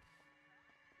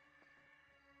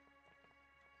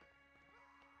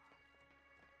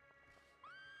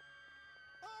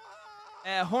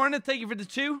 Hornet, thank you for the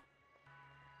 2.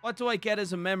 What do I get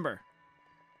as a member?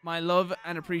 My love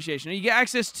and appreciation. You get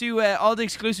access to all the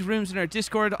exclusive rooms in our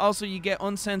Discord. Also, you get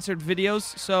uncensored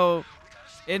videos. So,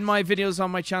 in my videos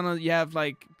on my channel, you have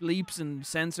like bleeps and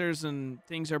censors and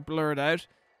things are blurred out.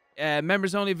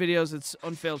 Members only videos, it's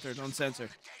unfiltered,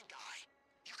 uncensored.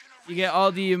 You get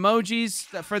all the emojis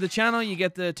for the channel. You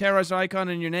get the Terroriser icon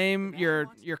in your name.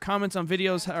 Your comments on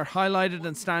videos are highlighted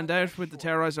and stand out with the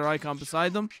Terroriser icon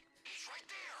beside them.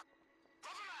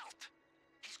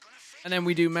 And then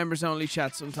we do members only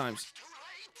chats sometimes. Too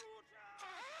late.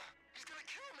 He's gonna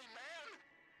kill me, man.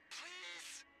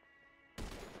 Please.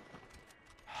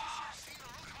 You should see the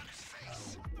look on his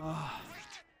face. Wait.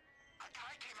 A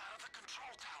guy came out of the control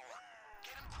tower.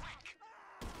 Get him quick.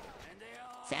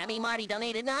 Sammy Marty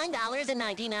donated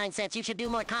 $9.99. You should do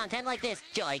more content like this.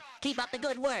 Joy, keep up the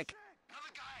good work.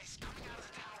 Another guy's coming out of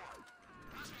the tower.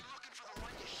 Must be looking for the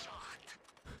one you shot.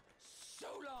 So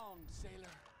long,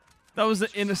 sailor. That was an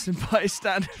innocent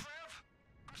bystander.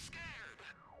 I'm scared.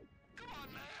 Come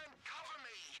on, man. Cover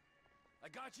me. I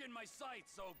got you in my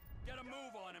sights, so get a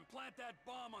move on and plant that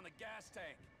bomb on the gas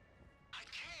tank. I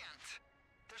can't.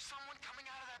 There's someone coming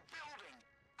out of that building.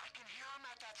 I can hear him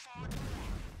at that far door.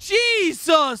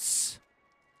 Jesus!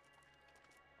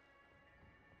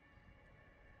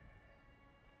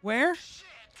 Where? Shit.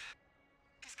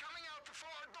 He's coming out the far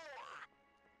door.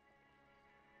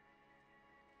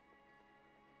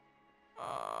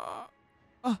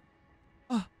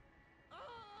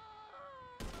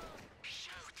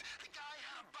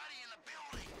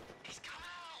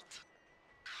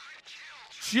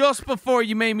 just before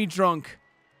you made me drunk.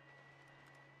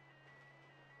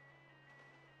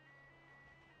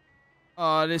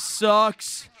 Oh, this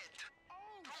sucks.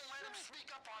 Don't let him sneak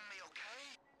up on me,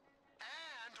 okay?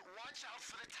 And watch out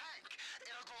for the tank.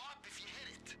 It'll go up if you hit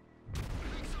it. I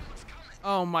think someone's coming.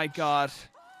 Oh my god. He's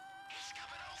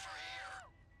coming over here.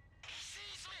 He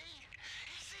sees me.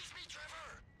 He sees me,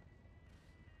 Trevor.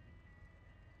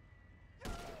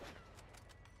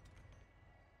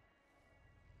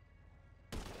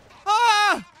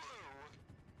 Ah!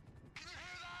 Can you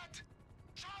hear that?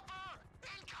 Chopper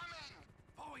incoming.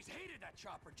 Always hated that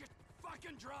chopper. Just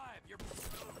fucking drive. You're.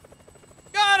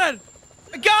 Got it!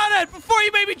 I got it! Before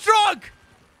you made me drunk!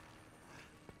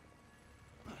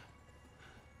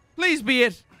 Please be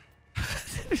it.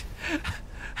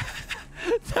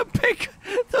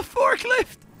 The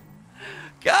forklift.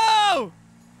 Go!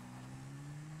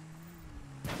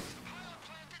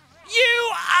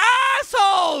 You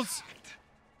assholes!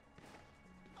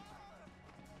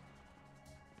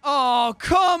 Oh,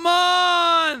 come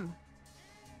on!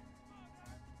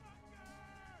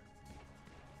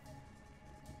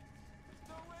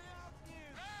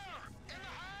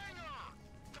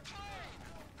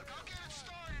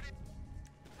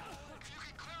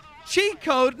 Cheat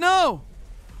code? No!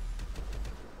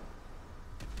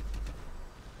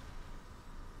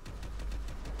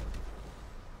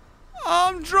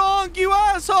 I'm drunk, you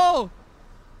asshole!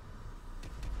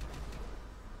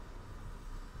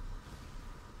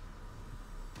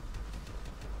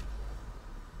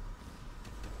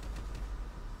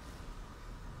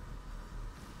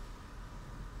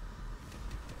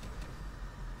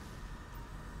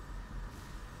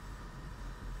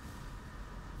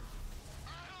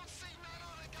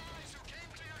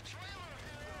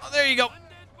 Oh, there you go.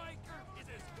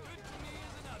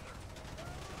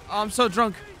 Oh, I'm so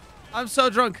drunk. I'm so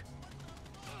drunk.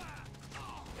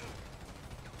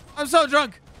 I'm so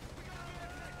drunk.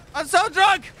 I'm so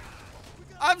drunk.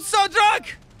 I'm so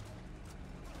drunk.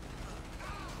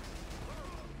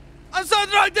 I'm so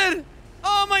drunk, dude.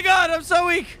 Oh my god, I'm so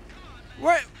weak.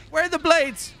 Where are the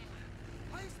blades?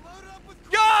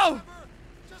 Go!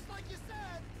 Just like you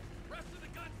said. Rest of the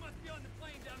guns must be on the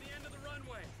plane down the end of the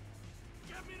runway.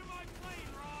 Get me to my plane,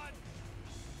 Ron.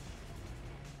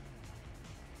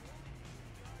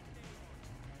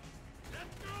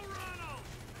 Let's go, Ronald.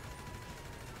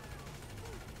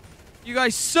 You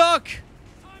guys suck.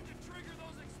 Time to trigger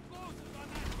those explosives on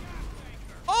that gas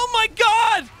tanker. Oh my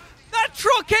god! That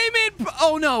truck came in.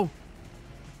 Oh no.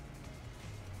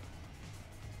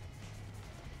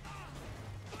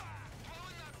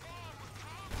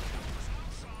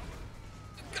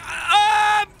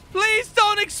 Please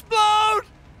don't explode!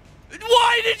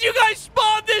 Why did you guys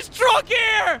spawn this truck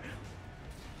here?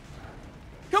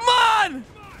 Come on!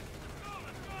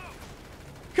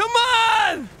 Come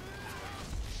on!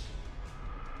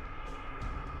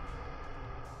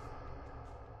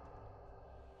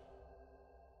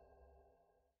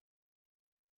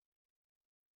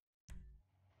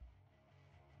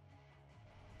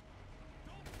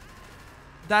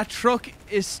 That truck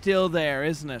is still there,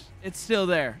 isn't it? It's still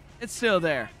there. It's still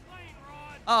there.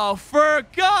 Oh, for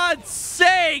God's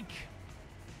sake!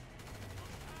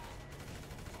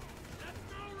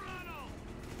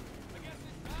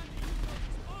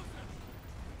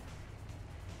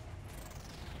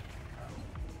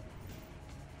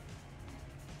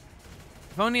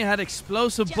 If only I had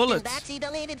explosive bullets. Justin Batsy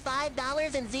donated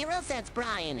 $5.00,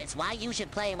 Brian. It's why you should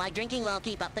play My Drinking Well.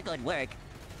 Keep up the good work.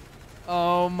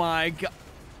 Oh my god.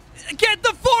 Get the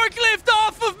forklift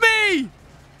off of me!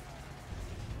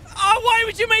 Oh, why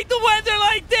would you make the weather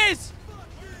like this?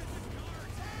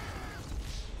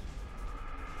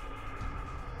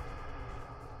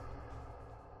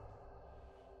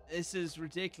 This is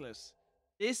ridiculous.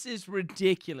 This is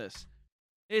ridiculous.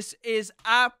 This is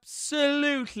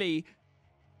absolutely...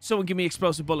 Someone give me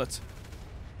explosive bullets.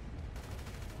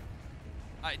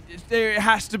 There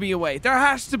has to be a way. There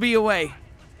has to be a way.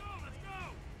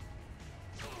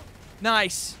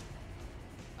 Nice.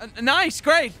 Nice,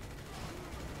 great.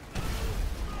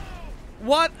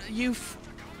 What? You...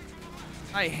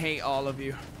 I hate all of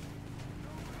you.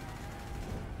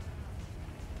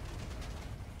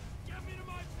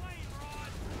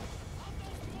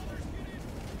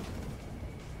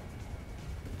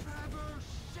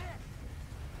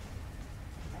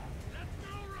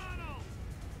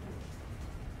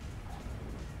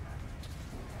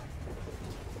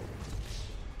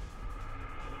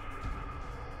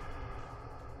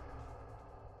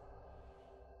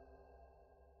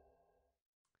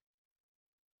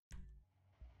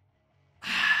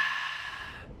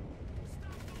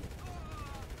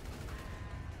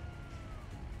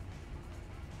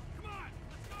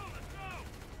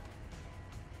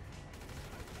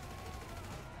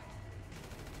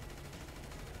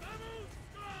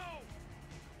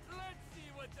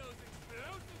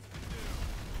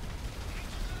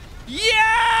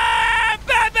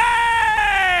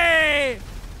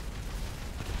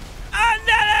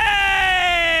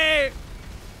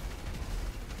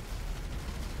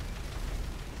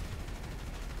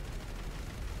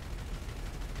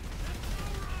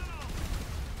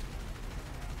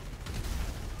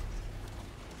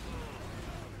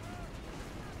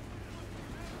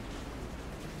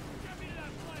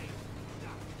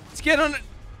 Let's get on it.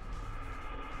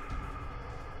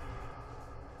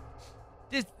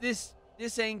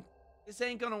 This ain't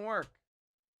gonna work.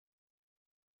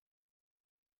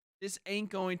 This ain't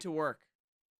going to work.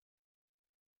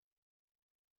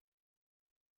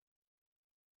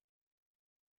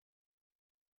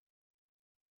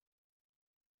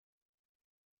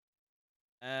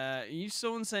 You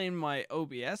someone saying my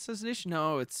OBS has an issue?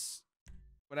 No, it's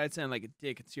without sounding like a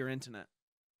dick, it's your internet.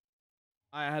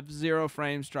 I have 0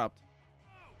 frames dropped.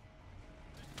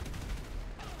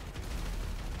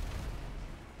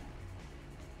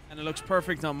 And it looks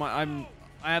perfect on my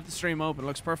I have the stream open, it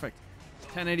looks perfect.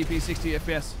 1080p 60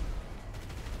 FPS.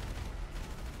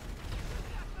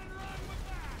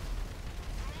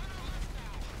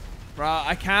 Bro,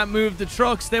 I can't move the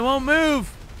trucks. They won't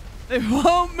move. They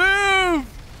won't move.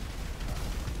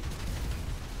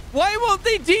 Why won't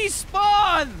they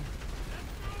despawn?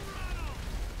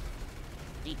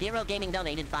 Hero Gaming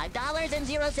donated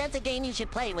 $5.00 a game you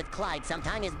should play with Clyde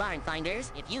sometime is Barn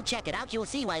Finders. If you check it out, you'll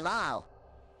see why lol.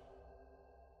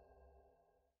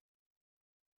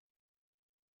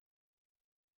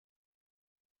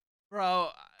 Bro,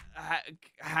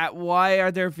 why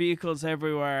are there vehicles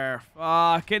everywhere?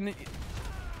 Fucking...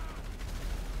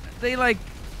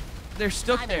 They're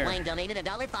stuck there. Wayne donated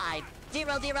 $1.05.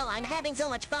 00, I'm having so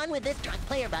much fun with this drunk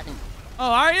player button.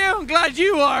 Oh, are you? I'm glad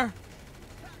you are.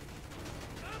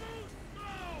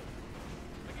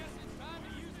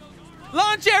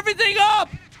 Launch everything up!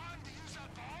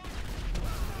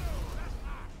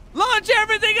 Launch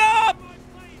everything up!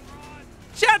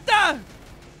 Shut the...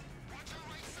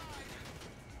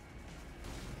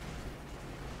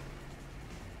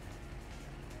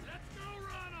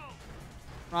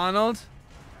 Ronald?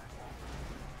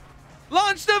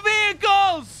 Launch the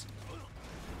vehicles!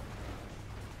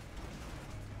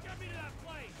 Get me to that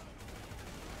place.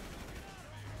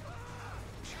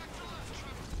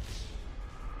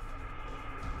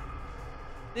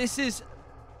 This is...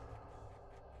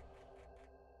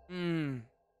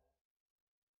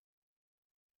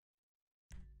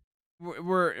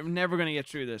 We're never gonna get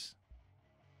through this.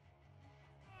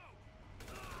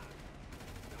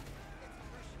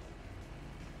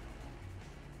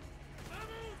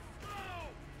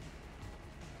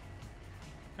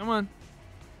 Come on.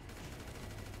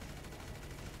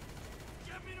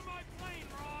 Get me to my plane,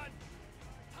 Ron.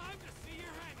 Time to see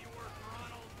your handiwork,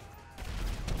 Ronald.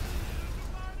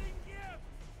 Parting gift.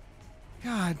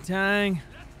 God dang.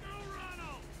 Let's go,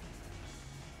 Ronald.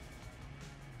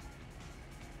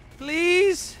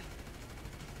 Please?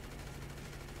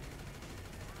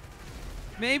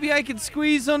 Maybe I could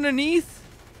squeeze underneath?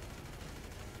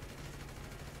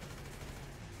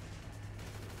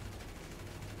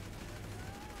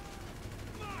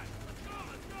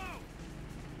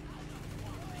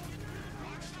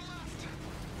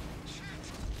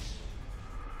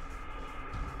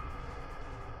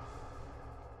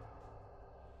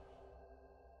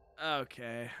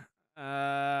 Okay.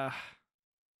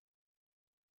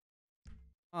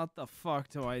 What the fuck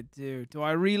do I do? Do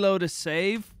I reload a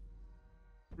save?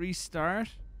 Restart?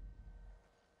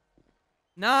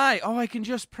 Nah. Oh, I can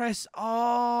just press...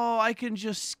 Oh, I can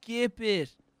just skip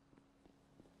it.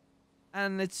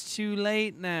 And it's too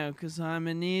late now because I'm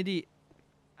an idiot.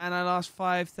 And I lost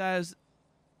 5,000.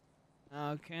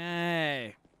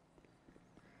 Okay.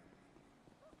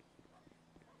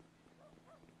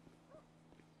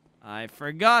 I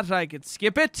forgot I could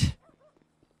skip it.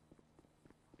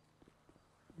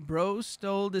 Bro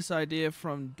stole this idea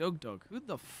from Doug Doug. Who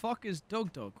the fuck is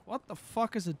Doug Doug? What the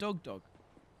fuck is a Doug Doug?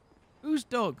 Who's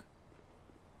Doug?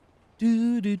 I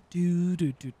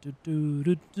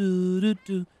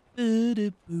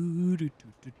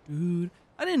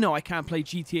didn't know I can't play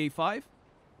GTA 5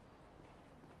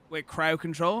 with crowd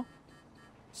control.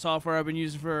 Software I've been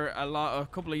using for a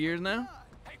couple of years now.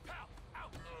 Hey, pal.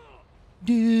 Out.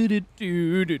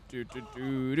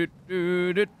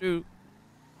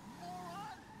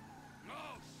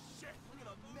 Oh, shit. We're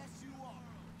gonna mess you up.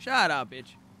 Shut up,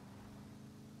 bitch.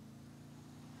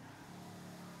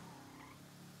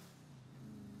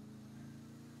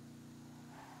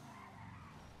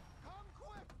 Come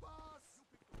quick, boss! You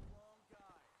picked the wrong guy.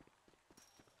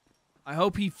 I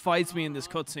hope he fights me in this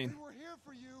cutscene. We were here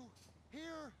for you.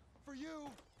 Here for you.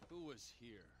 Who was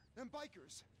here? Them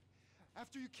bikers.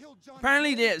 After you killed John.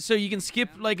 Apparently, so you can skip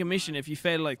like a mission if you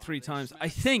fail like 3 times. I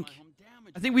think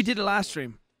we did it last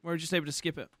stream. We were just able to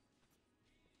skip it.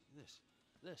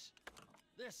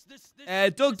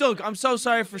 Doug, I'm so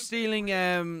sorry for stealing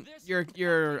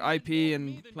your IP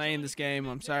and playing this game.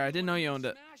 I'm sorry, I didn't know you owned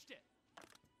it.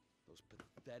 Those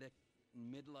pathetic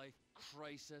midlife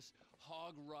crisis,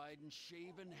 hog riding,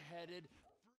 shaven headed.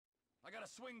 I gotta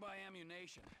swing by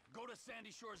ammunition. Go to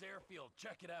Sandy Shores Airfield.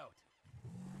 Check it out.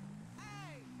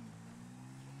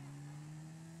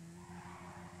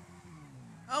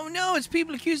 Oh no, it's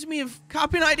people accusing me of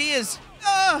copying ideas.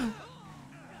 Ah!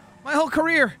 My whole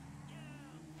career.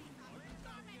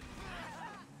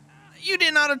 You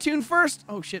didn't auto-tune first.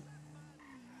 Oh shit.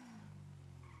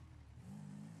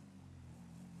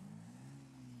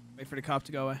 Wait for the cop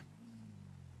to go away.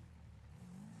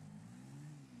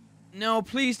 No,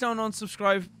 please don't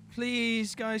unsubscribe.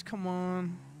 Please, guys, come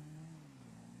on.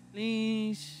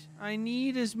 Please. I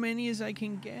need as many as I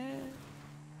can get.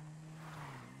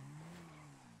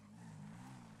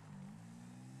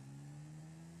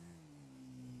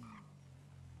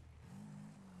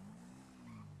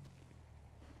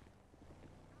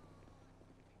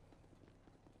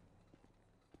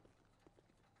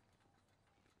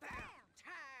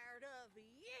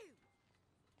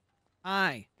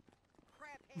 Hi.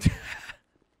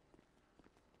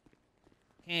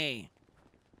 Hey.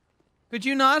 Could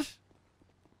you not?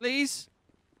 Please?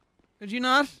 Could you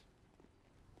not?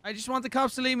 I just want the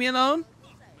cops to leave me alone.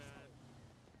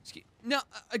 No,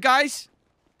 guys.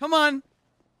 Come on.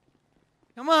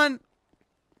 Come on.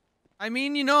 I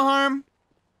mean you no harm.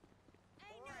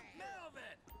 Melvin!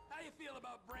 How you feel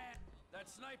about Brant? That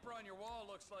sniper on your wall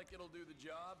looks like it'll do the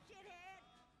job.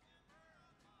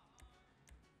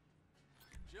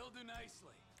 She'll do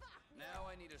nicely. Now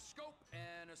I need a scope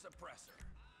and a suppressor.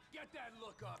 Get that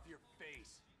look off your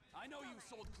face. I know you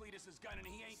sold Cletus's gun and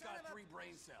he ain't got 3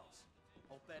 brain cells.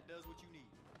 Hope that does what you need.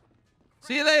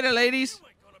 See you later, ladies. You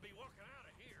ain't gonna be walking out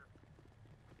of here.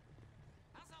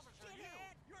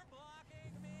 You're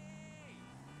blocking me.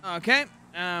 Okay,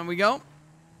 we go.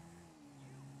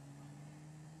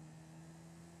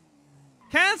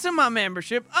 Cancel my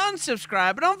membership,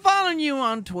 unsubscribe, but I'm following you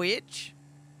on Twitch.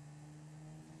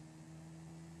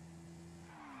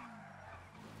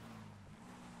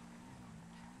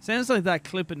 Sounds like that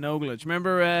clip in No Glitch.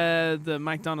 Remember the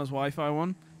McDonald's Wi-Fi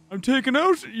one? I'm taking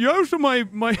you out of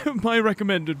my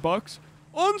recommended box.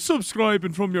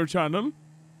 Unsubscribing from your channel.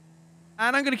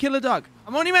 And I'm gonna kill a dog.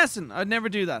 I'm only messing. I'd never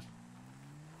do that.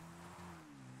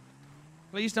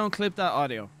 Please don't clip that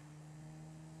audio.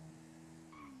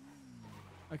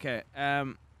 Okay,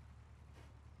 now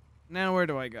where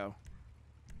do I go?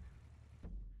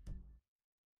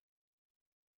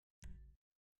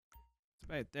 It's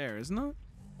about there, isn't it?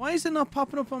 Why is it not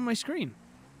popping up on my screen?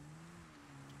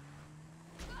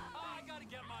 I gotta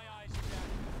get my eyes checked.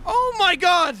 Oh my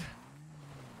god!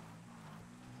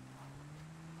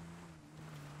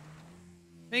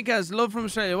 Pinkaz, love from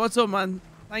Australia. What's up, man?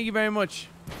 Thank you very much.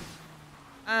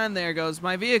 And there goes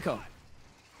my vehicle.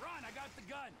 Run, I got the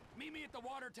gun. Meet me at the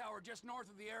water tower just north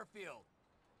of the airfield.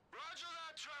 Roger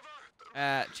that,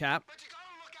 Trevor. Chap. But you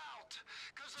gotta look out,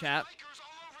 'cause there's Chap. bikers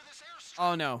all over this airstrip.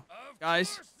 Oh no. Of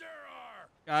Guys. course there are.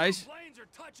 Guys. Some planes are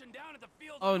touching down at the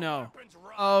field Oh and the no. weapons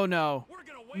run. Oh no. We're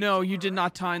gonna wait No, till you they're did not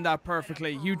at time that home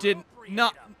perfectly. and You did appropriate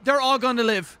not. them. They're all going to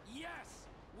live. Yes,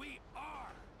 we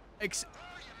are. Where are you,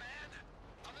 man?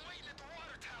 I'm waiting at the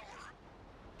water tower.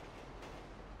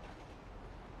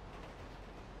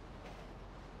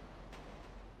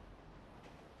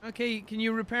 Okay, can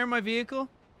you repair my vehicle?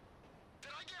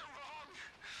 Did I get it wrong?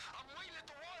 I'm waiting at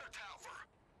the water tower.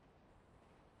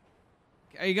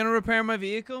 Are you gonna repair my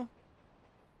vehicle?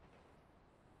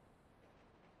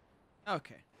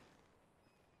 Okay.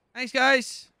 Thanks,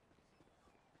 guys.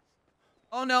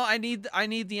 Oh no, I need the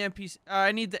NPC.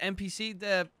 I need the NPC,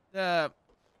 the ATV.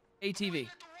 At the water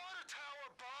tower,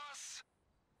 boss.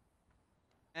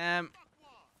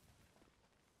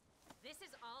 This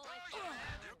is all Where I are you, man?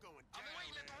 They're going down. I'm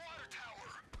waiting at the water tower.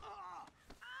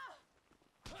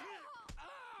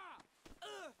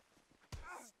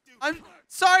 I'm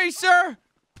sorry, sir.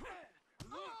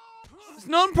 It's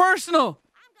non-personal.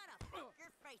 I'm gonna fuck your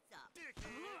face up.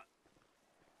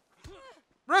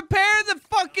 Repair the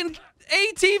fucking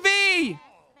ATV.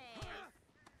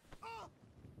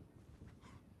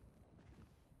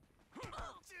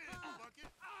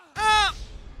 Ah!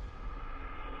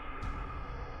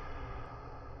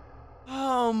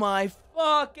 Oh my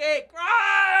fucking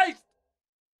Christ!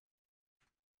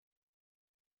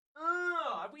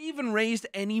 Have we even raised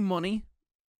any money?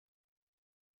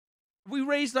 Have we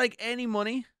raised like any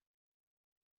money?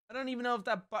 I don't even know if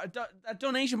that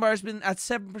donation bar has been at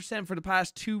 7% for the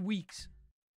past 2 weeks.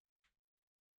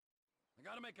 I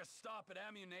gotta make a stop at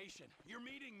ammunition. You're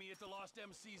meeting me at the Lost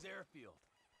MC's airfield.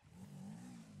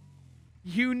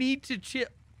 You need to chill.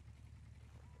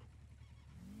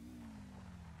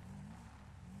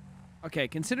 Okay,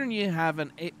 considering you have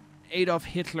an Adolf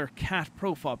Hitler cat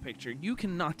profile picture, you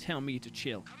cannot tell me to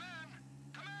chill.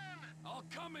 I'll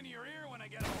come come in your ear when I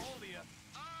get a hold of you.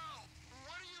 Oh,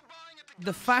 what are you buying at the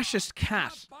The fascist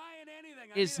cat Buying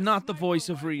anything. I is need a not the sniper voice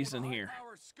of rifle reason with a here.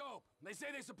 high-power scope. They say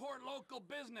they support local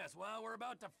business. Well, we're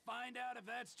about to find out if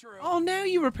that's true. Oh, now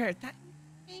you repaired that.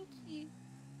 Thank you.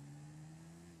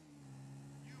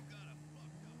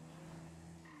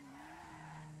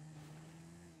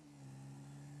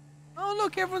 Oh,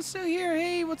 look, everyone's still here.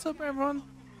 Hey, what's up, everyone?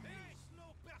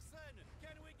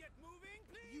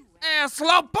 Hey,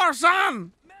 slow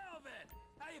person! Melvin,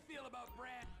 how you feel about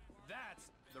brand? That's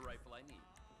the rifle I need.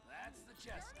 That's the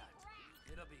chestnut.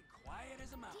 It'll be quiet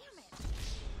as a mouse.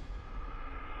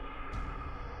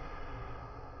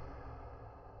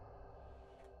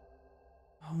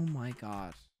 Oh my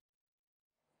god.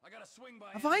 I gotta swing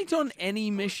by. Have I done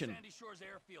any mission? Sandy Shores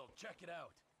Airfield. Check it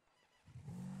out.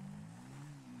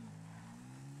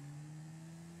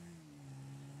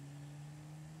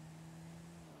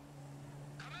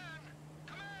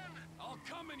 I'll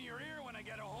come in your ear when I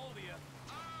get a hold of you.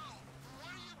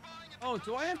 Oh,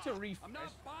 do I have to refresh? I'm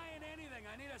not buying anything.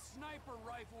 I need a sniper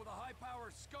rifle with a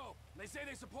high-power scope. They say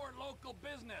they support local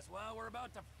business. Well, we're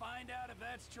about to find out if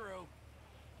that's true.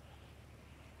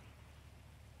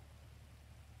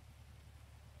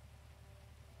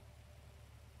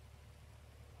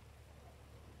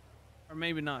 Or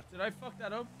maybe not. Did I fuck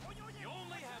that up? You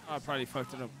only have Oh, I probably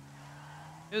fucked it up.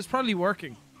 It was probably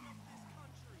working.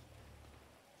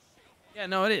 Yeah,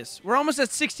 no, it is. We're almost at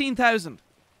 16,000.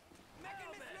 How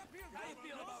you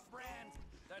feel about brands?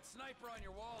 That sniper on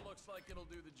your wall looks like it'll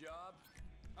do the job.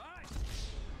 All right.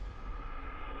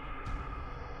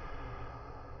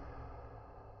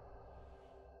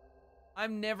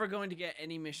 I'm never going to get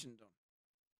any mission done.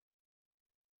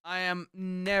 I am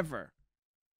never.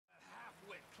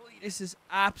 This is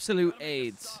absolute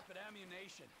AIDS. Stop at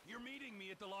ammunition. You're meeting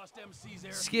me at the Lost MC's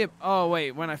air. Skip. Oh,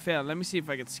 wait. When I fail, let me see if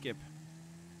I can skip.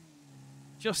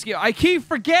 Just skip. I keep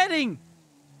forgetting.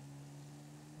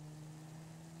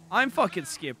 I'm fucking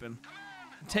skipping.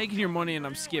 I'm taking your money and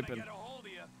I'm skipping. I'm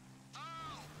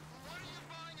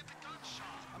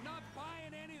not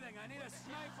buying anything. I need a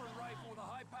sniper rifle with a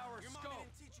high-power scope.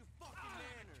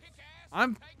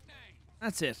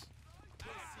 That's it.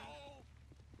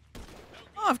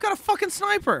 Oh, I've got a fucking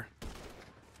sniper.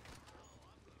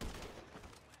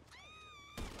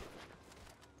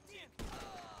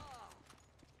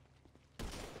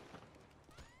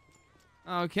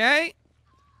 Okay.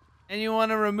 And you want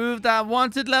to remove that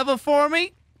wanted level for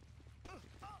me?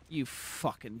 You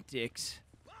fucking dicks.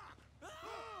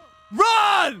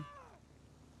 Run!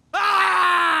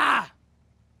 Ah!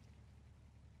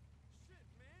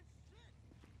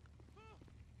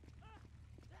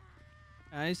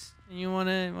 Guys, you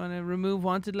wanna remove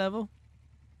wanted level?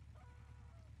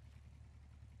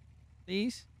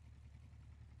 Please?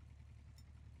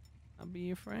 I'll be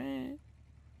your friend.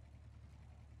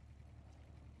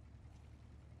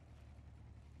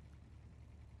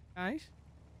 Guys?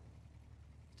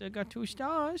 Still got 2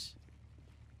 stars.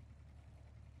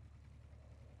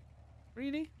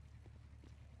 Really?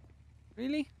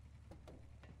 Really?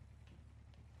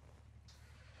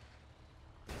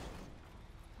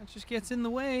 That just gets in the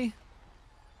way.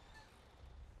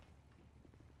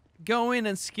 Go in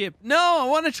and skip. No, I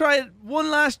want to try it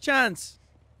one last chance.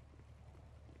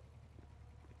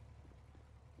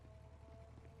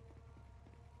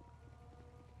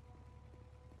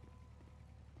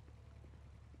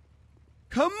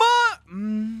 Come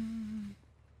on!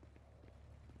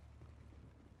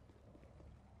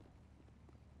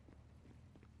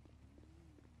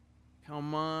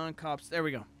 Come on, cops. There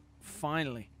we go.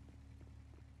 Finally.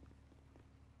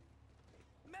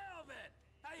 Melvin,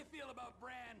 how you feel about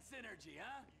brand synergy,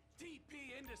 huh?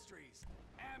 TP Industries,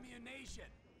 ammunition.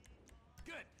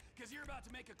 Good, because you're about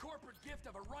to make a corporate gift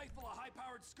of a rifle, a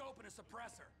high-powered scope, and a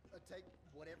suppressor. Take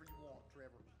whatever you want,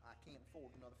 Trevor. I can't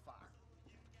afford another fire.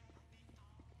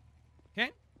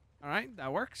 Okay. All right,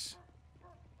 that works.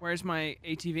 Where's my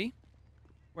ATV?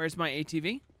 Where's my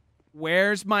ATV?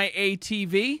 Where's my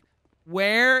ATV?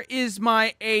 Where is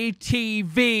my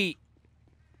ATV?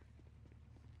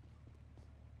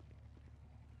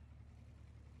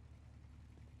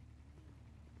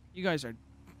 You guys are...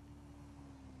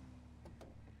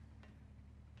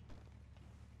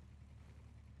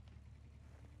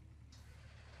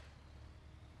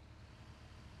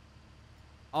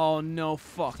 Oh, no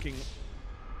fucking...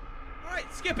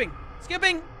 Alright, skipping.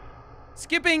 Skipping.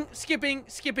 Skipping, skipping,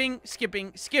 skipping,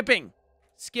 skipping, skipping.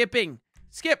 Skipping.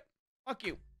 Skip. Fuck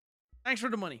you. Thanks for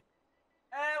the money.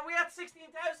 We at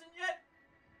 16,000 yet?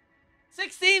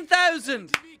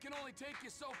 16,000! TV can only take you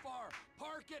so far.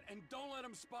 Park it and don't let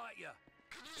them spot you.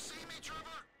 Can you see me,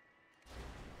 Trevor?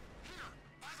 Here,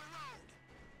 by the road.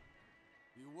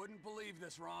 wouldn't believe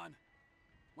this, Ron.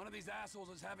 One of these assholes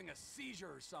is having a seizure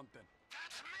or something.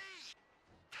 That's me!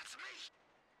 That's me!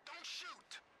 Don't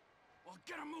shoot! Well,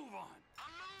 get a move on!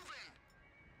 I'm moving!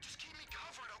 Just keep me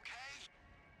covered, okay?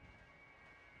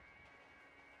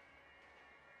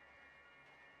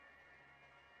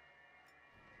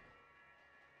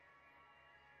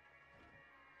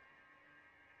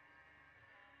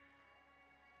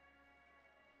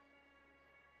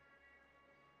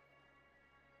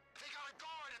 They got a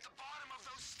guard at the bottom of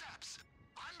those steps!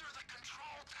 Under the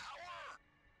control tower!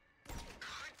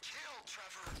 Good kill,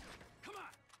 Trevor! Come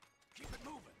on! Keep it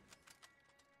moving!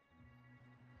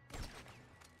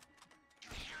 You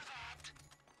hear that?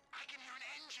 I can hear an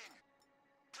engine!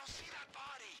 They'll see that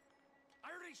body!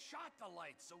 I already shot the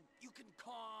lights, so you can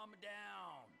calm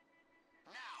down.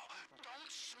 Now,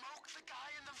 don't smoke the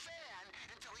guy in the van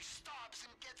until he stops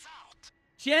and gets out!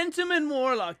 Gentleman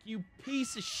Warlock, you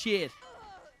piece of shit.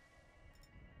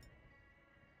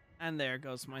 And there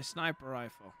goes my sniper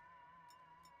rifle.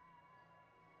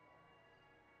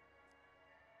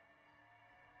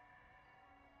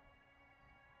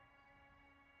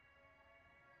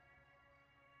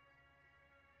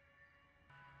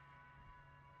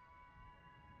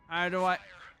 How do I...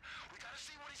 We gotta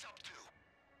see what he's up to.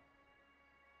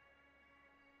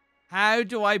 How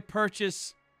do I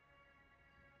purchase...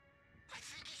 I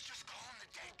think he's just calling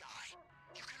the dead guy.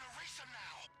 You can erase him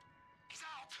now. He's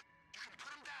out. You can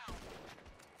put him down.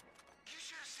 You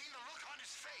should have seen the look on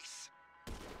his face.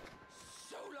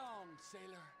 So long,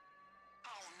 sailor.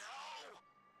 Oh no!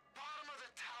 Bottom of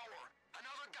the tower.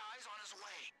 Another guy's on his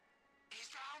way.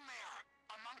 He's down there,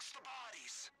 amongst the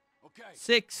bodies. Okay.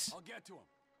 6, I'll get to him.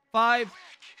 5,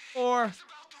 4,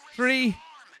 3,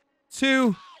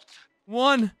 2,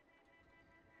 1.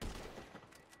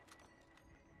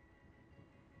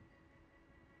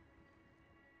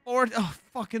 Or oh,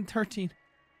 fucking 13.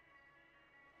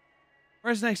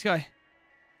 Where's the next guy?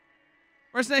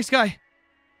 Where's the next guy?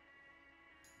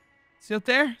 Is he up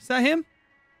there? Is that him?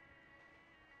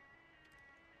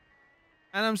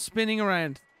 And I'm spinning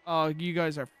around. Oh, you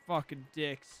guys are fucking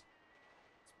dicks.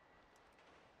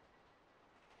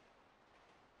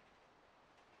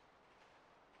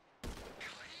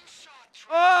 Clean shot,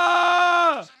 Trevor.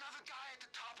 Oh! There's another guy at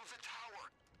the top of the tower.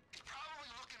 He's probably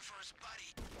looking for his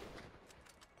buddy.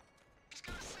 He's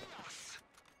gonna see us.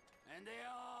 And they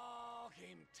all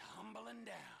came tumbling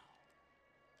down.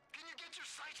 Can you get your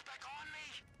sights back on me?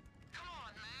 Come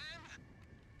on, man.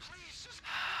 Please, just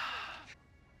keep moving.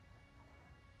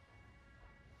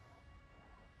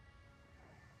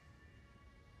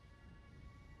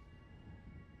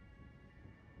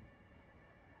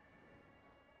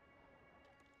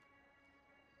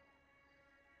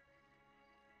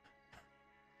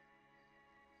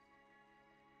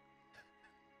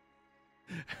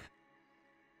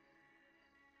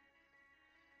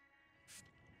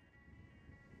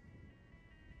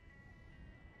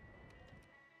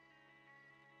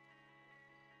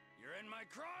 You're in my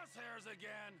crosshairs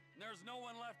again. There's no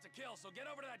one left to kill, so get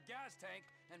over to that gas tank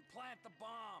and plant the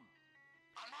bomb.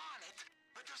 I'm on it,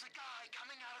 but there's a guy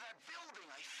coming out of that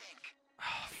building, I think.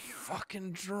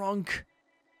 Fucking drunk.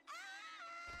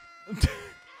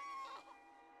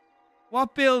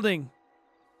 What building?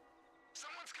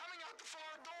 Someone's coming out the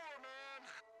far door, man.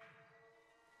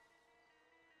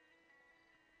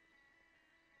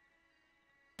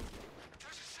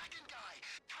 There's a second guy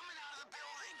coming out of the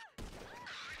building.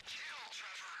 Good kill,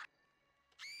 Trevor.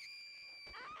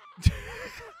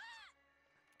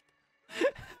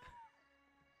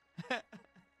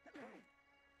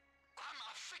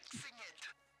 I'm fixing it.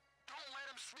 Don't let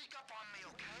him sneak up on me,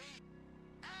 okay?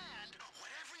 And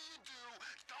whatever you do,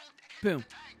 don't hit Boom.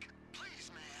 the tank.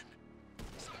 Please, man.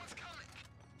 Someone's coming.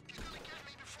 He's gonna get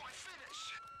me before I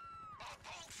finish. A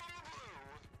bolt from the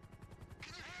blue.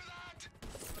 Can you hear that?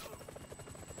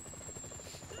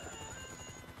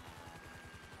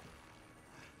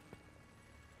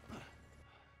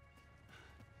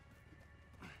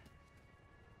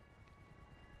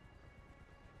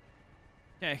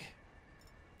 Okay.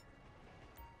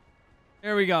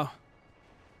 There we go.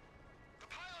 The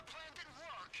pilot plan didn't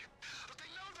work, but they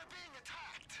know they're being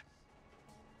attacked.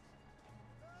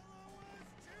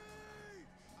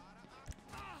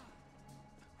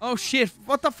 Oh shit,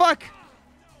 what the fuck?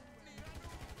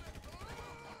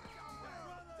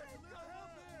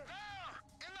 There!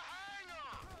 In the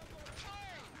hangar! The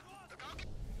plane! I'll get...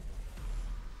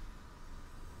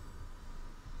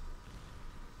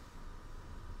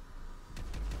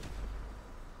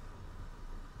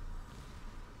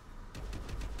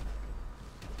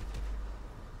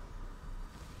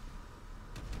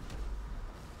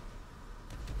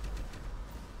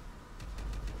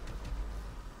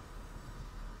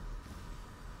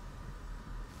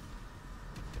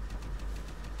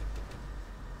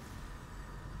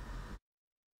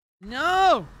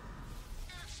 No!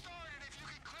 Get started if you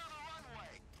can clear the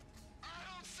runway. I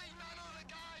don't see none of the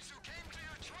guys who came to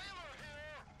your trailer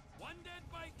here. One dead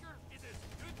biker is as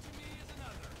good to me as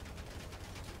another.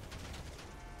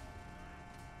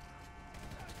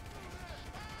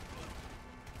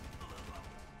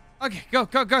 Okay, go,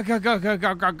 go, go, go, go, go,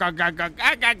 go, go, go, go, go, go, go,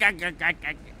 go, go, go, go, go.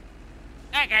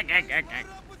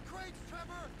 Load up with crates,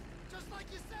 Trevor, just like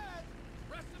you said.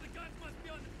 Rest of the guns must be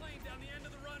on the plane down the end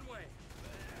of the runway.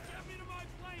 Get me to my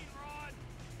plane, Ron.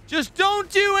 Just don't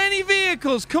do any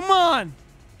vehicles. Come on.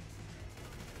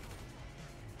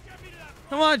 Get me to that plane.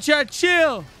 Come on, Chad,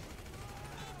 chill.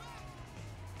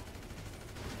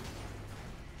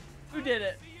 Who did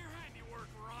it? See your handiwork,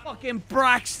 Ron. Fucking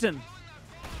Braxton.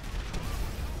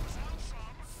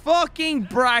 Fucking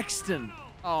Braxton.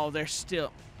 Oh, they're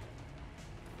still.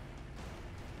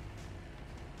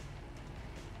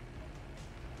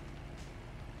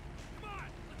 Come on,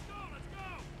 let's go, let's go.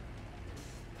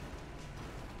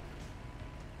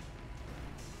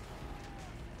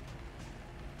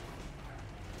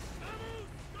 Vamos,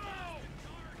 go.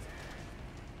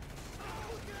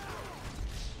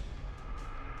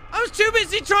 I was too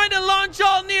busy trying to launch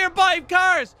all nearby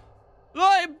cars.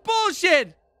 Like,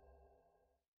 bullshit.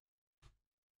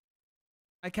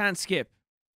 I can't skip.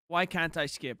 Why can't I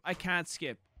skip? I can't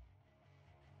skip.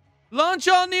 Launch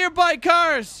all nearby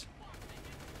cars.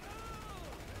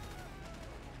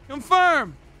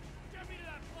 Confirm. Get me to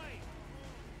that plane.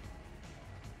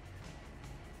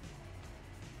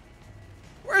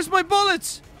 Where's my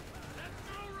bullets? Let's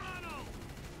go, Ronald.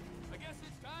 I guess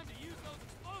it's time to use those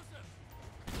explosives.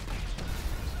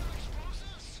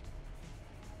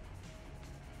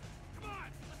 Come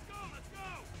on, let's go, let's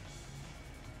go.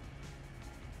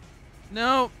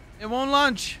 No, it won't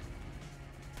launch.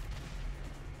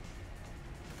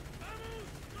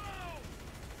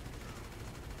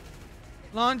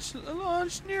 Launch,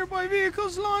 launch nearby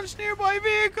vehicles, launch nearby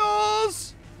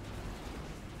vehicles.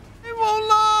 It won't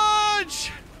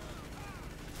launch.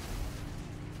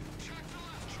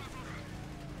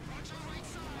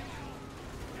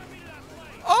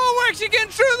 Oh, we're actually getting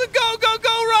through the go, go,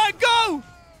 go, Rod, go.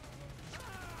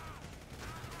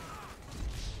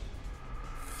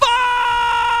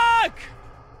 Fuck!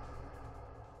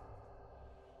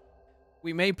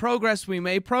 We made progress, we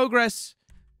made progress.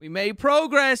 We made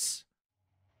progress.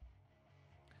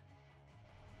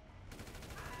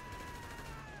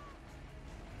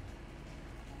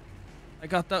 I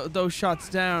got those shots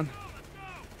down.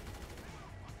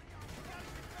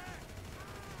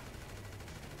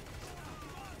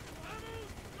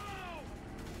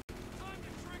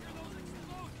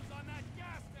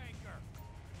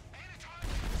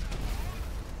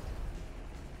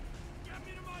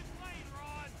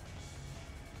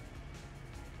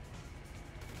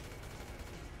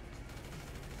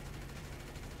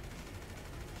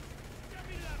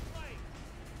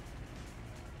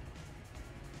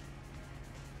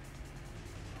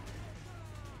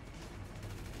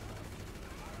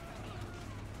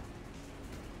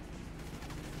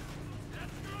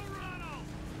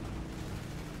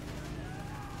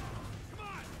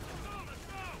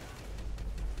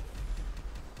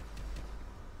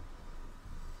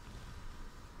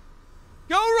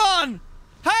 Go, Ron!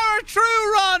 Power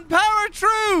true, Ron! Power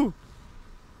true!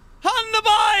 On the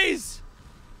boys!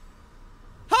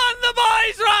 On the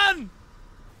boys, Ron!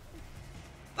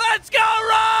 Let's go,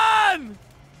 Ron!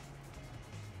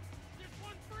 This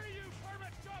one's for you,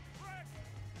 permit jump prick.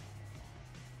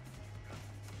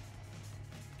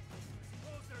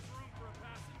 Suppose there's room for a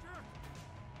passenger.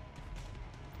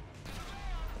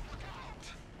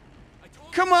 I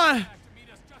told Come you on! to meet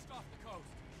us just off the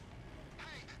coast.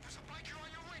 Hey, there's a biker on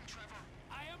your wing, Trevor.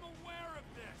 I am aware of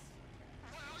this.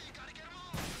 Well, you gotta get him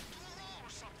off. Do a roll or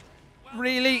something. Well,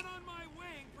 Really? the man on my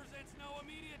wing presents no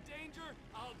immediate danger.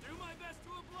 I'll do my best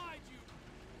to oblige you.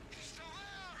 He's still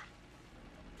there.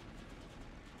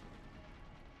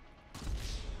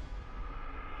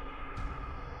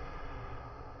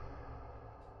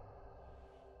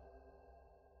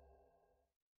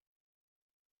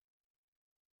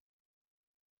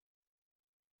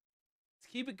 Let's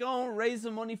keep it going. Raise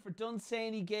the money for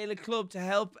Dunsany Gaelic Club to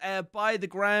help buy the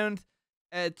ground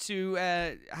to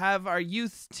have our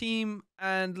youth team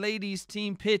and ladies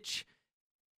team pitch.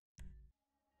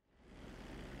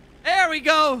 There we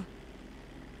go. There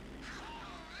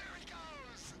he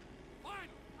goes. Fine,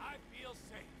 I feel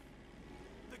safe.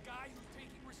 The guy who's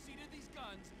taking receipt of these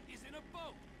guns is in a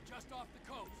boat just off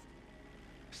the coast.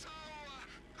 So,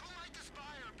 who might this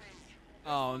buyer be?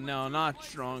 Oh no, not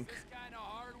drunk. This kind of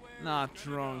hardware Not is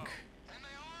gonna drunk. go. And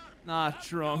they are? Not Let's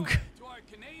drunk. go to our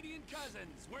Canadian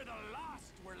cousins. We're the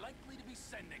last we're likely to be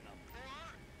sending them.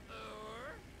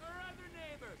 Or our other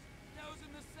neighbors, those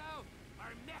in the south,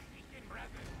 our Mexican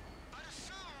brethren. I'd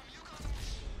assume you got them.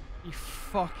 You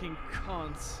fucking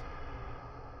cunts.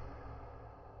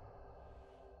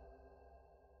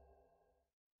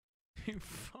 You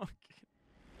fucking...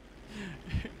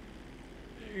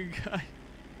 You guys...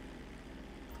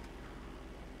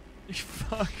 You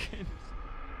fucking...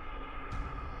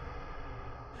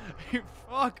 You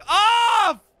fuck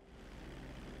off!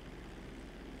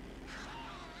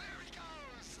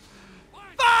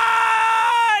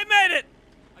 I made it!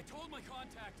 I told my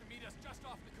contact to meet us just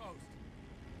off the coast.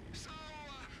 So,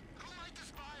 who might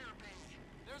this buyer be?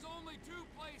 There's only 2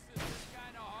 places this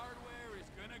kind of hardware is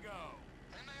gonna go.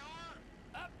 And they are?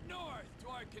 Up north to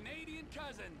our Canadian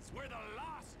cousins. We're the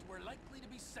last we're likely to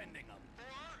be sending them.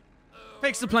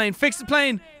 Fix the plane, fix the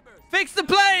plane! Fix the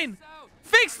plane!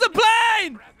 Fix the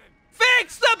plane!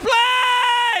 Fix the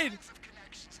plane!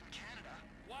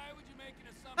 Why would you make an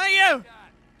assumption Thank you! like that?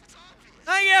 It's obvious.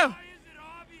 Thank you! Why is it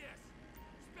obvious?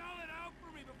 Spell it out for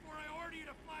me before I order you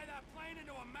to fly that plane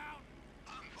into a mountain.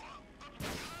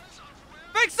 Because of where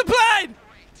Fix the plane!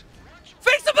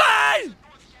 Fix the plane!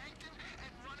 North Yankton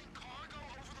and running cargo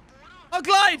over the border? I'll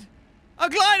glide! I'll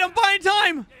glide, I'm buying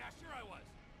time! Yeah, sure I was.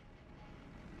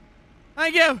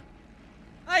 Thank you!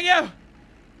 Thank you!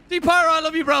 D-Pyro, I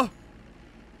love you, bro!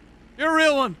 You're a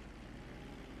real one.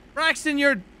 Braxton,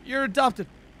 you're adopted.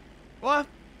 What?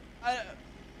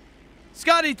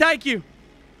 Scotty, thank you.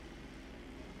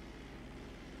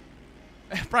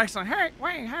 Braxton, hey,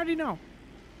 wait, how do you know?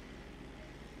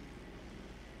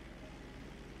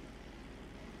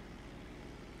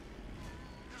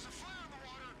 There's a flare in the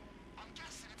water. I'm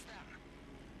guessing it's them.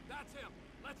 That's him.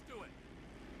 Let's do it.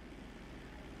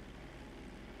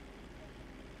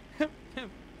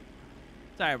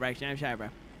 Sorry, Braxton, I'm sorry, bro.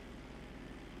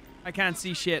 I can't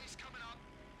see shit. He's coming up.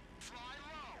 Fly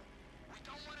low. We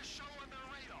don't want to show on their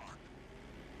radar.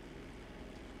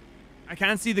 I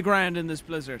can't see the ground in this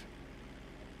blizzard.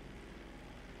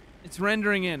 It's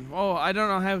rendering in. Oh, I don't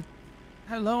know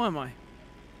how low am I?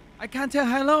 I can't tell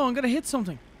how low. I'm gonna hit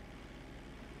something.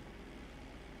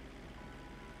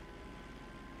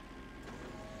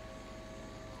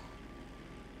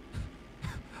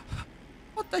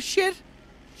 What the shit?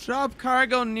 Drop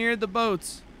cargo near the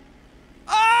boats.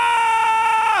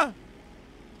 Ah!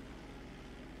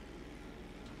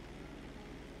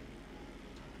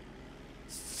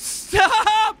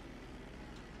 Stop!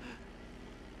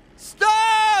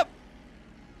 Stop!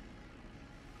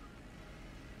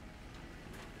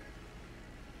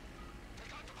 They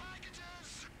got the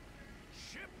packages.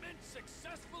 Shipment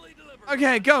successfully delivered.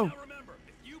 Okay, go. Now remember,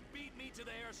 if you beat me to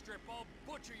the airstrip, I'll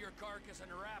butcher your carcass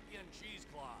and wrap you in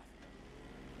cheesecloth.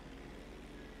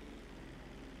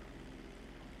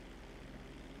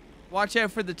 Watch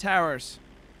out for the towers.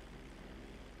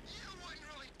 You wouldn't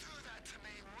really do that to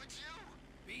me, would you?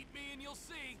 Beat me and you'll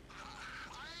see.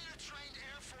 I ain't a trained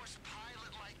Air Force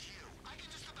pilot like you. I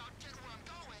can just about get where I'm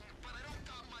going, but I don't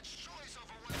got much choice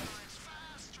over whether it's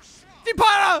fast or slow.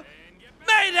 D-Pyro!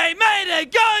 Mayday! Mayday!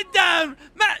 Going down!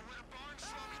 Would a barn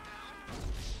slow me down?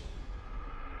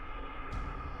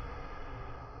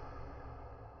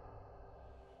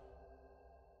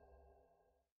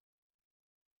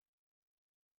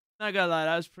 Not gonna lie,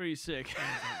 that was pretty sick. Shipment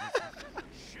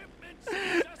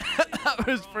successfully That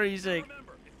was delivered. pretty Now sick.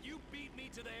 remember, if you beat me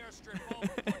to the airstrip, I'll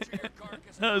butcher your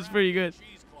carcass That and was wrap pretty you in good.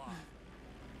 cheesecloth.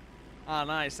 Oh,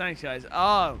 nice. Thanks, guys.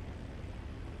 Oh.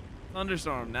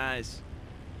 Thunderstorm. Nice.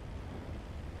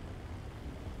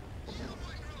 You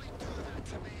wouldn't really do that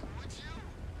to me, would you?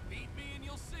 Beat me and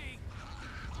you'll see.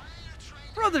 I ain't a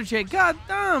trained Brother Jay,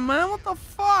 goddamn, man. What the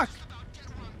fuck? about get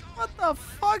where I'm going, What the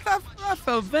fuck? That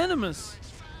felt venomous. it's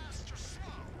fast or slow.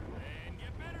 And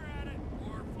get better at it,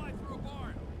 or fly through a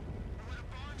barn. Would a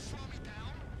barn slow me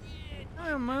down? Yeah,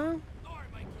 Damn, man. or it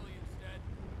might kill you instead.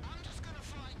 I'm just gonna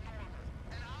fly normal,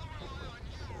 and I'll rely on you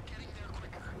getting there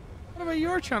quicker. What about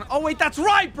your channel? Oh, wait, that's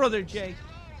right, Brother Jay.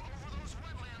 Hello over those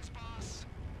wetlands, boss.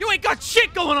 You ain't got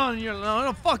shit going on in your...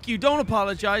 No, fuck you. Don't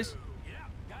apologize. Yeah,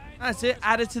 guy in That's the it.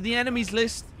 Add it to the enemies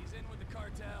list. He's in with the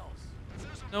cartels. If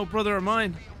there's a No brother of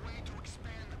mine. be a way to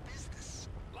expand the business.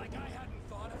 Like I hadn't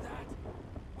thought of that.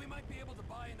 We might be able to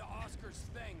buy into Oscar's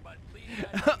thing, but leave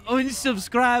that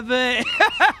Unsubscribe. Sorry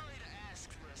to ask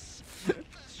this.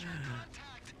 Does your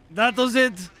contact That was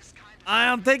it. I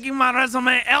am taking my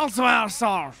resume elsewhere,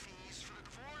 sir. fees for the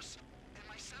divorce and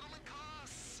my settlement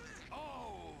costs?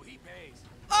 Oh, he pays.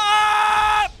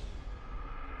 Ah!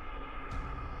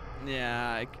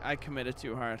 Yeah, I committed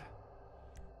too hard.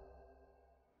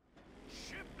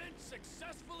 Shipment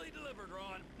successfully delivered,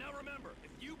 Ron. Now remember,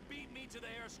 if you beat to the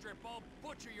airstrip, I'll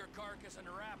butcher your carcass and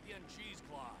wrap you in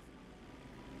cheesecloth.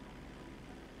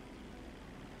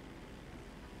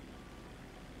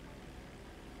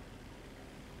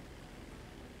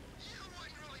 You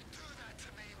wouldn't really do that to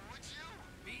me, would you?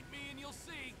 Beat me and you'll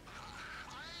see.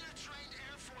 I ain't a trained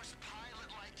Air Force pilot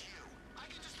like you.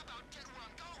 I can just about get where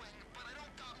I'm going, but I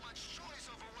don't got much choice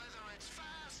over whether it's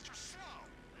fast or slow.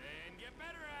 And get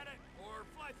better at it, or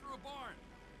fly through a barn.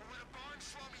 Would a barn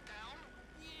slow me down?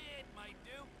 Yeah, it might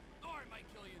do. Or it might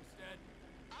kill you instead.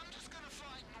 I'm just gonna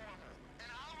fly normal, and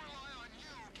I'll rely on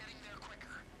you getting there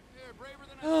quicker. You're braver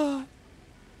than I Oh,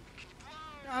 Keep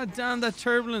low. God damn, that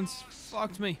turbulence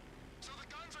fucked me. So the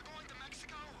guns are going to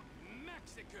Mexico?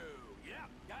 Mexico. Yeah,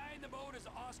 guy in the boat is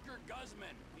Oscar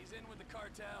Guzman. He's in with the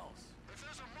cartels. If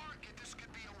there's a market, this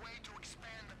could be a way to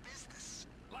expand the business.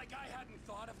 Like I hadn't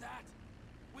thought of that.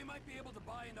 We might be able to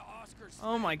buy into Oscar's.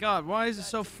 Oh my God, why is it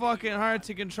so fucking hard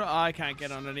to control? Oh, I can't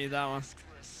get underneath that one.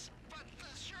 But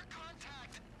does your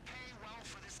contact pay well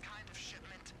for this kind of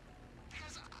shipment?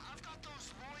 Because I've got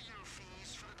those lawyer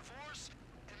fees for the divorce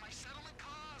and my settlement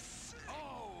costs.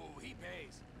 Oh, he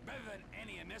pays better than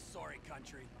any in this sorry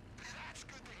country. That's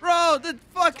good to hear. Bro, the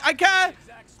fuck, I can't.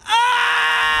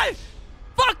 Ah!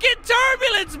 Fucking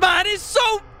turbulence, man, is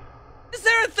so. Is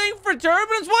there a thing for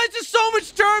turbulence? Why is there so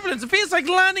much turbulence? It feels like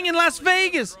landing in Las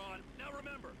Vegas. Now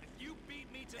remember, if you beat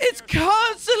me to It's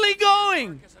constantly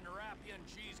going. carcass and wrap you in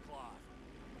cheesecloth.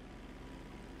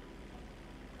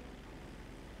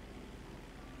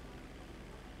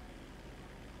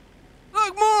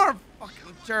 Look, more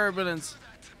fucking turbulence.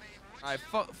 Alright,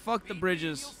 fuck the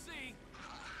bridges.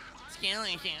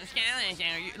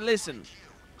 Listen.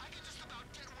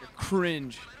 You're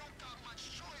cringe.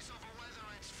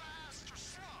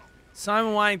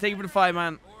 Simon Wang, thank you for the 5,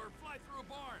 man. Or fly through a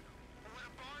barn. Would a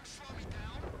barn slow me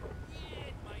down? Yeah,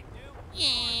 it might do.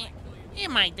 Yeah, it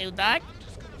might do that. I'm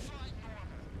just gonna fly normal,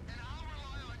 and I'll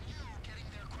rely on you getting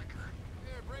there quicker.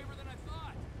 You're braver than I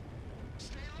thought.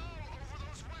 Stay low over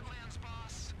those wetlands,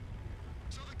 boss.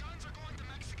 So the guns are going to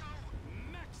Mexico?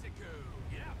 Mexico.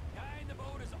 Yeah, guy in the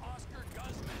boat is Oscar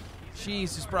Guzman. He's in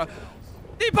Jesus, with bro. the cartels.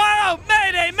 Deparo!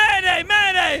 Mayday! Mayday!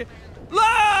 Mayday!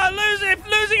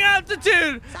 Losing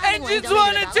altitude! Engines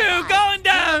 1 and 2 going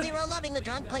down! Zero loving the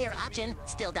drunk player option.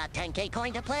 Still got 10K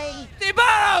coin to play.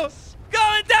 Deparo!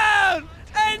 Going down!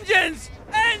 Engines!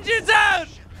 Engines out!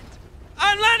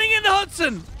 I'm landing in the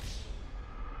Hudson!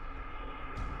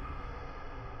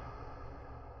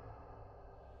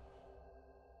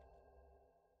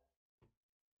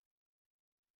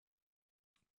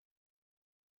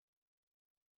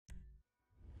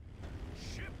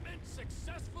 Shipment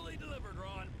successfully delivered,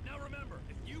 Ron. Now remember,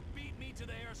 if you beat me to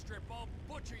the airstrip, I'll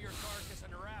butcher your carcass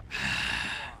and wrap you in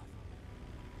cheesecloth.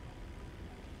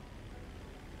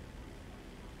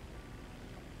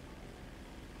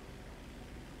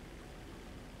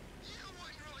 You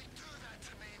wouldn't really do that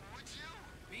to me, would you?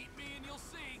 Beat me and you'll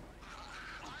see.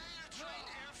 I ain't a trained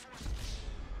Air Force.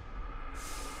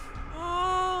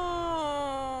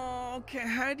 Oh, okay.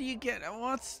 How do you get?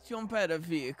 What's jump out of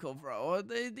vehicle, bro?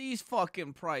 These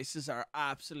fucking prices are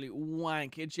absolute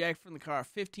wank. Eject from the car,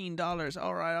 $15.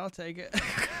 All right, I'll take it.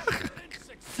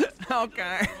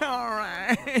 Okay, all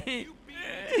right.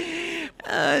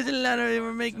 There's a lot of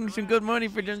we're making some good money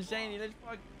for Dunsany. Let's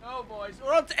fucking go, boys.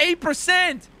 We're up to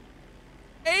 8%.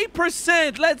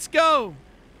 8%. Let's go.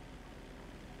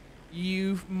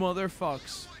 You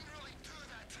motherfucks.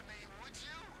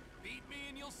 Beat me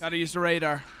and you'll see. Gotta use the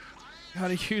radar.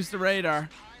 Gotta use the radar.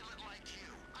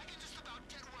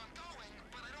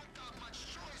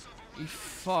 You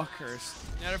fuckers.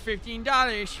 Another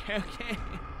 $15. Okay.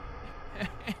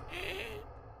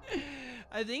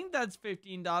 I think that's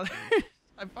 $15.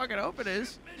 I fucking hope it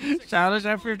is. Challenge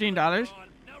that $15. Now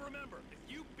remember,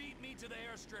 if you beat me to the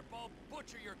airstrip, I'll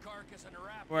butcher your carcass and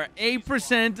wrap you We're in cheesecloth.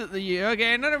 8% of the year.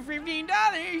 Okay, another $15.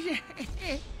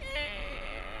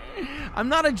 I'm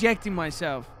not ejecting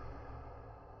myself.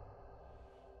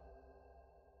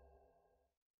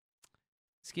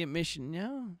 Skip mission,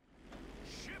 no.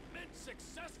 Shipment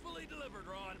successfully delivered,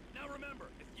 Ron. Now remember,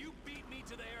 if you beat me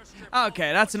to the airstrip,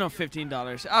 Okay, that's enough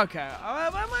 $15. Okay.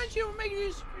 Why might you make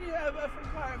this for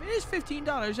car? It is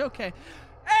 $15. Okay.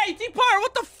 Hey, Depar,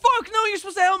 what the fuck? No, you're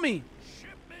supposed to help me.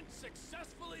 shipment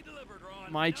successfully delivered,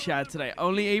 Ron. My Now chat remember, today. if you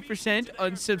Only beat me 8%. to the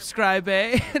airstrip, Unsubscribe,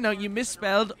 eh? No, you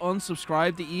misspelled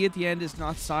unsubscribe. The E at the end is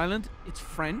not silent. It's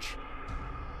French.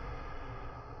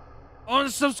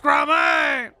 Unsubscribe,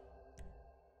 eh?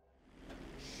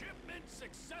 Shipment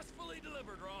successfully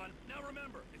delivered, Ron. Now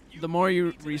remember, if you The more beat you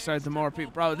me to the restart, the airstrip, more I'll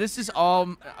people. Bro, butcher this is your all.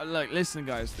 carcass. Look, listen,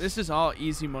 guys. This is all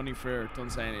easy money for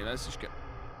Dunsany. Let's just go.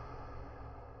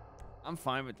 I'm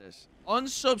fine with this.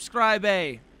 Unsubscribe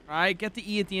A. Alright, get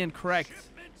the E at the end correct.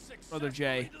 Brother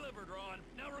Jay.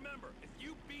 Now remember, if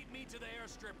you beat me to the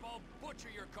airstrip, I'll butcher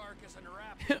your carcass and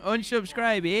wrap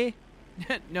Unsubscribe,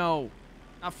 eh? No.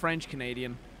 Not French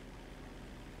Canadian.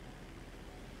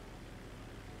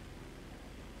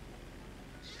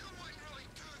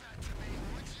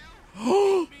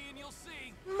 Oh!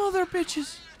 Mother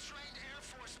bitches.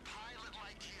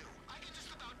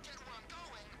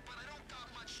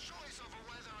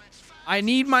 I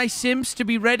need my Sims to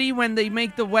be ready when they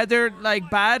make the weather like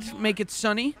bad, make it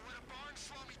sunny.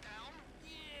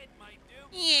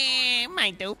 Yeah,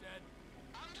 might do.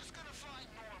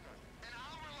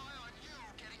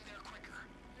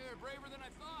 You're braver than I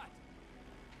thought.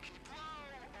 Keep low,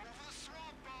 over the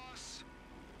swamp, boss.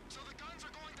 So the guns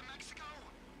are going to Mexico?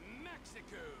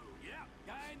 Mexico. Yeah.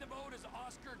 Guy in the boat is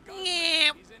Oscar Gunsmith.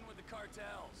 Yeah. He's in with the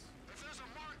cartels. If there's a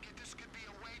market, this could be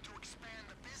a way to expand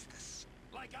the business.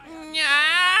 Like I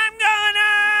I'm gonna.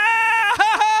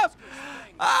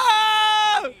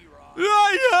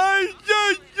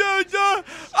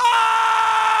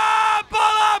 Pull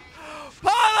up!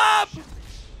 Pull up!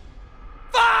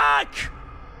 Fuck!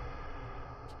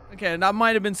 Okay, that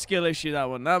might have been skill issue, that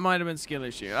one. That might have been skill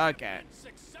issue. Okay.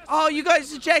 Oh, you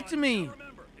guys ejected me!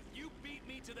 Remember, if you beat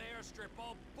me to the airstrip,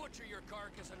 I'll butcher your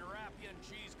carcass and wrap you in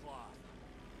cheesecloth.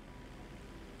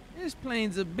 This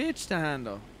plane's a bitch to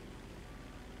handle.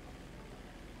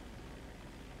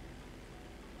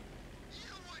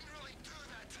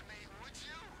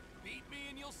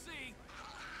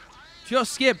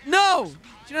 Just skip. No!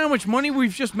 Do you know how much money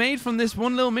we've just made from this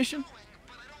one little mission?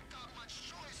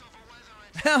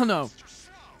 Hell no. And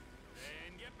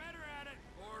get better at it,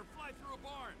 or fly through a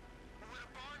barn. Would a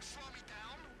barn slow me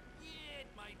down? Yeah, it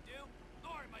might do.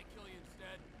 Or it might kill you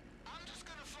instead. I'm just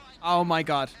gonna find Oh my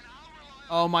god.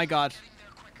 Oh my god.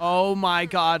 Oh my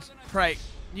god. Pray.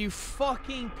 You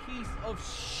fucking piece of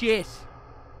shit.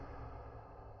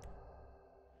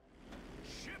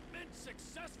 Shipment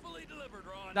successfully delivered,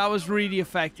 Ron. That was really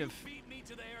effective. You beat me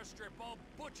to the airstrip, I'll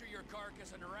butcher your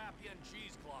carcass and wrap you in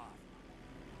cheesecloth.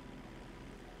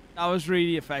 That was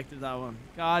really effective, that one.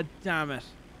 God damn it.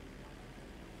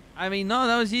 I mean, no,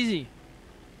 that was easy. You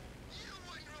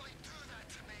wouldn't really do that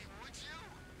to me, would you?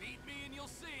 Beat me and you'll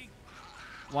see.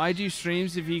 Why do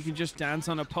streams if you can just dance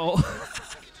on a pole? I can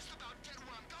just about get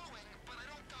where I'm going, but I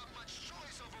don't got much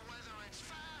choice over whether it's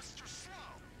fast or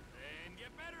slow. And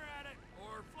get better at it,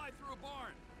 or fly through a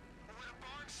barn. Would a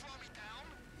barn slow me down?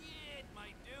 Yeah, it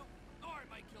might do. Or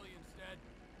it might kill you instead.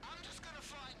 I'm just gonna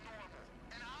fly normal,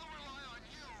 and I'll rely on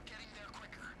you getting there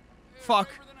quicker.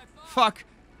 Fuck. Fuck.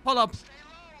 Hold up. Stay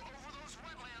low over those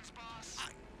wetlands,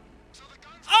 boss. So the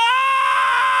guns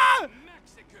Ah!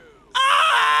 Mexico.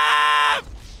 Ah!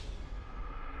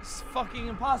 It's fucking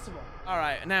impossible.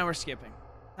 Alright, now we're skipping.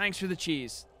 Thanks for the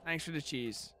cheese. Thanks for the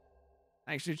cheese.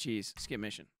 Thanks for the cheese. Skip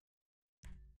mission.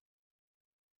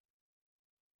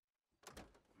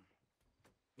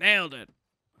 Nailed it.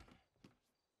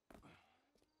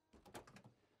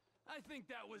 I think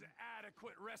that was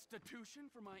adequate restitution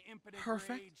for my impotent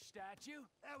Perfect. rage statue.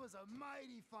 That was a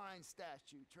mighty fine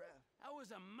statue, Trev. That was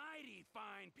a mighty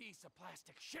fine piece of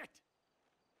plastic shit.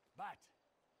 But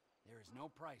there is no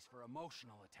price for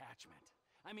emotional attachment.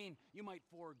 I mean, you might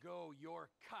forego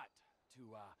your cut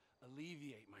to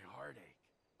alleviate my heartache.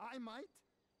 I might.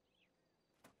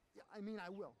 Yeah, I mean, I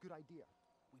will. Good idea.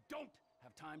 We don't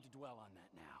have time to dwell on that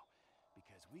now,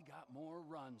 because we got more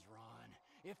runs, Ron.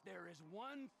 If there is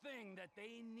one thing that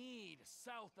they need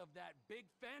south of that big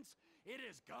fence, it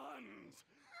is guns.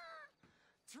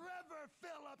 Trevor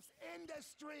Phillips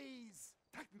Industries.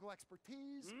 Technical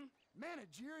expertise,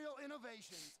 managerial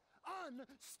innovations,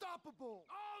 unstoppable.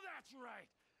 Oh, that's right.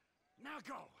 Now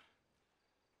go.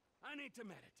 I need to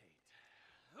meditate.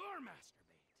 Or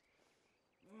masturbate.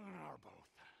 Or both.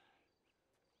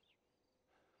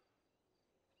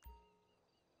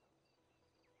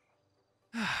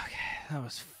 Okay, that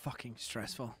was fucking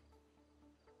stressful.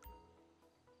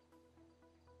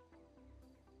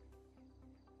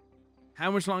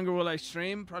 How much longer will I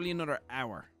stream? Probably another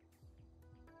hour.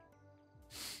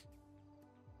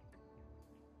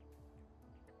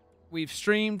 We've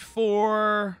streamed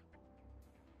for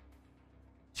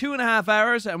 2.5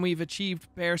 hours and we've achieved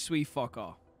bare sweet fuck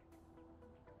all.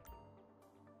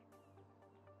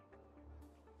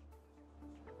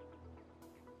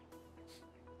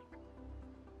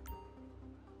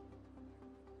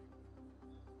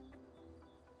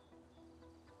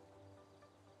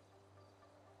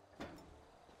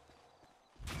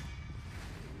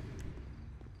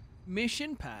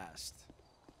 Mission passed.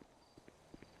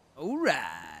 All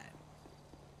right.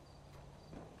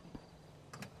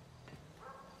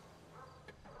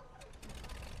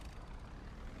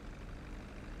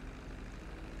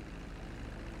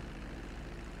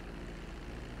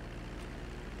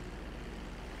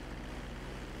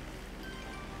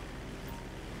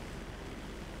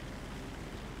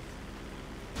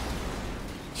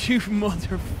 You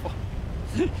motherfucker.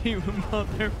 You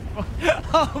motherfucker.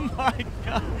 Oh my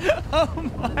god.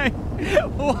 Oh my.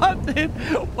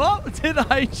 What did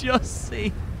I just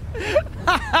see?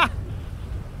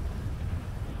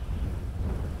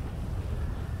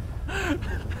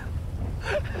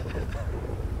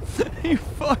 You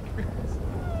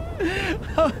fuckers.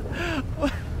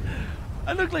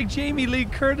 I look like Jamie Lee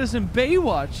Curtis in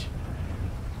Baywatch.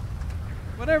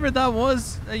 Whatever that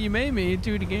was that you made me,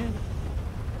 do it again.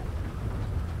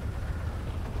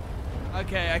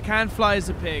 Okay, I can't fly as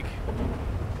a pig.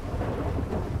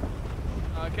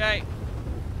 Okay.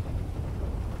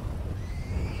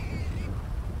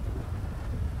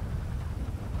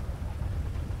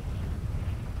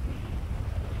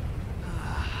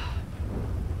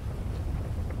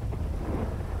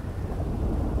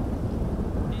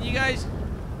 Can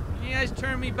you guys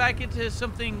turn me back into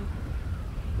something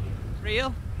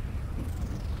real?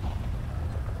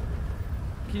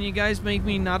 Can you guys make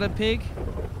me not a pig?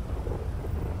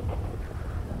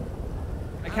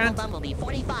 I can't. Bumblebee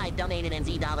 45 donated in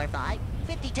 $5.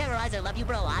 50 Terroriser, love you,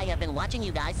 bro. I have been watching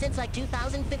you guys since like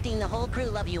 2015. The whole crew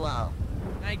love you all.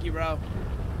 Thank you, bro.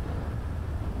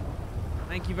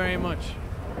 Thank you very much.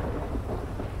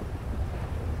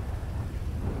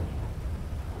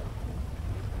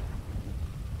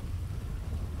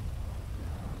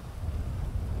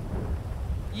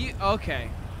 You okay?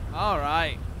 All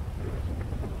right.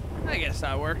 I guess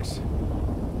that works.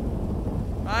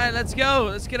 All right, let's go.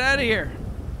 Let's get out of here.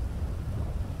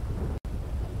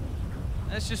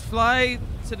 Let's just fly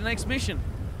to the next mission.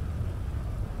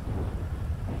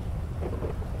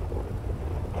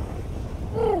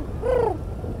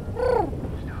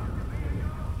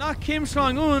 Not Kim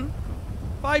Jong-un.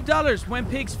 $5 when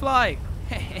pigs fly.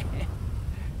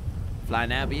 Fly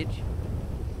now, bitch.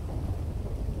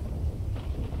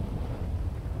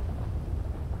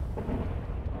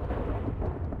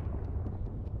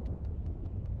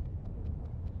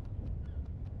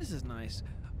 This is nice.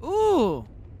 Ooh.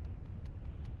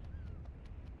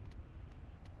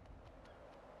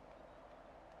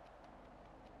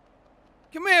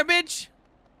 Come here, bitch.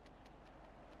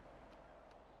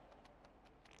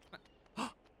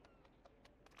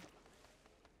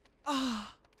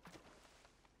 Ah.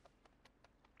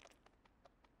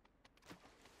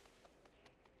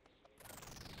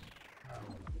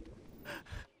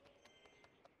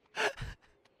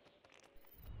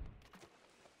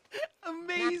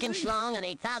 Amazing. Napkin Schlong on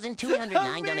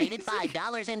 8,209 donated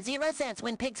 $5.00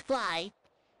 when pigs fly.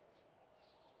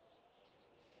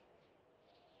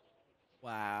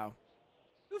 Wow.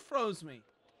 Who froze me?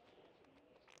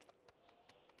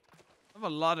 I have a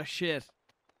lot of shit.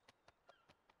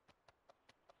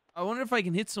 I wonder if I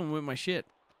can hit someone with my shit.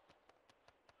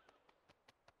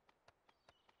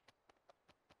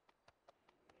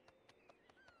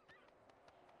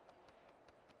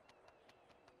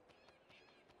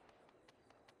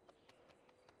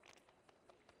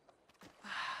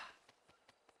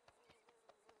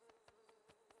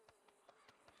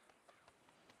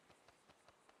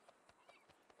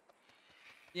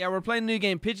 Yeah, we're playing a new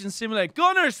game, Pigeon Simulator.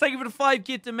 Gunners, thank you for the 5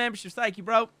 gifted memberships. Thank you,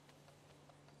 bro.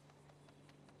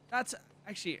 That's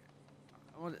actually,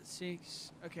 I want it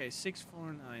 6. Okay,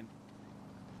 649.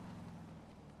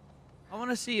 I want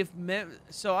to see if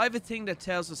so I have a thing that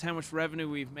tells us how much revenue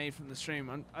we've made from the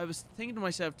stream. I was thinking to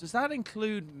myself, does that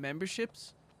include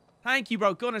memberships? Thank you,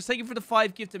 bro. Gunners, thank you for the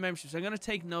 5 gifted memberships. I'm gonna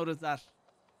take note of that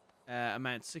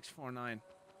amount, 649.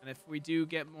 And if we do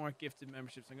get more gifted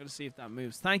memberships, I'm going to see if that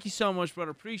moves. Thank you so much, brother.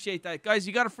 Appreciate that. Guys,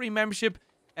 you got a free membership.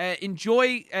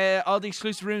 Enjoy all the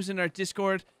exclusive rooms in our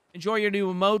Discord. Enjoy your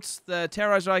new emotes, the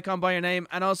Terroriser icon by your name.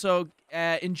 And also,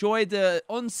 enjoy the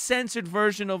uncensored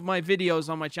version of my videos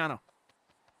on my channel.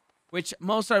 Which,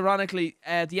 most ironically,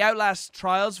 the Outlast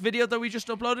Trials video that we just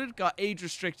uploaded got age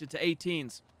restricted to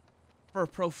 18s. For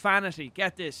profanity.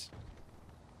 Get this.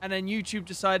 And then YouTube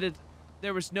decided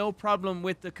there was no problem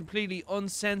with the completely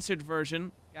uncensored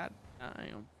version. God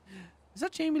damn. Is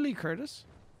that Jamie Lee Curtis?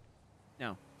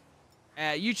 No.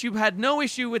 YouTube had no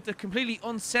issue with the completely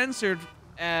uncensored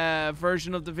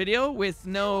version of the video with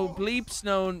no bleeps,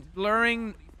 no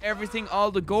blurring, everything, all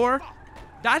the gore.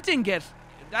 That didn't get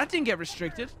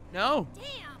restricted. No.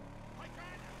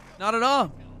 Not at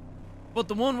all. But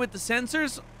the one with the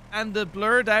censors and the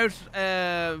blurred out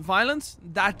violence,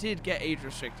 that did get age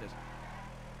restricted.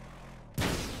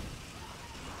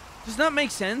 Does that make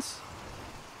sense?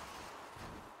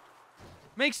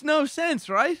 Makes no sense,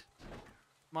 right?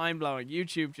 Mind-blowing.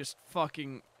 YouTube just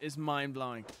fucking is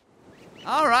mind-blowing.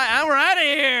 Alright, and we're out of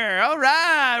here!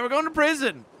 Alright, we're going to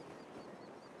prison.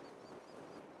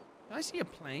 Did I see a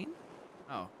plane?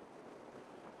 Oh.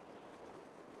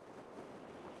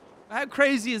 How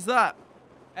crazy is that?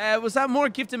 Was that more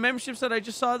gifted memberships that I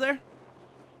just saw there?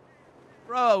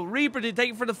 Bro, Reaper did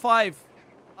take it for the 5.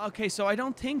 Okay, so I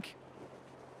don't think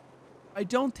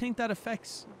that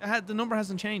affects. The number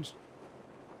hasn't changed.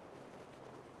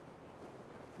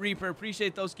 Reaper,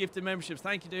 appreciate those gifted memberships.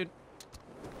 Thank you, dude.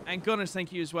 And Gunners,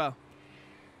 thank you as well.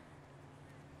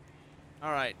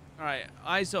 All right.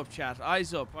 Eyes up, chat.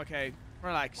 Eyes up. Okay,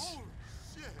 relax. Holy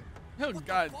shit. Oh,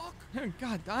 God. Oh,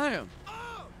 God damn.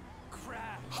 Oh,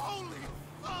 crap. Holy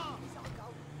fuck.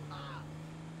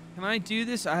 Can I do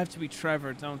this? I have to be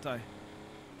Trevor, don't I?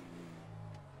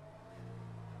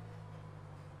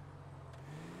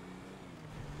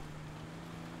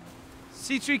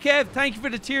 C3 Kev, thank you for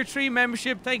the tier 3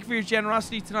 membership. Thank you for your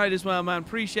generosity tonight as well, man.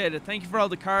 Appreciate it. Thank you for all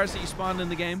the cars that you spawned in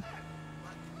the game.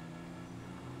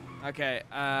 Okay,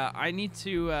 I need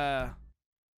to, I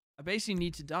basically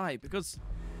need to die because...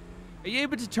 Are you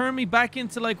able to turn me back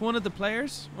into, like, one of the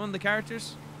players? One of the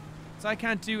characters? So I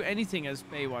can't do anything as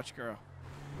Baywatch Girl.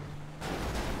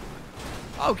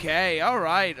 Okay,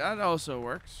 alright. That also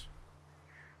works.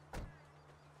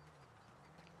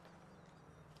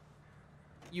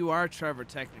 You are Trevor,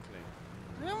 technically.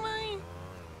 Am I?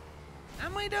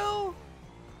 Am I, though?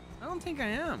 I don't think I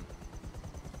am.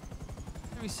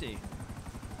 Let me see.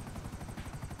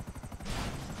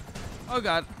 Oh,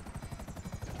 God.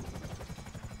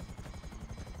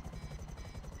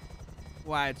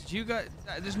 Wow, did you guys...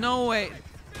 There's no way.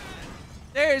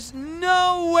 There's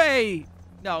no way.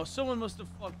 No, someone must have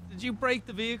fucked. Did you break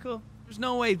the vehicle? There's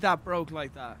no way that broke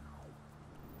like that.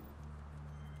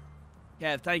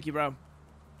 Yeah, thank you, bro.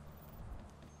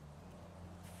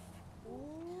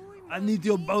 I need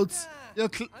your boats. I'm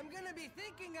gonna be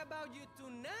thinking about you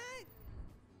tonight.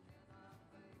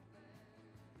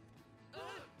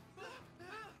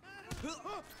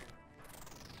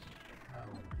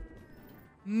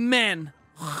 Men.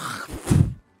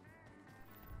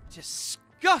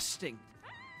 Disgusting.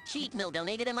 Cheat Mill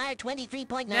donated a Meyer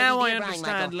 23.90. Now I Brian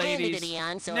understand, Michael.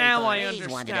 ladies. Sorry Now for I Ray's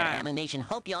wanted understand. animation.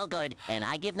 Hope you all good. And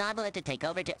I give Novelette to take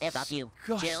over to F up you.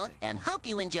 Chill and hope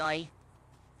you enjoy.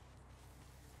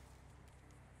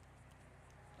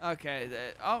 Okay.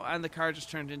 Oh, and the car just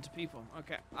turned into people.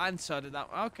 Okay. And so did that.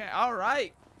 Okay. All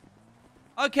right.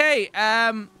 Okay.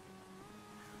 How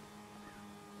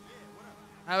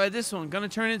about this one? Gonna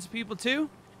turn into people too?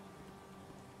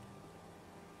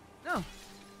 No.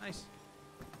 Nice.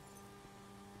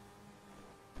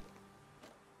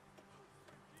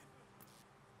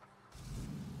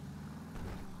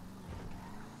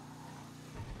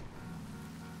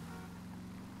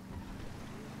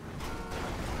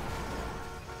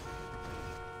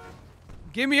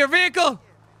 Give me your vehicle!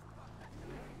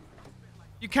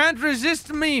 You can't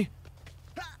resist me!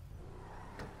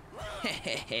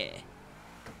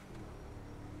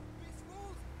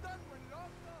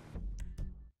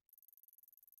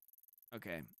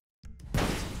 Okay.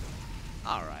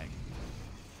 Alright.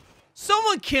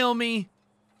 Someone kill me!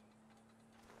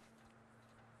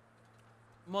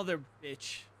 Mother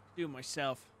bitch. Do it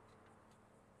myself.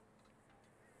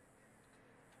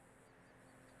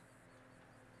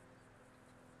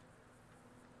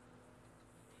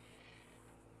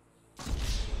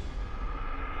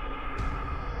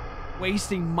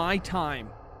 Wasting my time.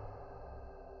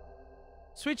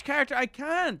 Switch character, I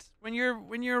can't. When you're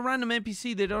a random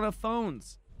NPC, they don't have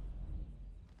phones.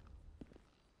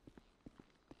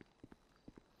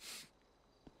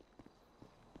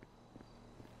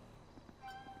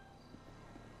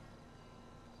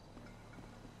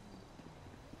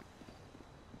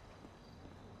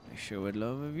 I sure would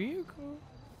love a vehicle.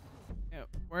 Yeah,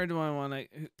 where do I want to...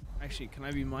 Actually, can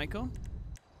I be Michael?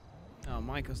 No,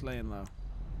 Michael's laying low.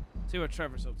 See what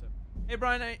Trevor's up to. Hey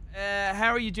Brian,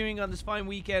 how are you doing on this fine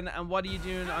weekend, and what are you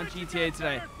doing on GTA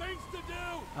today?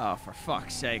 Oh, for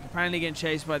fuck's sake. Apparently getting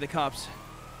chased by the cops.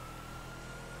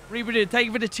 Reaper did. Thank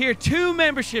you for the tier 2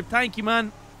 membership. Thank you,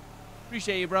 man.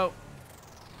 Appreciate you, bro.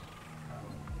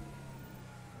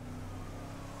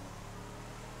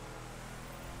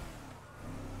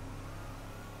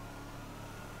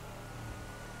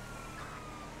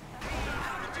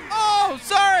 Oh,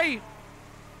 sorry!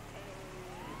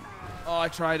 Oh, I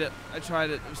tried it. I tried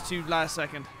it. It was too last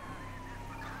second.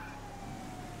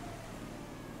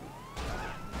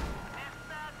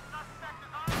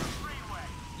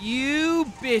 You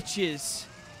bitches.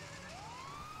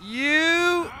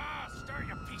 You. Stir,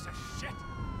 you piece of shit.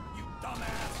 You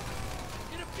dumbass.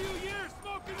 In a few years,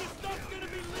 smoking this stuff's gonna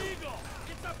be legal.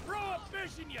 It's a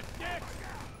prohibition, you dick.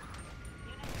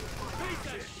 Piece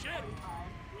of shit.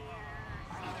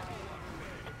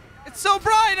 It's so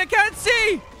bright, I can't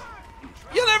see.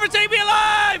 You'll never take me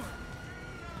alive!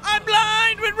 I'm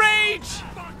blind with rage!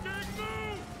 Fucking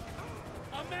move!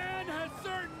 A man has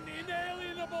certain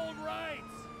inalienable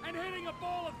rights, and hitting a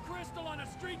ball of crystal on a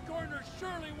street corner is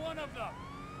surely one of them.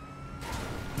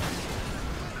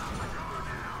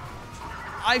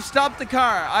 I've stopped the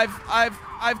car.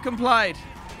 I've complied.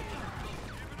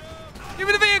 Give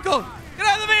me the vehicle! Get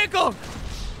out of the vehicle!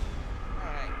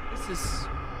 Alright,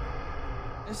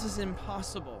 this is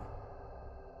impossible.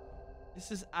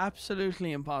 This is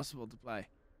absolutely impossible to play.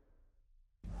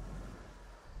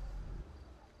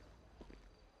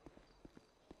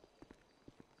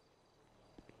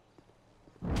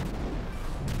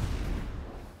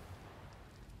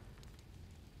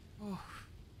 Oh.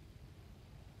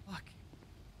 Fuck.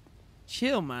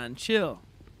 Chill, man. Chill.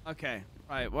 Okay.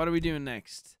 Right. What are we doing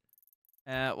next?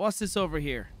 What's this over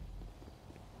here?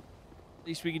 At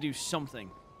least we can do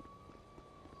something.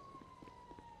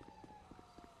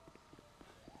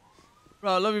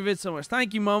 Bro, I love your vid so much.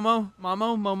 Thank you, Momo.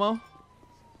 Momo.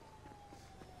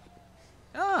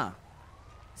 Ah.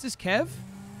 Is this Kev?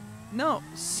 No.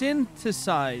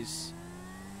 Synthesize.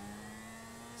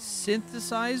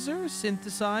 Synthesizer?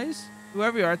 Synthesize?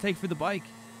 Whoever you are, take for the bike.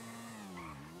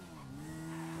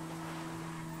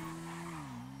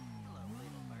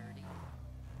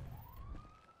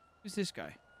 Who's this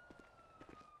guy?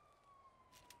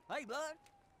 Hey, bud.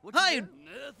 What Hi. you doing?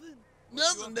 Nothing.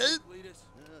 Nothing, dude.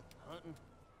 Hunting.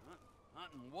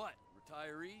 Hunting what?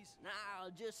 Retirees? Nah,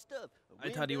 just stuff. I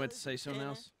thought he went to say something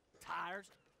else.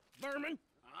 Tires. Vermin.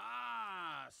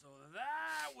 Ah, so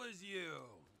that was you.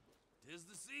 'Tis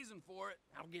the season for it.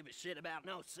 I don't give a shit about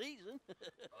no season.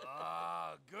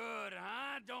 Oh, good,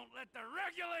 huh? Don't let the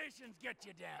regulations get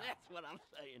you down. That's what I'm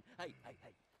saying. Hey.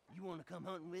 You want to come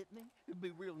hunting with me? It'd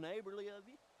be real neighborly of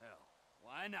you. Hell,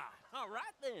 why not? All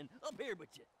right, then. Up here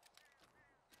with you.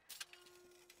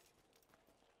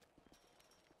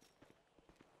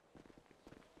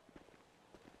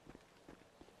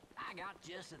 I got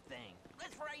just a thing.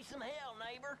 Let's raise some hell,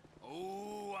 neighbor.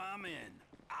 Oh, I'm in.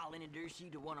 I'll introduce you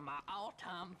to one of my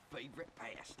all-time favorite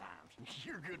pastimes.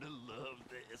 You're gonna love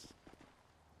this.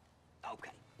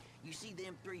 Okay, you see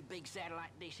them 3 big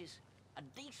satellite dishes? A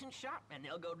decent shot, and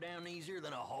they'll go down easier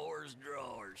than a whore's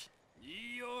drawers.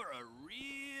 You're a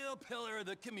real pillar of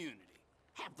the community.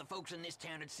 Half the folks in this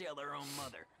town would sell their own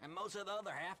mother, and most of the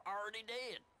other half already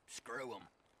dead. Screw them.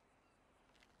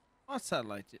 What's that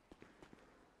like?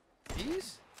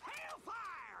 These?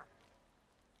 Hellfire!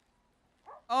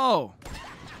 Oh.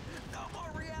 No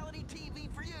more reality TV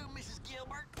for you, Mrs.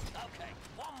 Gilbert. Okay,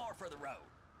 one more for the road.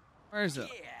 Where is it?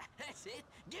 Yeah, that's it.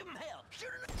 Give him hell. Shoot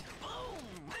him. Boom!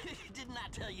 Didn't I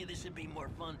tell you this would be more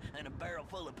fun than a barrel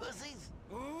full of pussies?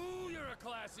 Ooh, you're a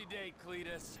classy date,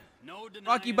 Cletus. No denying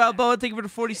Rocky Balboa, thank you for the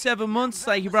 47 months.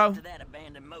 Thank you, bro. To that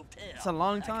abandoned motel. It's a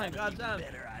long time. God damn.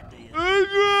 Better idea.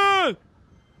 Adrian!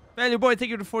 Failure Boy,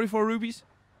 thank you for the 44 rupees.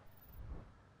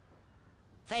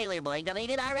 Failure Boy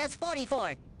deleted RS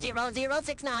 44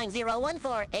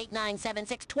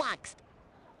 0069014897 twax.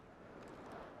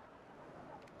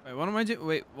 Wait, what am I doing?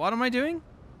 Wait, what am I doing?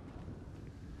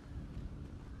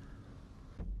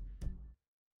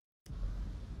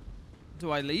 Do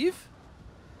I leave?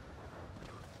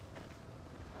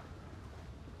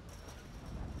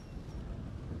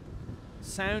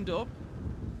 Sound up?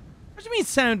 What do you mean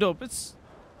sound up?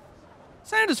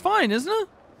 Sound is fine, isn't it?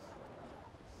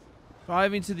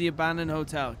 Driving to the abandoned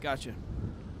hotel. Gotcha.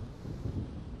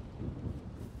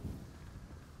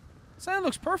 Sound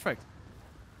looks perfect.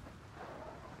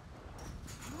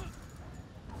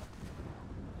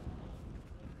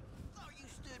 Oh, you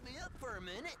stood me up for a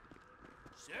minute.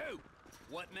 So,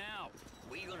 what now?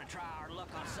 We're gonna try our luck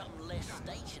on something less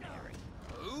stationary.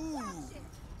 Ooh,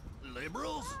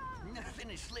 liberals?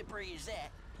 Nothing as slippery as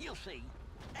that. You'll see.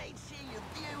 Ain't she a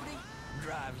beauty?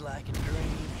 Drives like a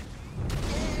dream.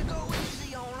 Yeah, go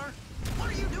easy on her. What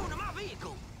are you doing to my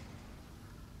vehicle?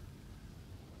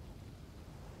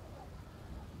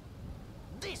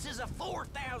 This is a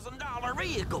 $4,000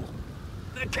 vehicle.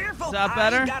 Careful, Is that I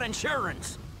better? ain't got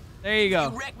insurance. There you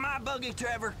go. You wrecked my buggy,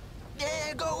 Trevor.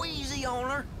 Yeah, go easy on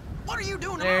her. What are you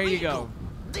doing to There my you vehicle? go.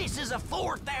 This is a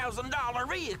 $4,000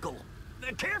 vehicle.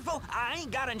 Careful, I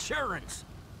ain't got insurance.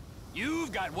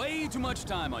 You've got way too much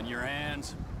time on your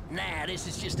hands. Nah, this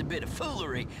is just a bit of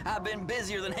foolery. I've been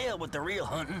busier than hell with the real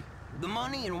hunting. The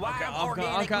money and wild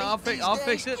organic meat I'll these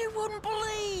fix days, it. you wouldn't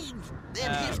believe.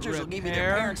 Them hipsters will give you repair.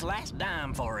 their parents' last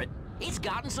dime for it. It's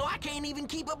gotten so I can't even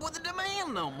keep up with the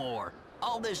demand no more.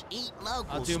 All this eat local.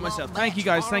 I'll do it small myself. batch Thank you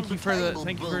guys. Thank farm you for the to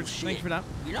thank you table for that.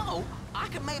 You know, I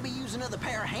could maybe use another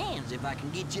pair of hands if I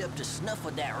can get you up to snuff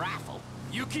with that rifle.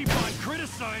 You keep on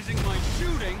criticizing my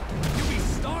shooting, you'll be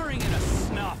starring in a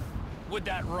snuff. with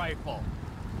that rifle.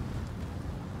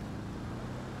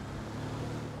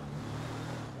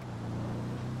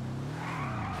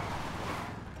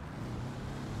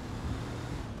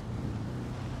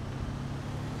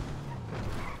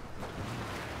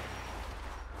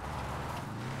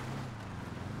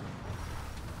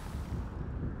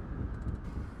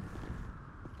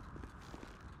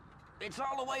 It's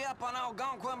all the way up on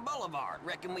Algonquin Boulevard.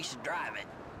 Reckon we should drive it.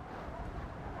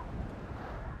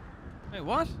 Wait,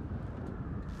 what?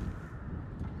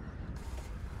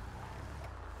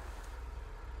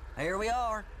 Here we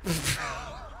are.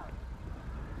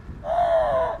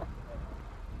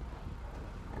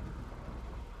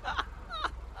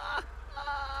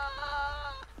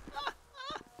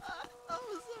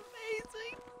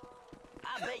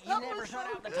 I bet you never shut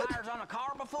out the tires on a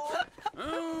car before?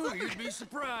 Oh, you'd be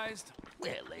surprised.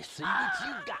 Well, let's see what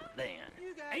you got then.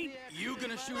 Ain't you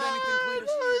gonna shoot anything,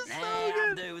 Cletus? Nah,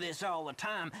 I do this all the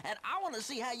time, and I want to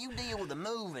see how you deal with a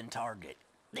moving target.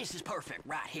 This is perfect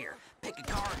right here. Pick a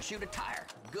car and shoot a tire.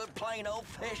 Good plain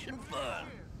old-fashioned fun.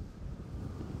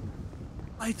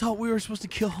 I thought we were supposed to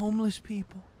kill homeless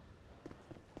people.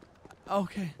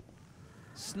 Okay.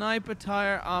 Snipe a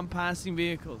tire on passing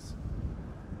vehicles.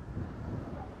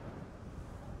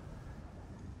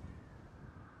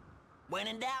 When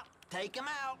in doubt, take them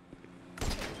out.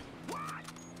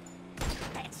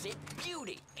 That's it,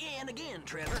 beauty. And again,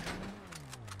 Trevor.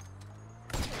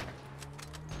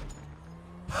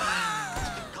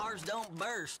 Cars don't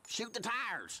burst. Shoot the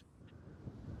tires.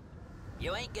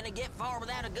 You ain't gonna get far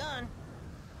without a gun.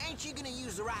 Ain't you gonna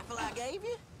use the rifle I gave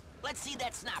you? Let's see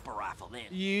that sniper rifle then.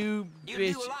 You do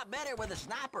bitch. a lot better with a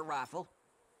sniper rifle.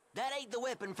 That ain't the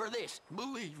weapon for this,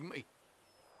 believe me.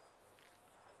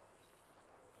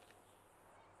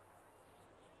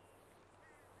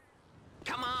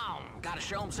 Come on, gotta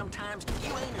show them sometimes you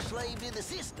ain't a slave to the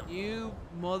system. You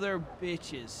mother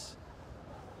bitches.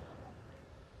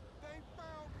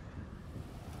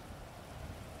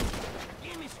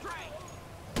 Give me straight.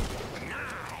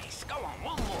 Nice. Go on,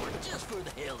 one more, just for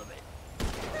the hell of it.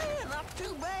 Yeah, not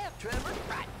too bad, Trevor.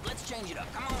 Right, let's change it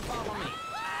up. Come on, follow me.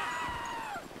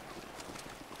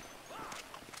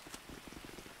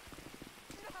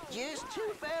 Just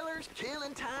two fellers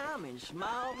killing time in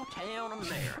small town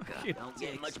America. Don't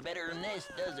get much better than this,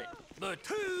 does it? The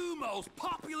two most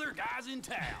popular guys in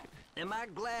town. Am I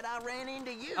glad I ran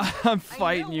into you? I'm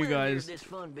fighting you Ain't nowhere near guys. this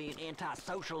fun being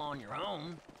antisocial on your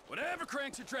own. Whatever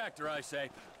cranks a tractor, I say.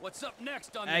 What's up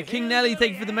next on King Nelly,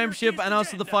 thank you for the membership and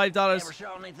also the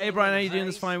 $5. Hey Brian, how you doing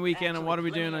this fine weekend and what are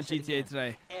we doing on GTA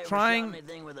today? Trying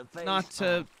not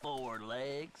to Four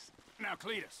legs. Now,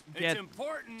 Cletus, get it's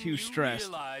important too you stressed.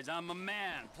 realize I'm a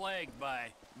man plagued by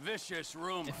vicious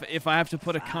rumors. If I have to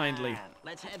put it kindly.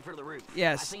 Let's head for the roof.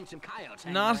 Yes. I seen some coyotes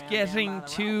hanging Not around getting down by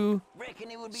the too road. Reckon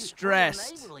it would be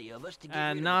stressed neighborly of us to get rid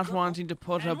and of not the couple. wanting to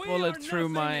put a And we bullet are through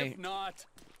nothing my... if not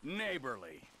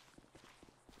neighborly.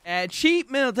 Cheap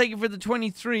Mill, thank you for the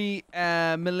 23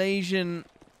 Malaysian...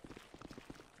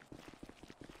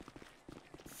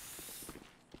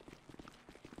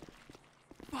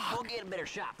 We'll get a better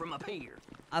shot from up here.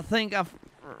 I think I've...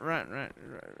 Right.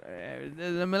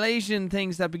 The Malaysian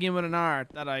things that begin with an R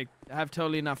that I have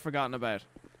totally not forgotten about.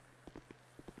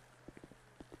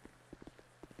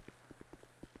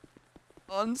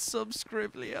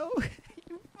 Unsubscriblio.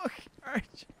 You fucking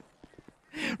arch.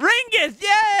 Ringgit!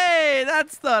 Yay!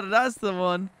 That's the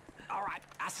one. All right,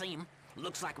 I see him.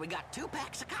 Looks like we got 2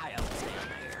 packs of coyotes down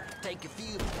there. Take a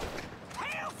few.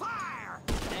 Hellfire!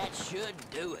 That should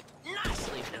do it.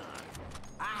 Nicely done.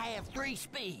 I have 3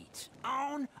 speeds.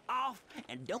 On, off,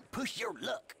 and don't push your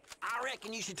luck. I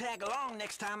reckon you should tag along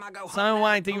next time I go home. Simon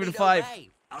Wine, thank you for the 5.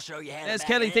 I'll show you how to Yes, back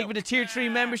Kelly, it thank up. you for the tier 3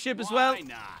 membership as well. Why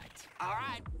not? All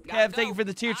right. Kev, thank you for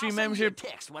the tier 3 I'll membership. send you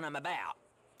a text when I'm about.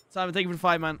 Simon, thank you for the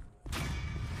 5, man.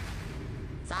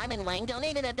 Simon Wang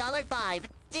donated $1.05.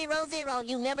 00.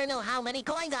 You never know how many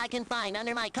coins I can find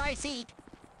under my car seat.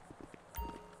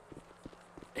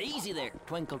 Easy there,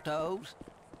 Twinkle Toes.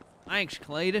 Thanks,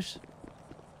 Cletus.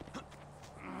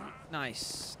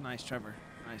 Nice, Trevor.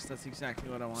 Nice, that's exactly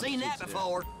what I wanted. Seen that to do.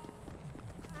 before.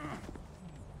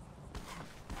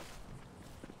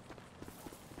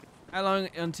 How long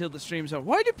until the stream's over?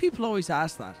 Why do people always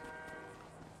ask that?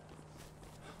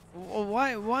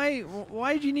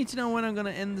 Why do you need to know when I'm gonna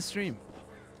end the stream?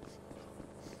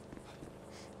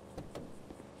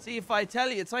 See, if I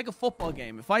tell you, it's like a football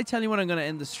game. If I tell you when I'm gonna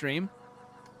end the stream,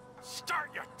 Start,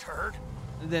 you turd.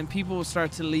 then people will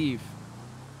start to leave.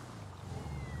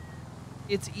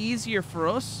 It's easier for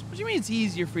us. What do you mean it's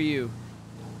easier for you?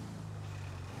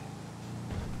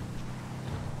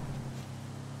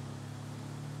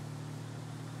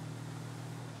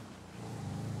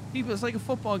 People, it's like a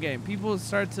football game. People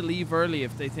start to leave early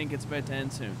if they think it's about to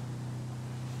end soon.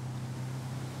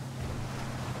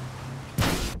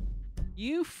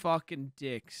 You fucking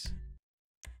dicks.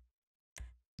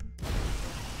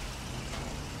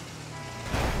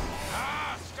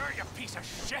 Ah, stir, you piece of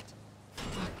shit!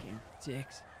 Fucking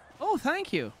dicks. Oh,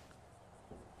 thank you.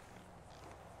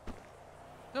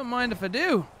 Don't mind if I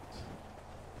do.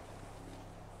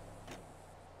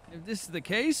 If this is the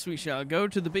case, we shall go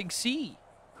to the Big C.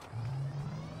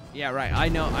 Yeah, right. I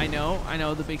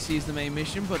know the Big C is the main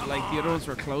mission, but like the other ones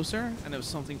were closer and it was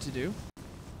something to do.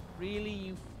 Really,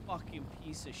 you fucking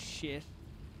piece of shit.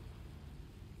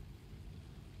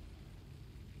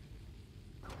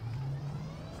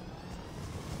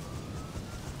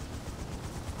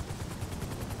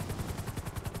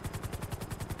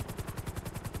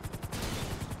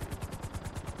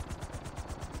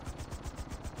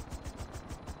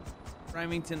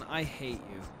 Remington, I hate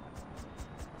you.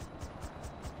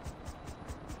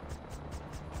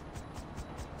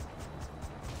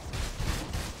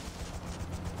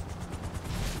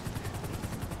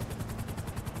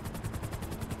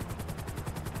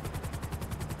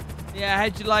 Yeah,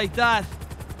 how'd you like that?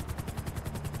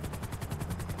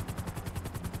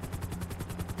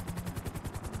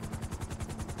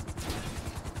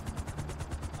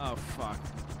 Oh, fuck.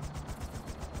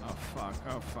 Oh, fuck.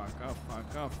 Oh, fuck. Oh, fuck.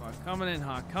 Oh, fuck. Coming in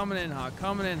hot. Coming in hot.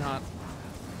 Coming in hot.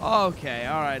 Okay,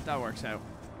 alright. That works out.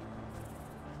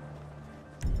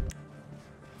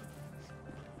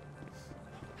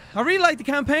 I really like the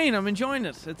campaign. I'm enjoying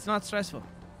it. It's not stressful.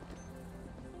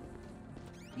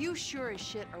 You sure as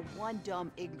shit are one dumb,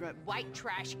 ignorant, white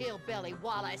trash hillbilly,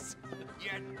 Wallace.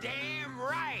 You're damn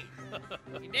right.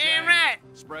 You're damn right.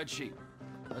 Spreadsheet.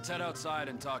 Let's head outside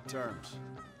and talk terms.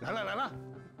 La la la la.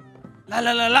 La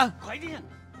la la la.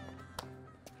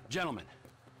 Gentlemen,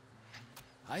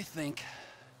 I think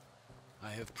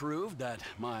I have proved that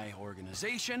my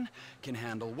organization can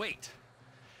handle weight.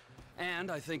 And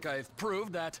I think I've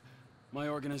proved that my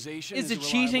organization Is a it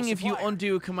cheating reliable if you supplier.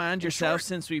 undo a command In yourself short,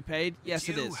 since we paid? Yes,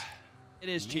 it you, is. It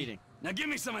is me. cheating. Now give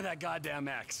me some of that goddamn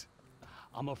X.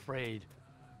 I'm afraid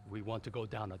we want to go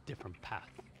down a different path.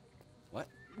 What?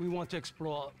 We want to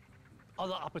explore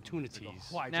other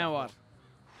opportunities. Now what?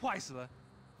 坏死了，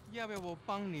要不要我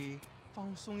帮你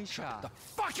放松一下 The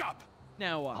fuck up!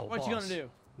 Now what? Our What you boss, gonna do?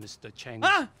 Mr. Cheng's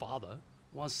Ah! father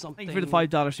wants something Thank you for the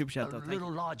 $5 super chat, a though. Thank little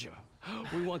you. larger.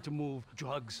 We want to move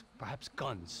drugs, perhaps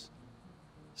guns.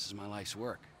 This is my life's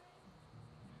work.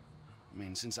 I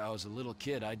mean, since I was a little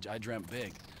kid, I dreamt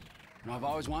big. You know, I've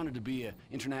always wanted to be an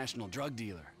international drug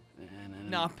dealer.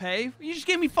 And Not pay? You just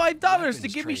gave me $5 to Weapons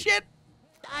give me trading. shit?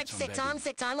 I've 6 on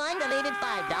 6 online donated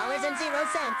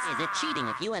 $5.00. Is it cheating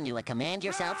if you undo a command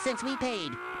yourself since we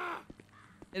paid?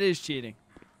 It is cheating.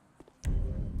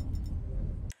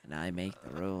 And I make the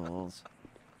rules.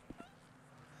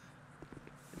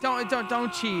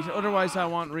 Don't cheat, otherwise I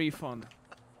want refund.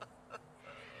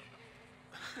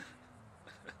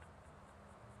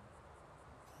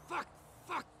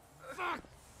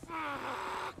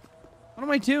 What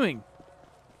am I doing?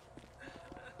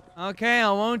 Okay,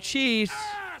 I won't cheat.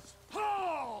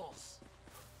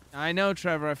 I know,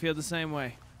 Trevor. I feel the same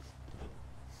way.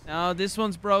 Now, this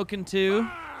one's broken too.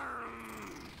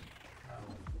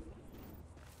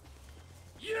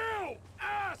 You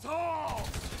asshole!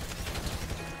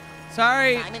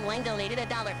 Sorry. Simon Wang donated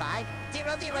 $1.05.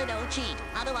 00 don't cheat.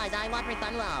 Otherwise, I want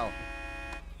refund low.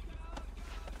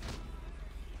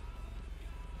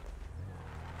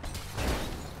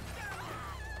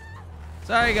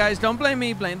 Sorry, guys. Don't blame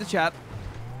me. Blame the chat.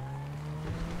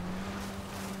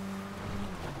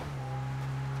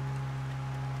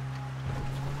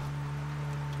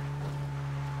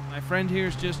 My friend here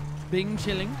is just being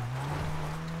chilling.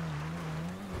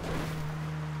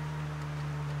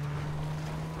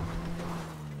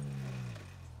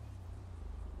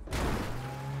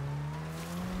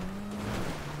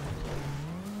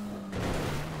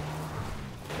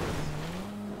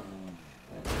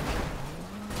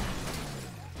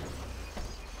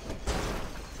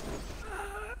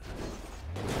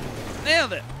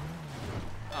 Nailed it.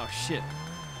 Oh, shit.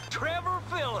 Trevor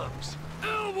Phillips.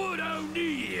 Elwood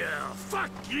O'Neill! Fuck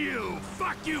you!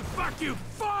 Fuck you! Fuck you!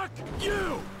 Fuck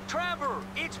you! Trevor,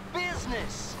 it's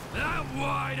business. That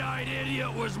wide-eyed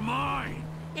idiot was mine!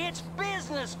 It's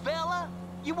business, fella.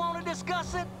 You want to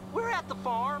discuss it? We're at the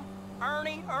farm.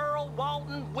 Ernie, Earl,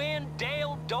 Walton, Wynn,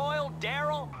 Dale, Doyle,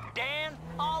 Darrell, Dan,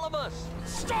 all of us.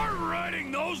 Start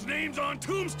writing those names on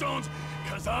tombstones,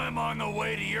 cause I'm on the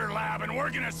way to your lab and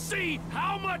we're gonna see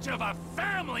how much of a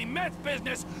family meth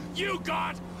business you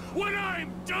got when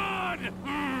I'm done!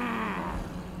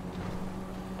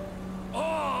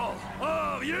 All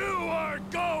of you are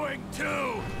going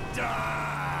to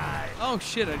die! Oh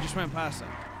shit, I just went past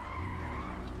that.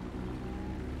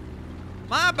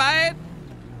 My bad.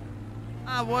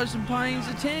 I wasn't paying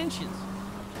attention.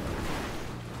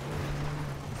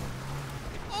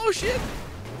 Oh shit.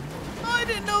 I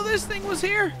didn't know this thing was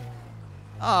here.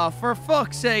 Oh, for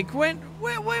fuck's sake. When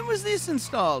was this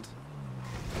installed?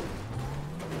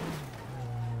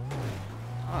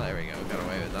 Oh, there we go. Got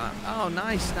away with that. Oh,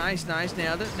 nice, nice, nice.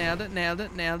 Nailed it, nailed it, nailed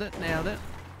it, nailed it, nailed it.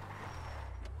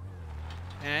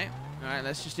 Okay. Alright,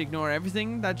 let's just ignore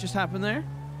everything that just happened there.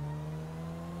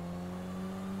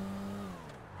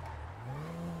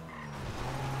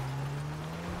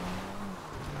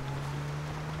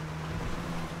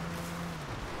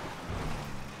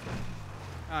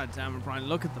 God damn it, Brian.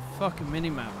 Look at the fucking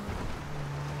minimap.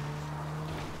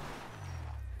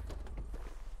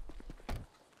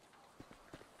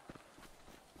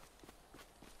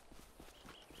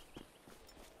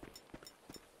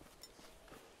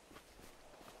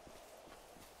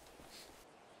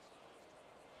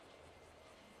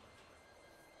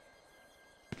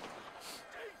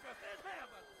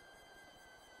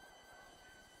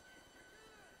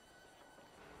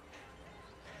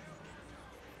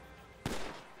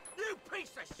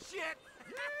 Piece of shit!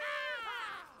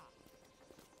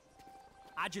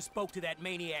 I just spoke to that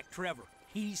maniac Trevor.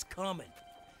 He's coming.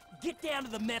 Get down to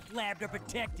the meth lab to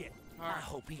protect it. I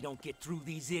hope he don't get through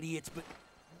these idiots, but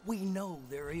we know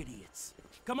they're idiots.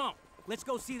 Come on, let's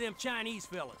go see them Chinese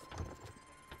fellas.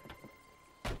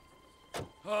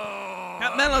 Oh,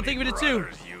 Got Mello, think of it too.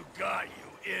 You got,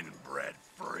 you inbred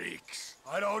freaks.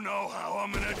 I don't know how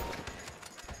I'm gonna...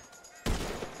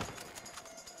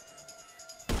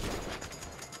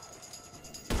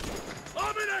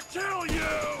 I'm gonna kill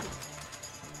you!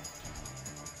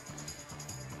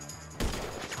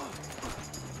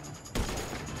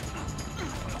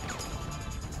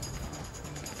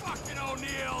 Fucking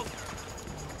O'Neill!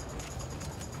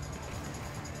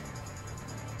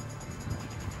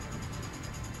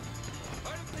 I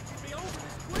didn't think you'd be over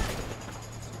this quick!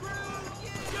 Screw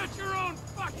you! Get your own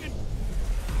fucking...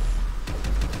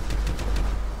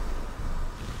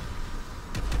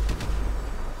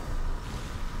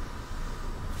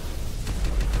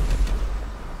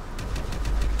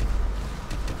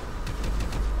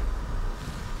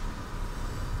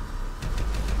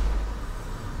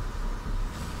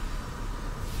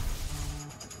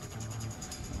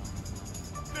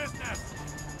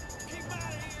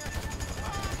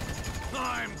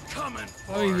 I'm coming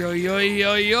for Oi, oi, oi,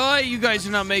 oi, oi. You guys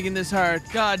are not making this hard.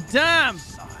 God damn.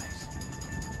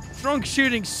 Drunk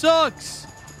shooting sucks.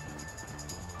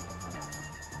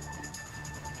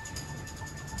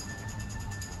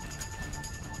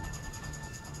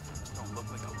 Don't look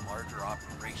like a larger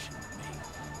operation to me.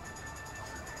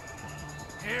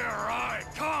 Here I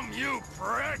come, you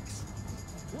pricks!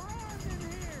 We're armed in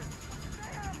here!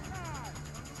 Stay outside!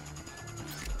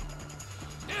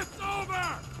 It's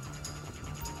over!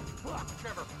 Fuck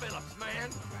Trevor Phillips,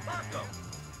 man! Fuck him!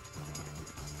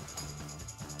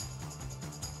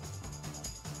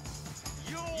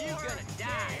 You're gonna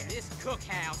die in this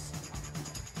cookhouse.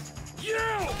 You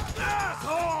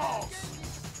assholes!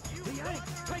 He ain't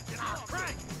taking our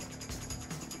crank.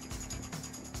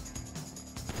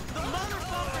 The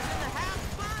motherfucker's in the house.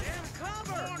 Find some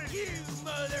cover. You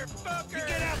motherfucker! You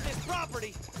get out this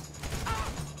property.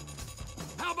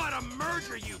 How about a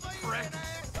merger, you prick?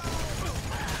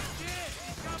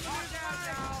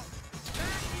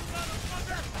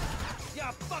 You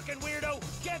fucking weirdo!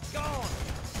 Get gone!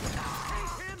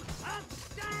 Chase him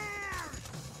upstairs!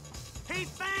 He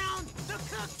found the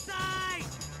cook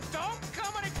site! Don't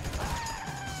come on it!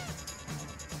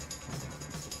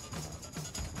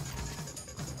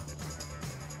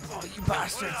 Oh, you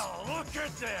bastards. Well, look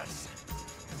at this!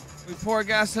 We pour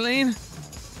gasoline.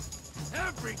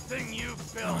 Everything you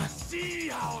built, see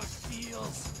how it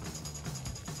feels?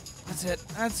 That's it.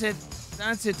 That's it.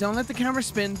 That's it. Don't let the camera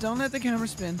spin. Don't let the camera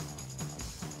spin.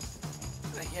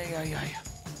 Yeah, yeah, yeah.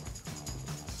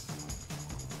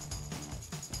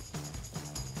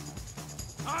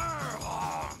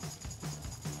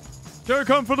 Here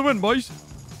come for the win, boys.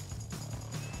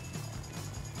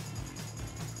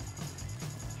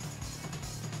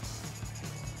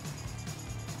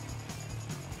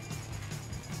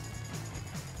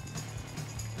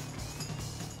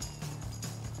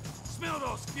 Smell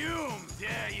those fumes!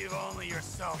 Yeah, you've only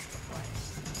yourself to blame.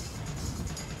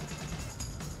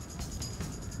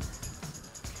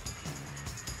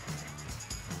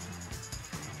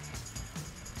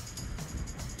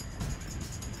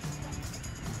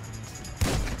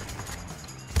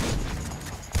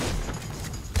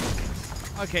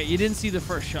 Okay, you didn't see the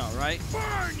first shot, right?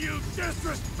 Burn, you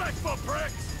disrespectful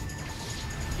pricks!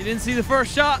 You didn't see the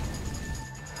first shot?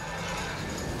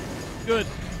 Good.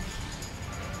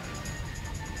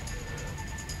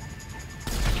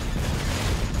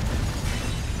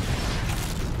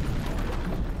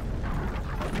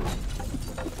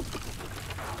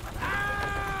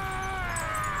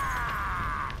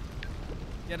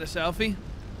 Get a selfie.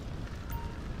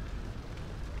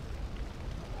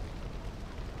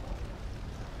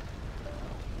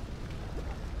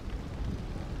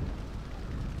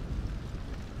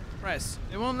 Press.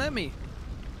 It won't let me.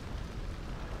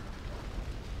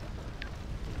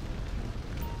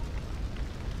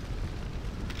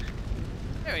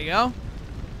 There we go.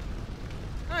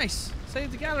 Nice.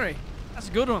 Save the gallery. That's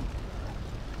a good one.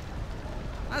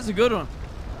 That's a good one.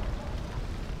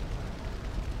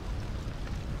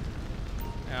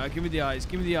 Yeah, give me the eyes.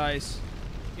 Give me the eyes.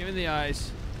 Give me the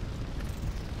eyes.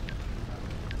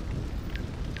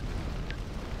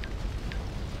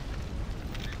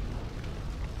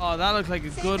 Oh, that looked like a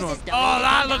good one. Oh,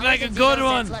 that looked like a good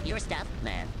one. Love your stuff,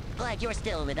 man. Glad you're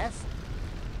still with us.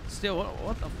 Still,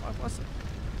 what the fuck was it?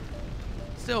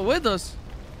 Still with us?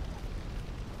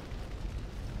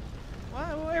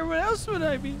 Why? Where else would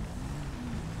I be?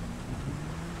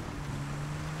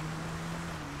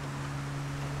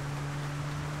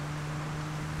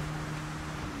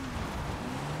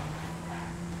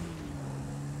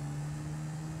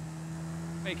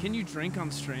 Wait, can you drink on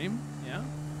stream? Yeah?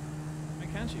 Why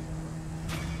can't you?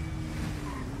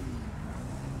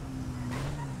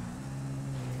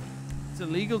 It's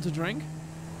illegal to drink?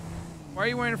 Why are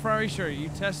you wearing a Ferrari shirt? You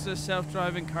Tesla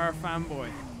self-driving car fanboy.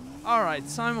 Alright,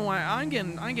 Simon, I'm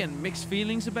getting mixed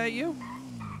feelings about you.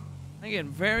 I'm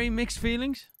getting very mixed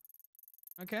feelings.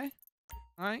 Okay?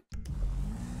 Alright?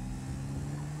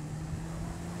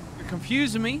 You're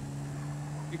confusing me.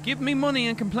 You're giving me money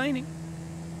and complaining.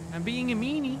 And being a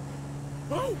meanie.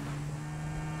 Oh!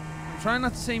 I'm trying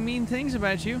not to say mean things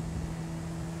about you.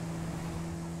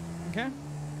 Okay?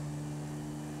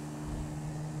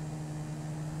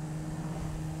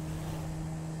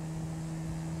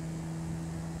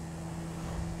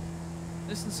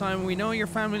 Listen, Simon, we know your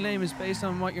family name is based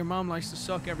on what your mom likes to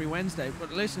suck every Wednesday,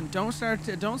 but listen, don't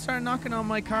start knocking on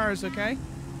my cars, okay?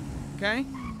 Okay?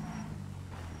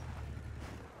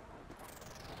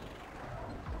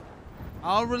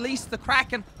 I'll release the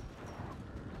Kraken.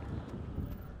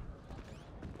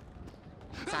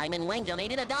 Simon Wang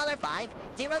donated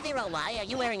 $500. Why are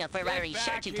you wearing a Ferrari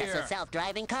shirt, you Tesla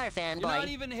self-driving car fanboy? You're not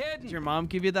even hidden. Did your mom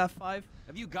give you that 5?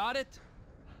 Have you got it?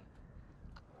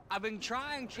 I've been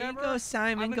trying, Trevor. Here you go,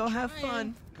 Simon. Go have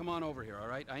fun. Come on over here, all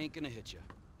right? I ain't gonna hit you.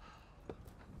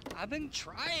 I've been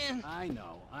trying. I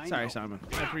know. Sorry, Simon.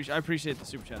 I appreciate the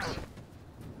super chat.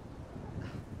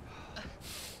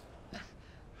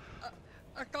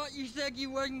 I thought you said you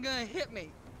wasn't gonna hit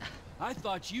me. I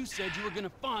thought you said you were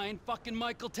gonna find fucking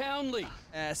Michael Townley.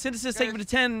 Synthesis, thank you for the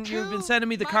 10. You've been sending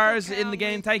me the cars in the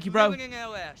game. Thank you, bro.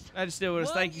 I just deal with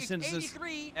us. Thank you, Synthesis.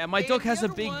 My duck has a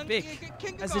big bick.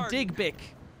 Has a dig bick.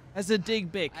 Has a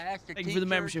dig bick. Thank you for the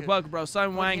membership. Welcome, bro.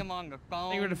 Simon Wang.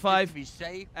 Thank you for the 5.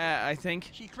 I think.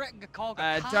 She threatened to call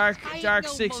the Dark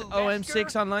 6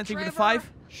 OM6 online. Thank you for the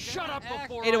 5. Shut up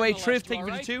before 808 Truth. Thank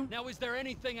you for the 2. Now, is there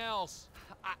anything else?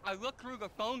 I looked through the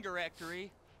phone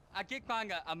directory. I did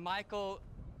find a Michael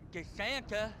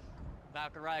DeSanta,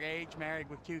 about the right age, married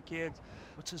with 2 kids.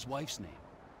 What's his wife's name?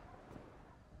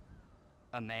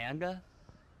 Amanda?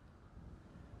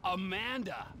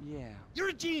 Amanda? Yeah. You're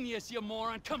a genius, you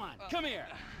moron. Come on, come here.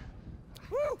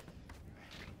 Woo!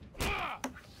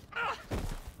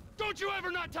 Don't you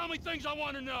ever not tell me things I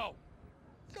want to know.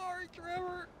 Sorry,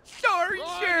 Trevor. Sorry,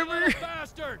 Trevor. You little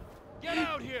bastard. Get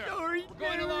out here. Sorry, We're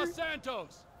going to Los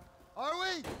Santos. Are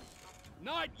we?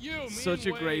 Not you, Such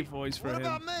a Wade. great voice for him. What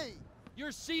about me? You're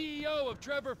CEO of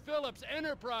Trevor Phillips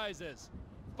Enterprises.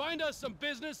 Find us some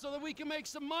business so that we can make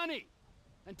some money.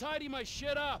 And tidy my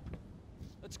shit up.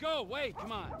 Let's go. Wait,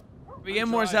 come on. We get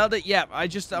more Zelda? Yeah, I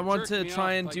want to me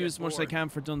try off and if I do get as much as I bored. can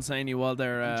for Dunsany while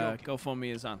their I'm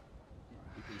GoFundMe is on.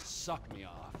 You can suck me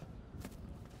off.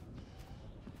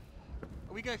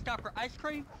 Are we gonna stop for ice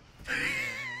cream? Bro,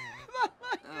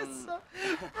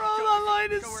 that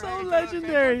line is so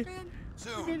legendary.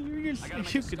 You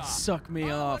can suck me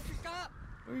off.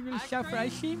 Are you gonna stop for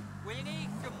ice cream? We need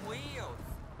some wheels.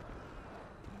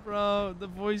 Bro, the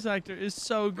voice actor is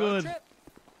so good.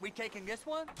 We taking this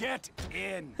one? Get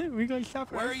in. We gonna stop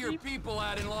for Where are ice your cream? people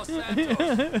at in Los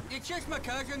Santos? It's just my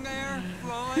cousin there,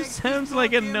 Floyd. Sounds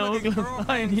like a no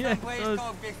line, yeah. Someplace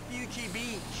called Vespucci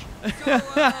Beach. So,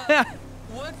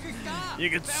 what's the stop? You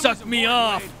can suck me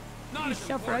off. Not You as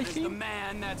suffer, important I as see. the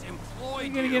man that's employed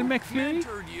You gonna get a McFlurry?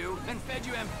 mentored you, and fed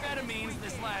you amphetamines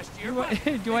this last year. Do I,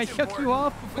 but do I it's suck you important.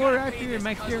 off We before or gotta after pay your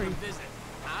this cousin a McFlurry? visit.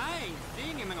 I ain't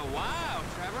seen him in a while,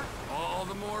 Trevor. All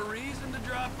the more reason to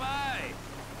drop by.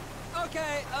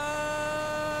 Okay,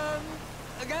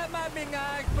 that might be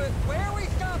nice, but where are we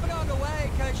stopping on the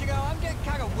way? Cause, you know, I'm getting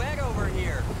kind of wet over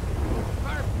here.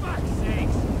 For fuck's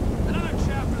sakes! Another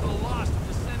chapter of the Lost have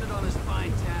descended on this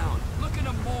fine town, looking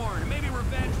to mourn and maybe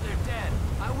revenge their dead.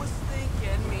 I was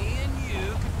thinking me and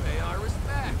you could pay our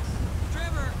respects.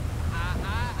 Trevor,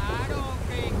 I don't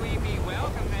think we'd be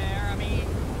welcome there. I mean,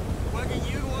 what do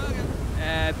you want?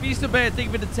 Beast of Bear,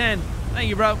 thank you for the 10. Thank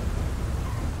you, bro.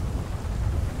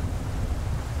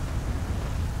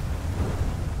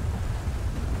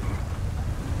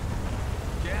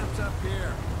 Camp's up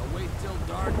here. I'll wait till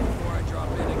dark before I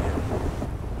drop in again.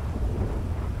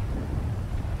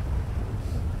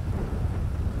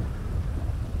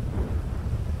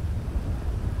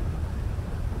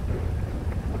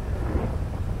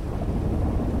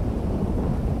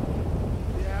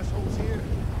 The assholes here,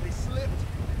 they slipped.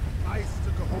 Ice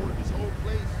took a hold of this whole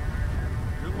place.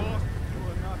 You're lost, but you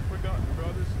are not forgotten,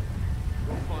 brothers.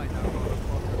 Go find that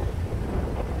motherfucker.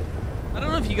 I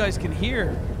don't know if you guys can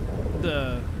hear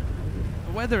the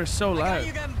weather is so loud.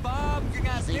 You got bombs, you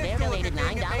got Easily this Bear going, donated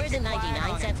you're doing a basic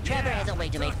 $9.99. Trevor has a way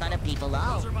to make fun of people.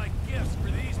 Those are my gifts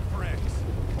for these pricks.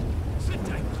 Sit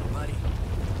tight, little buddy.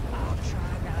 I'll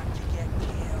try not to get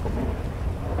killed.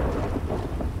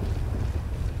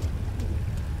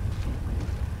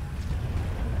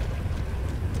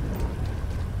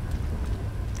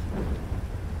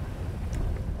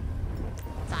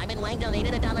 Simon Wang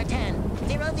donated $1.10.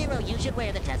 00, you should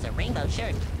wear the Tesla rainbow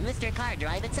shirt. Mr. Car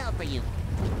drive itself for you.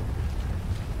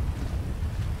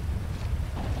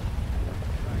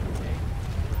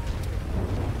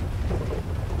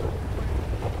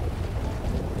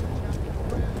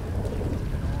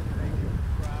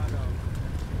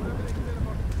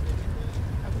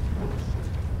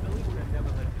 Billy would have never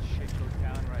let this shit go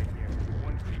down right here.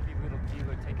 One creepy little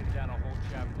dealer taking down a whole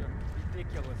chapter.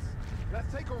 Ridiculous.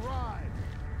 Let's take a ride.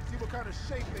 See what kind of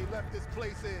shape they left this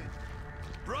place in.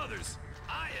 Brothers,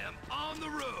 I am on the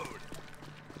road.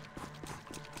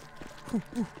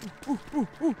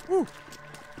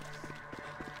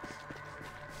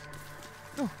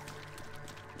 Oh.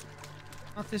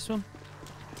 Not this one.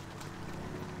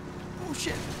 Oh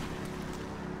shit.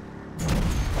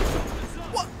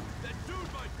 What? That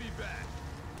dude might be back.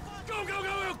 Go, go,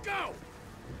 go, go, go!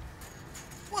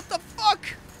 What the fuck?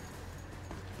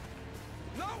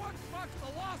 No one fucks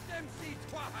the Lost MC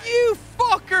twice. You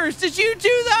fuckers! Did you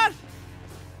do that?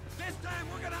 This time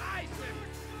we're gonna ice him.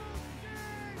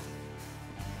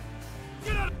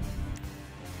 Get out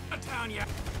of town, yeah.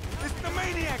 It's the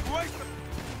maniac, right?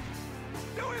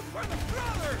 Do it for the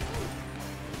brother.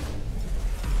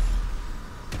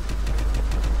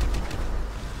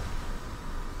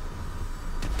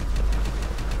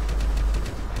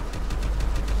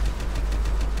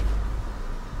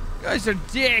 You guys are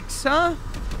dicks, huh?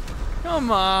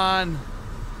 Come on.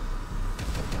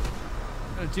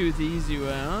 Gotta do it the easy way,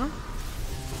 huh?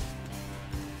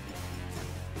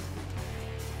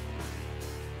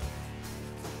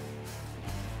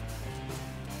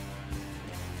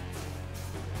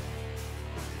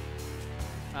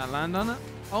 I land on it?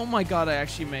 Oh my god, I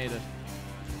actually made it.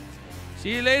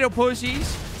 See you later,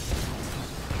 pussies.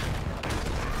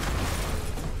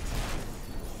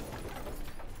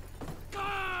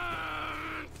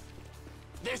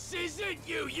 This isn't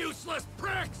you, useless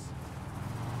pricks!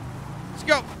 Let's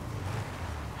go.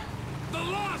 The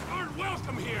Lost aren't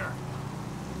welcome here!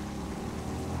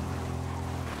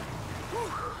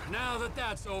 Whew. Now that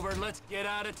that's over, let's get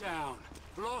out of town.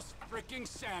 Los fricking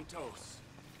Santos.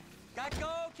 That go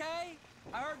okay?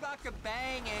 I heard lots of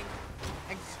banging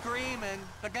and screaming,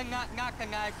 but then not the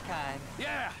nice kind.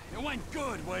 Yeah, it went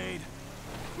good, Wade.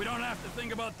 We don't have to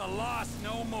think about the Lost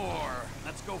no more.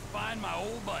 Let's go find my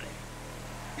old buddy.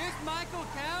 This Michael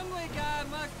Townley guy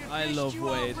must have I pissed love you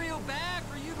Wade. off real bad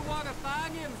for you to want to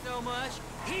find him so much.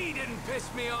 He didn't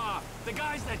piss me off. The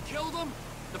guys that killed him,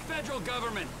 the federal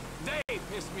government, they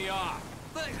pissed me off.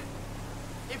 But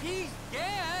if he's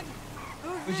dead,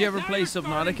 Would you ever play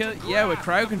Subnautica? Yeah, with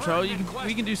crowd control.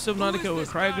 We can do Subnautica with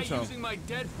crowd control. Using my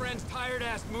dead friend's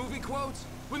tired-ass movie quotes,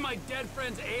 with my dead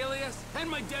friend's alias, and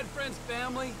my dead friend's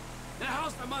family, in a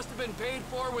house that must have been paid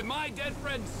for with my dead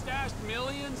friend's stashed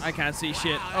millions. I can't see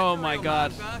shit. Oh my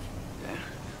god. Yeah,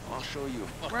 I'll show you a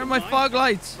fucking Where are my fog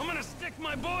lights? I'm gonna stick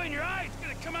my boy in your eye. It's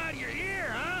gonna come out of your ear,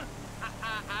 huh?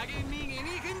 I didn't mean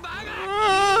anything by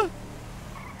that.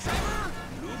 Trevor,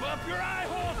 move up your eye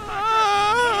hole,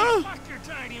 fucker. Fuck your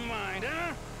tiny mind.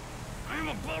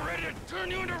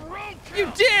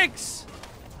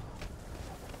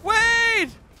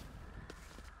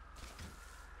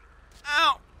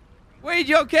 Wade,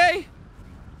 you okay?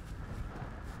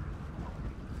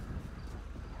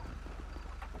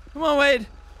 Come on, Wade.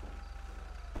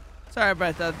 Sorry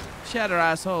about that. Shatter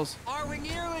assholes. Are we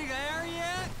nearly there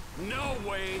yet? No,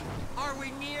 Wade. Are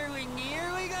we nearly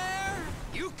there?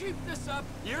 You keep this up,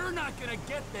 you're not gonna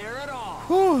get there at all.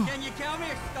 Whew. Can you tell me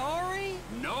a story?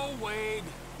 No, Wade.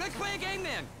 Let's play a game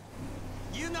then.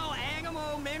 You know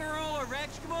animal, mineral, or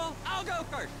vegetable? I'll go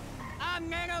first. I'm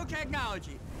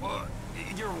nanotechnology.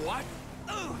 You're what?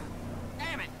 Ooh,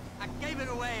 damn it. I gave it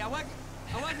away. I wasn't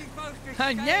supposed to Huh,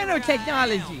 say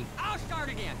nanotechnology. what I am. I'll start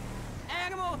again.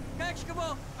 Animal,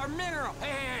 vegetable, or mineral?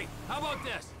 Hey, how about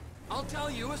this? I'll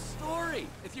tell you a story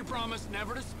if you promise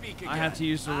never to speak again. I had to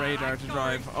use the radar to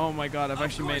drive. Oh my god, I've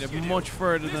actually made it much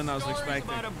further than I was expecting.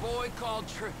 About a boy called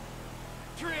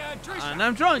And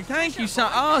I'm drunk. Thank you,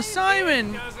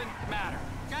 Simon. Doesn't matter.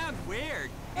 Sounds weird.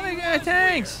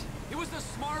 Thanks. He was the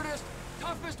smartest,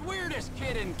 toughest, weirdest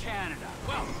kid in Canada.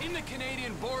 Well, in the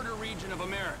Canadian border region of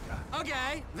America.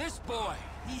 Okay. This boy,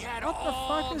 he had What the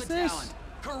all fuck is the this? talent,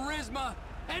 charisma,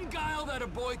 and guile that a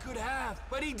boy could have,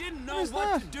 but he didn't know What is what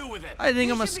that? to do with it. I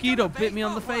think a mosquito bit me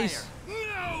on the face.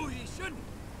 No, he shouldn't.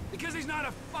 Because he's not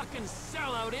a fucking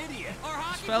sellout idiot. Or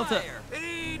hockey Felt it. player.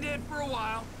 He did for a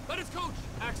while, but his coach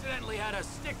accidentally had a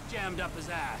stick jammed up his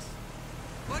ass.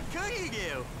 What could he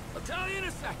do? I'll tell you in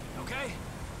a second, okay?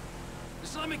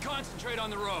 Just let me concentrate on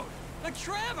the road. But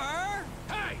Trevor!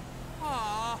 Hey!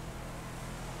 Aw.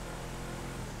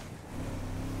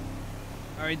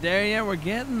 All right, there, yeah, we're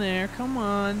getting there. Come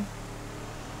on.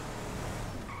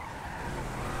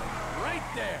 Right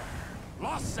there.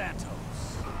 Los Santos.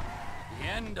 The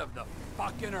end of the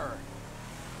fucking earth.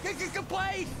 This is the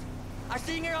place! I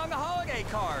seen it on the holiday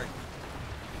card.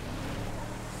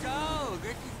 So,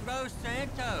 this is Los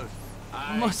Santos.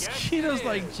 Mosquitoes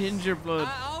like ginger blood.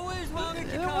 I always wanted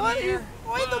to You know come what? here.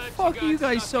 Why the fuck are you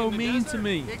guys so mean to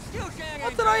me? It's still San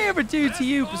What did I ever do to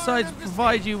you Best besides part of the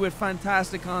provide you with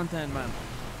fantastic content, man?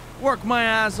 Work my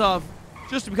ass off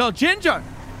just to be called Ginger.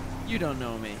 You don't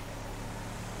know me.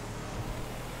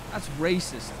 That's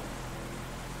racist.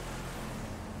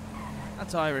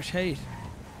 That's Irish hate.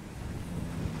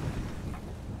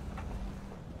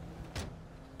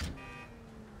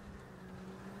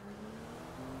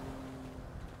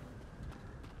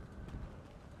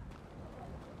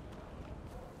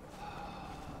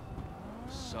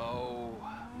 So,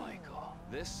 Michael,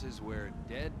 this is where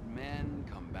dead men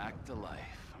come back to life.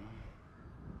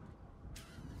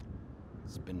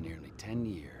 It's been nearly 10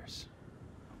 years,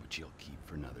 which you'll keep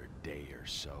for another day or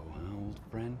so, huh, old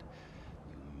friend?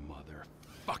 You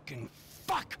motherfucking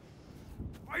fuck!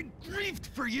 I grieved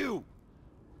for you!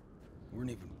 You weren't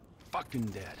even fucking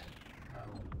dead.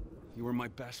 You were my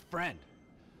best friend.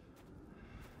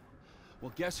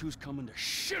 Well, guess who's coming to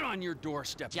shit on your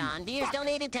doorstep? John Deere's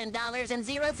donated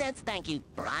 $10.00. Thank you,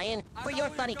 Brian, for your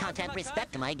funny content.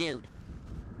 Respect to my dude.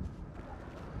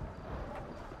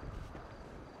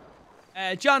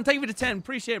 John, thank you for the 10.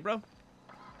 Appreciate it, bro.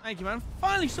 Thank you, man.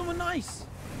 Finally, someone nice.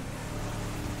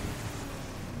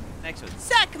 Next one.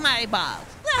 Suck my balls.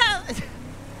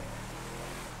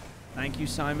 Thank you,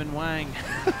 Simon Wang.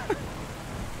 Huh?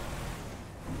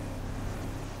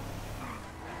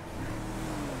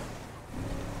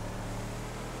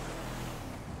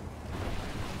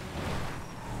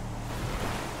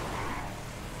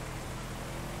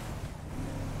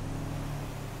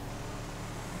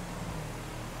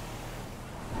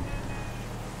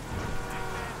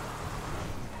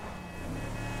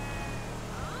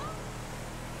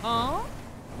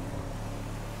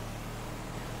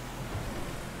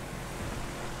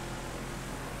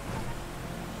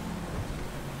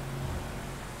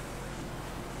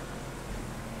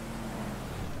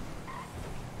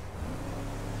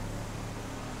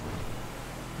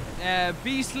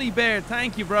 Beastly Bear,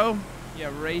 thank you, bro. You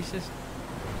racist.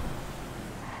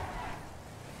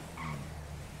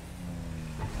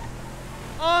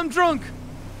 Oh, I'm drunk.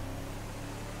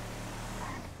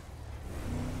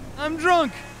 I'm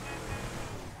drunk.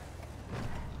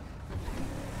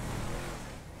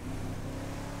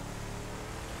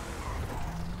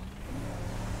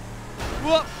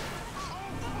 Whoa.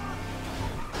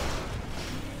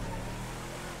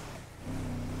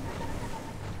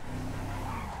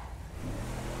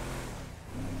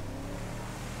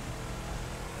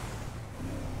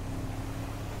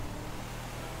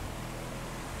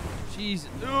 Jeez.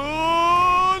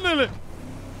 Oh, no.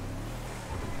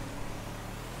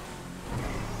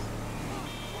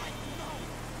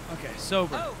 Okay,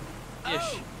 sober.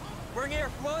 Ish. We're near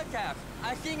flood taps.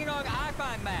 I seen it on the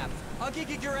iPhone map. I'll give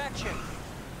you direction.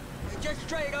 Just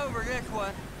straight over this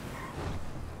one.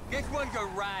 This one's a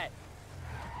right.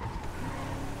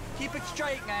 Keep it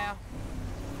straight now.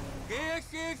 This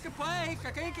is the place.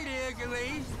 I think it is, at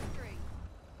least.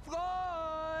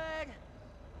 Floyd!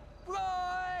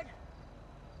 Floyd!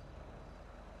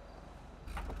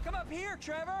 Come up here,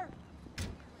 Trevor.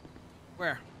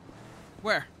 Where?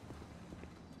 Where?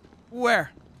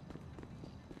 Where?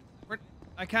 Where?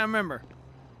 I can't remember.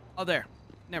 Oh, there.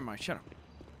 Never mind. Shut up.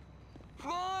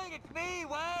 Floyd, it's me,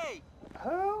 Wade.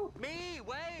 Who? Me,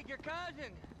 Wade, your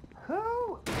cousin.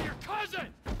 Who? Your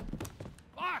cousin!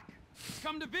 Fuck! He's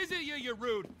come to visit you, you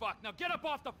rude fuck. Now get up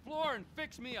off the floor and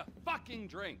fix me a fucking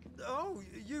drink. Oh,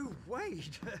 you,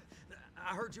 Wade.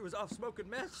 I heard you was off smoking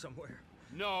meth somewhere.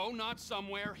 No, not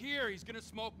somewhere. Here. He's gonna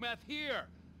smoke meth here.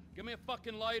 Give me a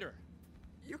fucking lighter.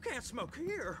 You can't smoke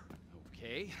here.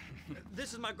 Okay.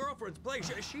 This is my girlfriend's place.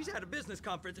 She's at a business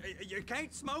conference. You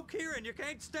can't smoke here and you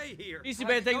can't stay here. BC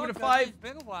Bear, thank you for the 5.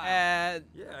 Yeah,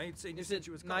 I ain't seen you since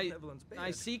you was caught in Evelyn's bed.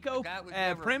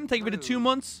 Niceco, Prim, thank you for the 2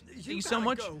 months. Thank you so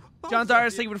much. John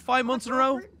Darius, thank you for the 5 months in a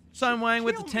row. Simon Wang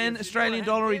with the 10 Australian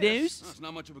dollar reduced. That's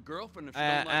not much of a girlfriend if you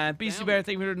don't like And BC Bear,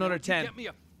 thank you for another 10. Get me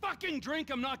a fucking drink.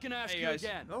 I'm not gonna ask you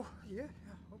again. Oh, yeah,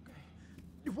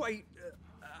 okay. Wait,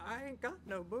 I ain't got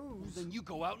no booze. Then you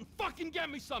go out and fucking get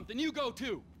me something. You go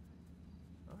too.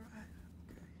 All right,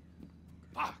 okay.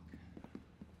 Fuck.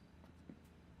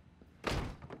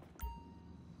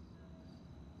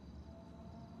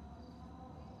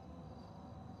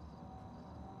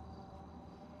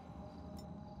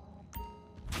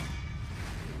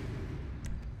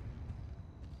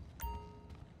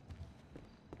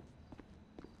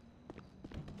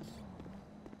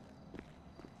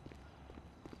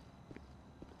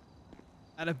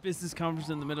 At a business conference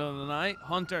in the middle of the night.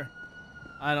 Hunter.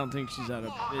 I don't think she's at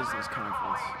a business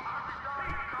conference.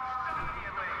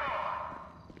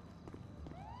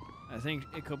 I think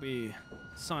it could be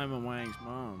Simon Wang's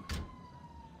mom.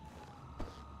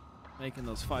 Making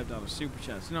those $5 super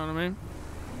chats. You know what I mean?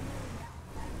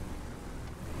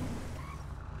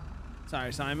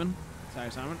 Sorry, Simon.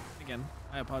 Sorry, Simon. Again,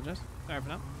 I apologize. Sorry for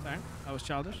that. Sorry. I was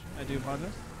childish. I do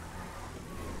apologize.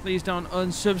 Please don't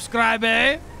unsubscribe,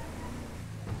 eh?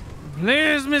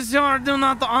 Please, monsieur, do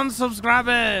not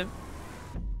unsubscribe.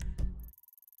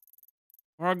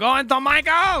 We're going to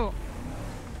Michael.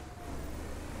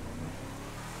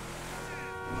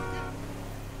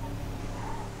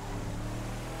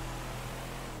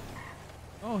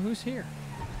 Oh, who's here?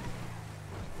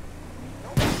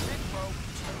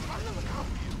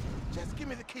 Just give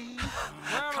me the keys.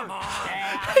 Come on,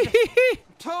 Dad.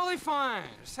 Totally fine.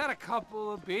 Just had a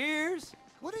couple of beers.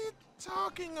 What are you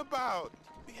talking about?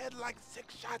 We had like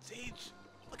 6 shots each.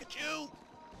 Look at you.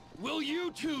 Will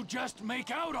you two just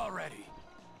make out already?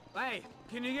 Hey,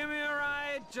 can you give me a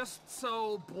ride just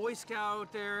so Boy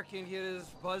Scout there can get his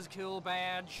buzzkill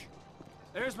badge?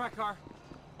 There's my car.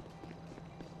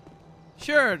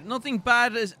 Sure, nothing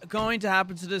bad is going to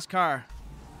happen to this car.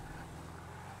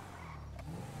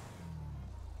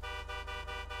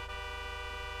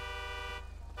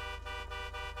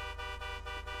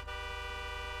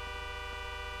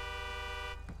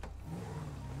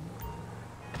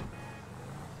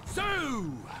 So,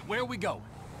 where we going?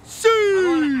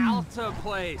 I'm on Alta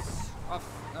Place off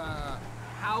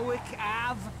Howick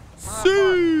Ave.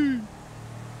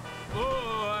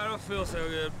 Oh, I don't feel so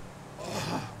good.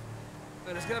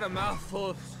 I just got a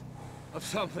mouthful of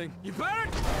something. You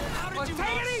better take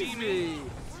it easy.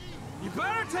 You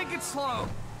better take it slow.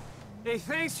 Hey,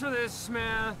 thanks for this,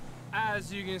 man.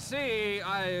 As you can see,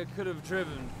 I could have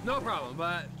driven, no problem,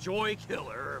 but Joy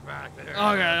Killer back there.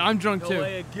 Okay, I'm drunk He'll too.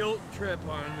 lay a guilt trip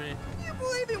on me. Can you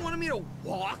believe he wanted me to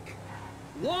walk?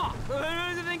 Walk?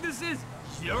 I don't think this is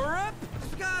Europe?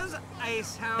 Just because I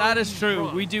sound That is true.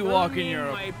 drunk We do doesn't walk in mean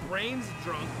Europe. My brain's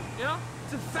drunk, you know?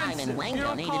 It's offensive. Simon Wang You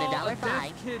don't donated call $1.05.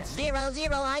 deaf kids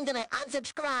 00, I'm gonna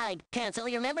unsubscribe. Cancel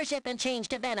your membership and change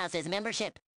to Venos's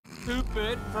membership.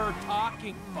 stupid for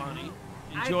talking funny.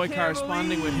 Enjoy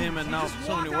corresponding with him and now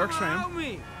someone who works for him.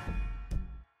 Me.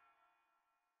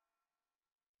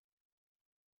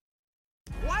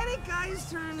 Why do guys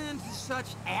turn into such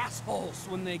assholes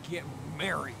when they get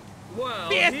married? Well,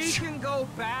 he can go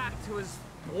back to his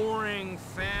boring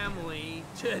family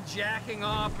to jacking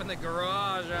off in the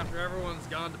garage after everyone's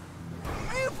gone to...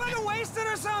 Are you fucking wasted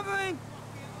or something?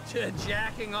 To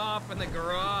jacking off in the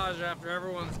garage after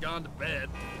everyone's gone to bed.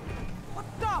 What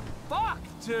the fuck,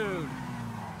 dude?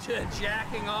 To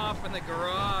jacking off in the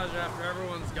garage after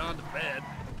everyone's gone to bed.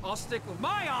 I'll stick with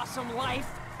my awesome life,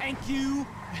 thank you.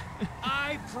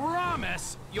 I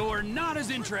promise you're not as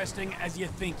interesting as you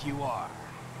think you are.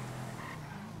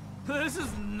 This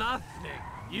is nothing.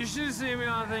 You should see me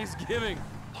on Thanksgiving,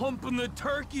 humping the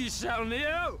turkey, shouting,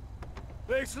 yo!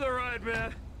 Thanks for the ride,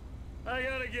 man. I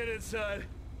gotta get inside.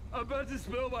 I'm about to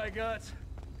spill my guts.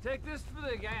 Take this for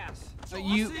the gas. You- I'll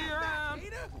see you around.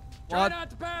 Try What? not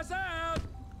to pass out.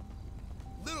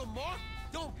 Little Mark,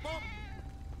 don't bump.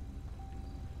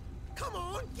 Come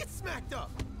on, get smacked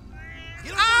up.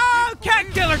 Get Oh, cat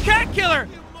killer! Cat killer!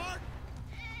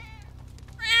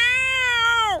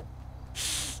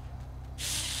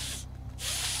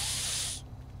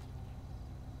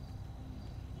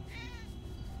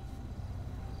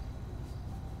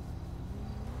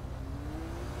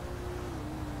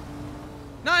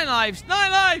 Nine lives!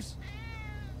 9 lives!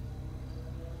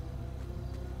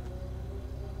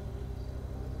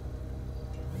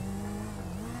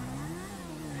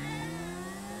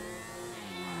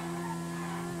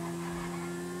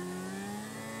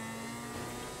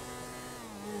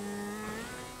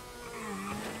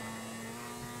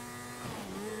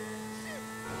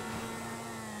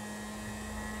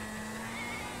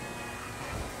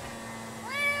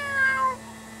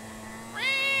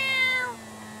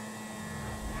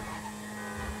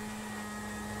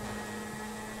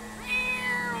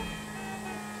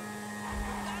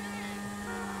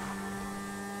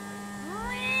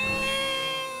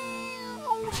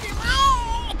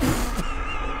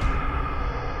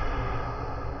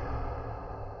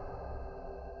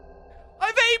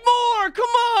 I've 8 more! Come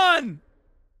on!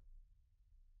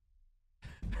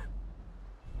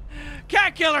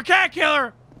 Cat killer! Cat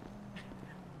killer!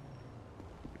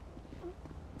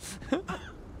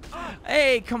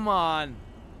 Hey, come on.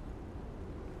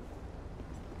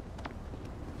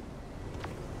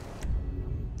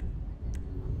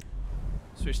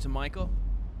 Switch to Michael.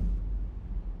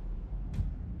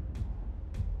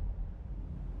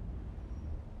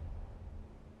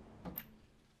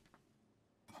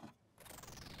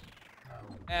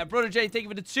 Brother Jay, thank you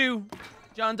for the 2.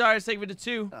 John Dyer, thank you for the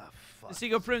 2. The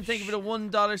Seagull Prim, thank you for the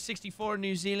 $1.64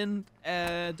 New Zealand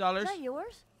dollars. Is that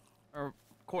yours? Or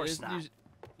of course not.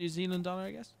 New Zealand dollar,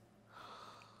 I guess.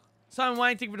 Simon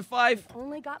Wang, thank you for the 5.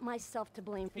 Only got myself to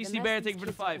blame for the PC mess Bear, these thank you for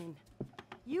the kids are 5. in.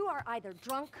 You are either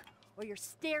drunk, or you're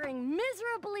staring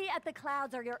miserably at the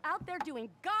clouds, or you're out there doing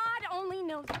God only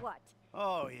knows what.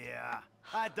 Oh, yeah.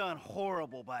 I done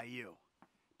horrible by you.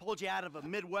 Pulled you out of a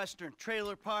Midwestern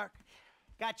trailer park.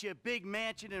 Got you a big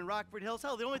mansion in Rockford Hills.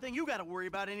 Hell, the only thing you gotta worry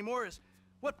about anymore is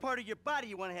what part of your body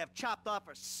you want to have chopped off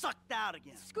or sucked out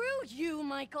again. Screw you,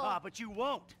 Michael. Ah, but you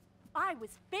won't. I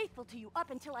was faithful to you up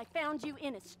until I found you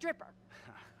in a stripper.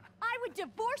 I would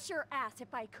divorce your ass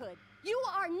if I could. You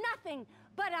are nothing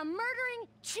but a murdering,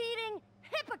 cheating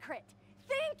hypocrite.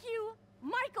 Thank you,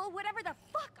 Michael, whatever the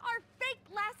fuck our fake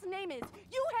last name is.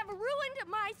 You have ruined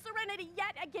my serenity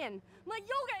yet again. My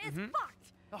yoga is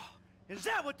fucked. Oh, is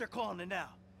that what they're calling it now?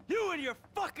 You and your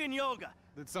fucking yoga.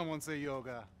 Did someone say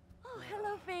yoga? Oh,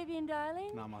 hello, Fabian,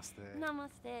 darling. Namaste.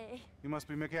 Namaste. You must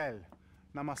be Miguel.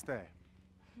 Namaste.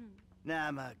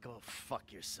 Nah, man, go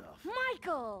fuck yourself.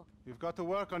 Michael! You've got to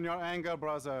work on your anger,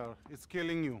 brother. It's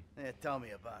killing you. Yeah, tell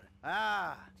me about it.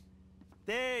 Ah,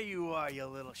 there you are, you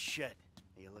little shit.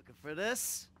 Are you looking for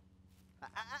this?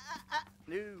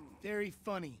 No. Very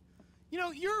funny. You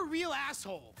know, you're a real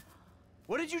asshole.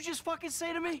 What did you just fucking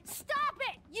say to me? Stop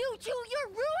it! You two, you're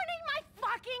ruining my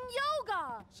fucking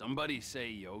yoga! Somebody say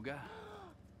yoga?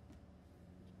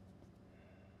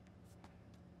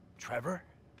 Trevor?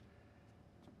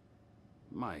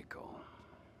 Michael.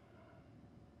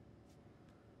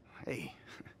 Hey.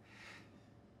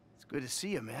 It's good to see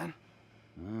you, man.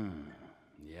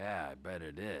 Yeah, I bet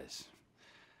it is.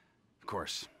 Of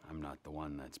course, I'm not the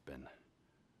one that's been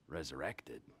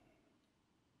resurrected.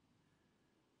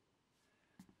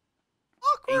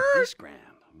 Awkward! Ain't this grand?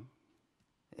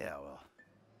 Yeah, well,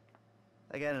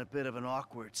 I got in a bit of an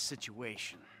awkward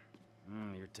situation.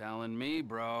 You're telling me,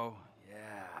 bro.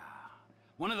 Yeah.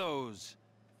 One of those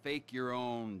fake your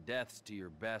own deaths to your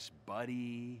best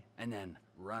buddy, and then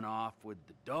run off with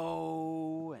the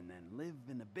dough, and then live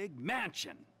in a big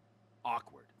mansion.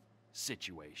 Awkward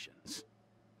situations.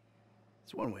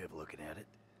 It's one way of looking at it.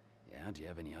 Yeah, do you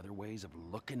have any other ways of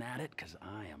looking at it? Because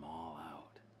I am all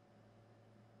out.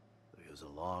 Look, it was a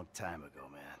long time ago,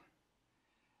 man.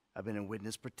 I've been in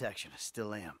witness protection. I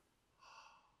still am.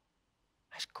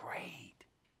 That's great.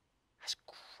 That's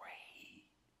great.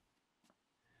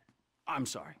 I'm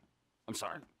sorry. I'm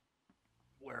sorry.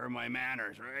 Where are my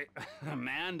manners, right?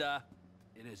 Amanda,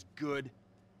 it is good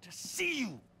to see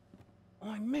you. Oh,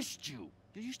 I missed you.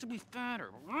 You used to be fatter.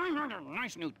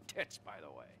 Nice new tits, by the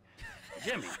way.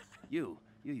 Jimmy, you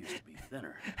used to be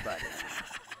thinner, but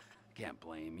can't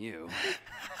blame you.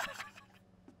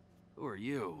 Who are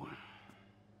you?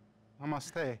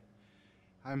 Namaste.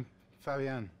 I'm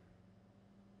Fabian.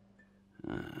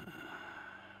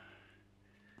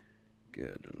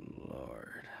 Good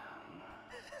Lord.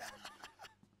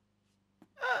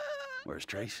 Where's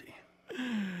Tracy?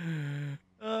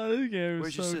 Oh, this game is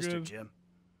Where's so your sister, good. Jim?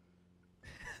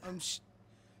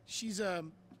 She's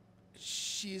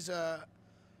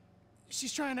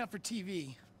trying out for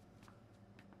TV.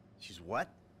 She's what?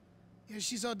 Yeah,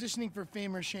 she's auditioning for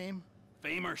Fame or Shame.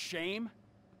 Fame or Shame?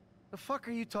 The fuck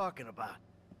are you talking about?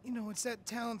 You know, it's that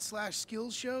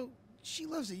talent/skills show. She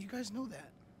loves it. You guys know that.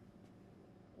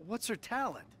 What's her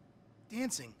talent?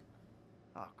 Dancing.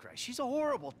 Oh, Christ. She's a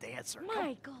horrible dancer.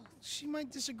 Michael. She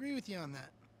might disagree with you on that.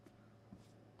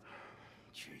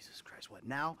 Jesus Christ. What,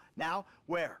 now? Now?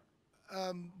 Where?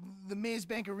 The Maze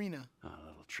Bank Arena. Oh,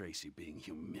 little Tracy being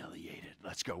humiliated.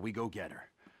 Let's go. We go get her.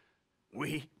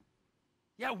 We?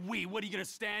 Yeah, we. What, are you gonna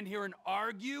stand here and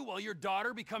argue while your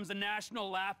daughter becomes a national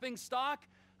laughingstock?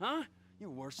 Huh? You're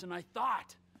worse than I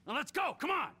thought. Now let's go,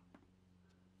 come on!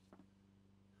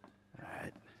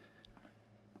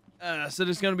 Alright. So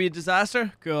there's gonna be a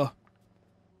disaster? Cool.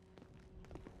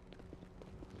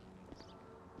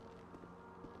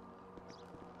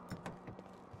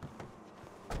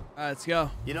 Let's go.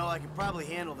 You know, I could probably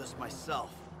handle this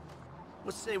myself.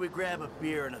 Let's say we grab a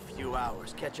beer in a few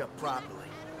hours, catch up properly.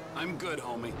 I'm good,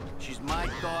 homie. She's my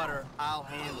daughter, I'll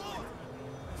handle her.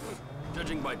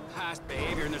 Judging by past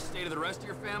behavior and the state of the rest of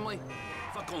your family,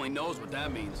 fuck only knows what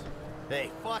that means.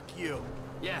 Hey, fuck you.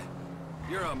 Yeah,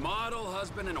 you're a model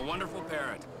husband and a wonderful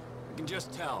parent. I can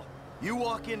just tell. You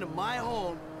walk into my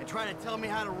home and try to tell me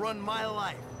how to run my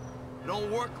life. It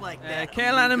don't work like that.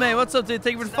 Kale Anime, what's up, dude?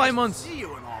 Thank you for the 5 months. Nice to see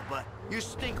you and all, but you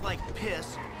stink like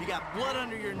piss. You got blood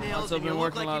under your nails, Also and you been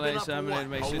look working like a lot you've been lately, up so for I'm what, gonna a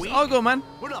make week? sure. All good, man.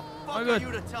 Who the All fuck good. are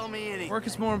you to tell me anything? Work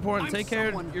is more important. I'm Take care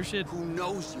of someone your shit. Who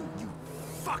knows you, you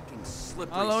fucking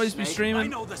slippery I'll always be snake. streaming I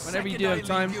know the whenever you second do I have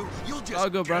time. leave you, you'll just All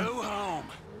good, bro. go home.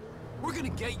 We're gonna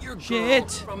get your girl Shit.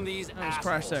 from these That was assholes.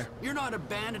 crash there. You're not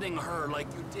abandoning her like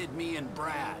you did me and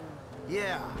Brad.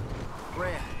 Yeah,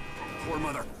 Brad. Poor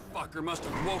motherfucker must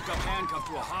have woke up handcuffed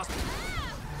to a hospital.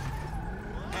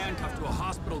 Handcuffed to a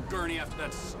hospital gurney after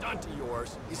that stunt of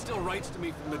yours. He still writes to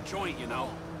me from the joint, you know.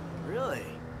 Really?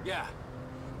 Yeah.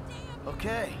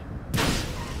 Okay.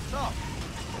 So,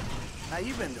 how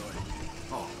you been doing?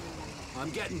 Oh, I'm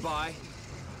getting by.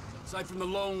 Aside from the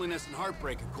loneliness and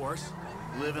heartbreak, of course.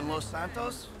 Live in Los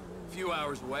Santos? A few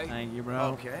hours away. Thank you,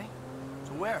 bro. Okay.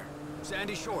 So where?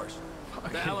 Sandy Shores.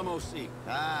 The LMOC.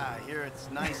 Ah, I hear it's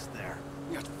nice there.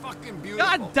 Yeah, it's fucking beautiful.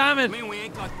 God damn it! I mean, we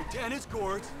ain't got the tennis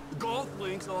courts, the golf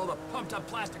links, all the pumped-up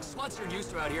plastic sluts you're used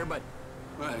to out here, but,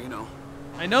 well, you know.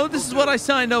 I know this is what I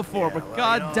signed up for, but Well,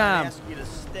 god you know, damn. I'd ask you to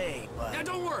stay, but... Yeah,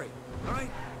 don't worry, all right?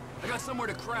 I got somewhere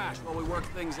to crash while we work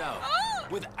things out.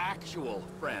 With actual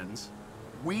friends.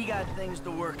 We got things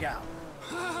to work out.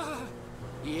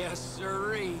 Yes,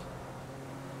 sirree.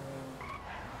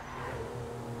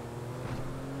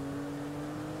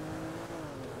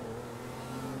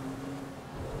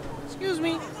 Excuse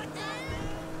me.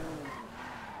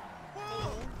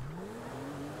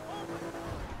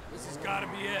 This has gotta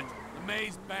be it. The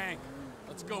Maze Bank.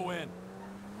 Let's go in.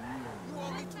 You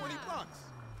owe me 20 bucks.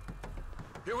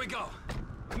 Here we go.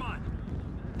 Come on.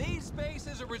 These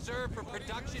spaces are reserved for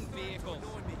production vehicles.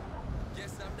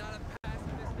 Guess I'm not a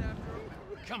pacifist after all.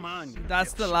 Come on. you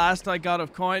That's the dipshit. last I got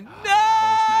of coin. Postman,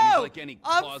 No! he's like any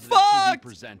I'm closeted TV fucked!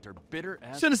 presenter. Bitter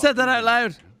ass. Should have said that out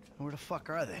loud. Where the fuck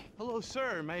are they? Hello,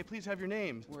 sir. May I please have your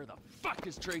name? Where the fuck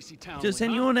is Tracy Townley? Does huh?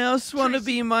 anyone else want to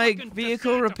Tracy be my fucking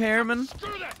vehicle DeSanta. repairman?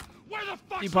 Screw that. Where the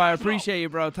fuck's Deepa, I Osmo? appreciate you,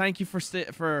 bro. Thank you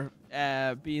for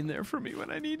being there for me when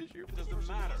I needed you. It doesn't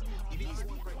matter.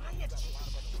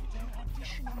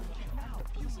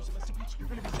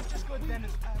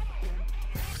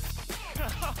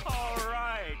 All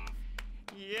right.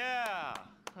 Yeah.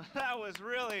 That was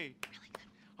really good.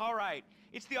 All right.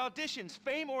 It's the auditions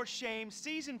Fame or Shame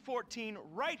Season 14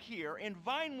 right here in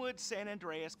Vinewood, San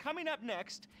Andreas. Coming up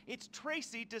next, it's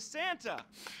Tracy DeSanta.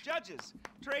 Judges,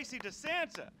 Tracy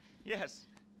DeSanta. Yes.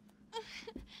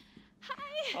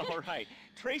 Hi. All right.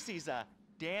 Tracy's a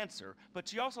dancer, but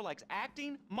she also likes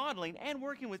acting, modeling, and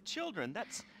working with children.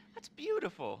 That's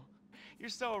beautiful. You're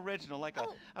so original, like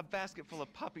a basket full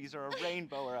of puppies or a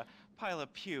rainbow or a pile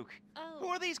of puke. Oh. Who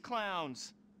are these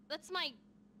clowns? That's my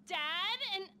dad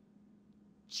and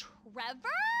Trevor?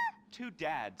 Two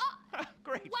dads.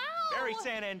 Great. Wow. Very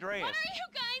San Andreas. What are you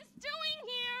guys doing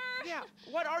here? Yeah,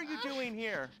 what are you doing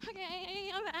here?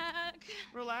 Okay, I'm back.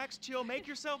 Relax, chill, make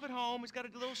yourself at home. He's got a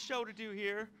little show to do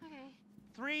here. Okay.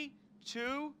 3,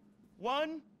 2,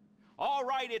 1. All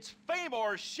right, it's Fame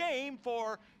or Shame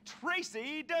for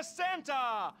Tracy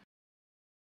DeSanta.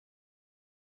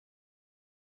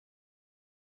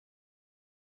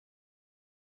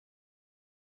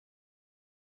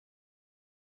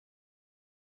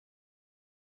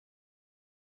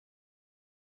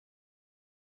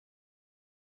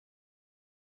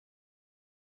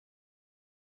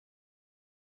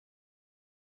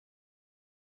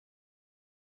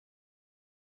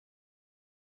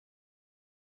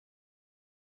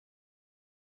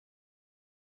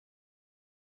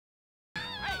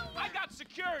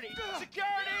 security!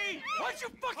 Security! What'd you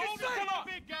fucking Hold say? it, come on,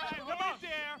 big guy! Come on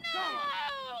there! Come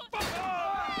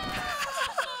on!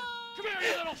 Come here,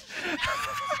 you little shit!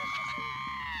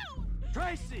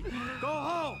 Tracy, go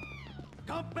home.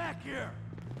 Come back here.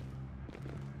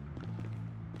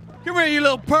 Come here, you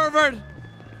little pervert.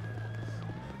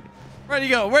 Where'd he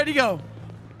go? Where'd he go?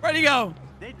 Where'd he go?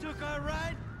 They took our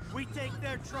ride, we take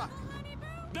their truck.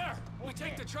 There, we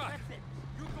take the truck.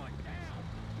 You're going down.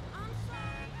 I'm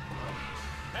sorry.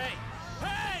 Hey,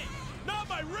 hey! Not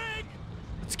my rig!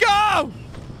 Let's go!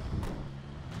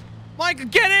 Michael,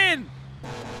 get in!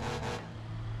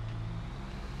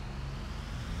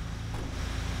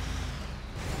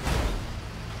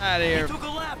 Out of here. He took a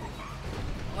left.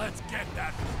 Let's get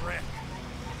that prick.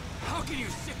 How can you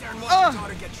sit there and watch your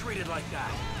daughter get treated like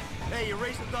that? Hey, you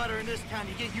raise a daughter in this town,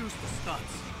 you get used to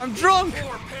stunts. I'm drunk.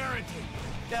 Poor parenting.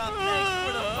 Yeah, thanks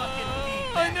for the fucking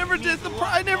feedback.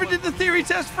 I never did the theory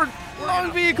test for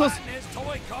long vehicles. This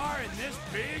toy car and this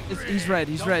big rig. He's red.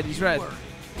 He's red. He's red. worry.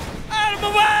 Out of my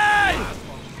way!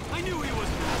 I knew he was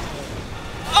an asshole.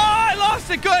 Oh, I lost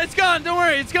it. Good. It's gone. Don't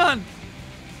worry. It's gone.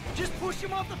 Just push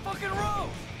him off the fucking road.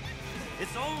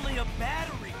 It's only a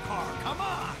battery car. Come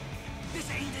on. This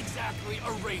ain't exactly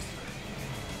a racer.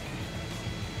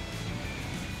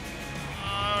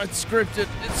 Oh, it's scripted.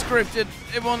 It's scripted.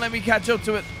 It won't let me catch up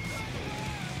to it.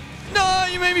 No,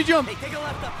 you made me jump. Hey, take a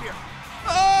left up here.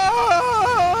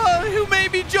 Oh, who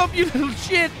made me jump, you little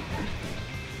shit?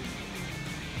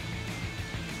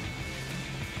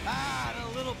 Ah,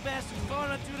 the little bastard's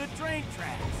going through the train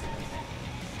tracks.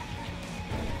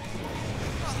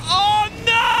 Oh,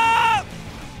 no!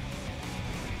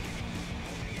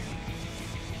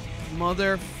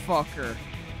 Motherfucker.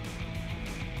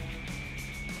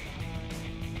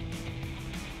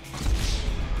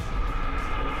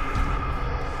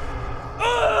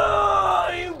 Oh,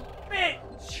 you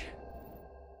bitch!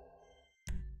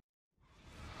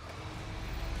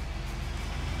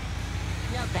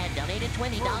 Notepad donated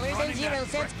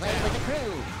 $20.00. Play with the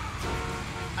crew.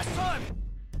 I saw him.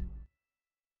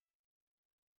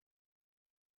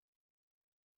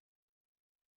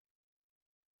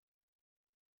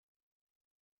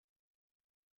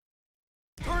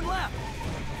 Turn left.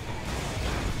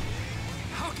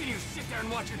 How can you sit there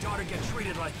and watch your daughter get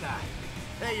treated like that?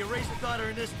 Hey, you raise a daughter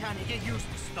in this town, you get used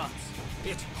to stunts.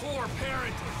 It's poor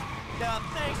parenting. Now,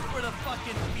 thanks for the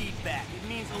fucking feedback. It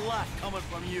means a lot coming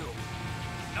from you.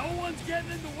 No one's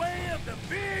getting in the way of the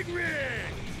big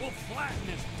rig. We'll flatten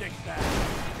this dickbag.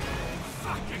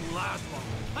 Fucking Laszlo.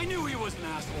 I knew he was an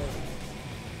asshole.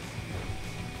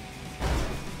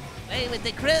 Play with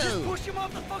the crew. Just push him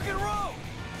off the fucking road.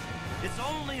 It's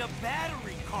only a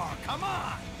battery car. Come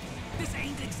on. This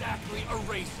ain't exactly a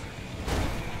racer.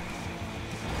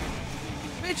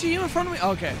 Bitch, are you in front of me?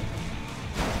 Okay.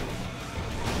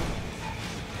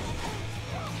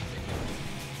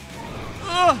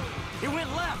 Ugh. He went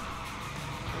left.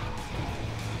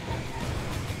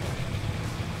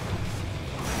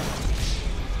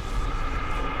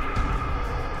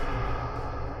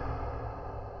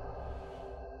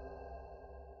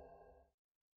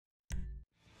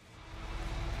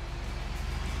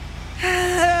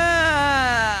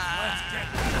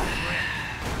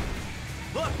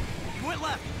 Look, he went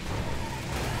left.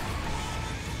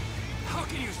 How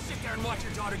can you sit there and watch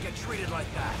your daughter get treated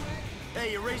like that?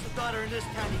 Hey, you raise a daughter in this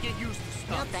town, you get used to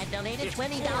stunts. Notepad donated It's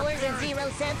 $20.00. That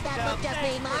Now, book just thanks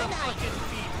made my for the night. fucking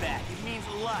feedback. It means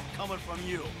a lot coming from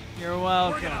you. You're We're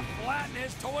welcome. gonna flatten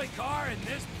his toy car and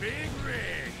this big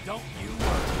rig. Don't you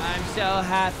worry. I'm so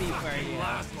happy for Fucking you.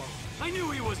 Laszlo. I knew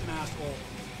he was an asshole.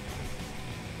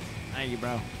 Thank you,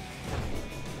 bro. You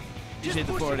Just hit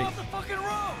the push 40. him off the fucking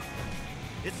road.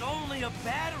 It's only a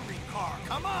battery car.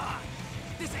 Come on.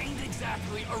 This ain't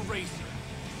exactly a racer.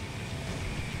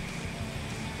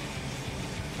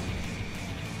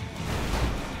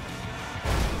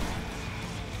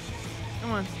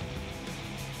 Come on.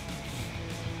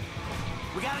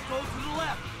 We gotta go to the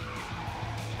left.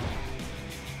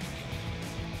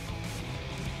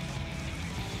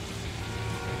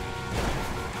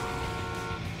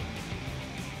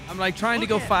 I'm like trying to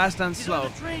go Look at fast and He's slow.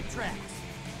 on the train tracks.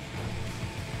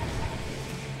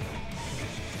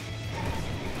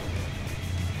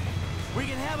 We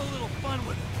can have a little fun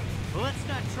with him, but let's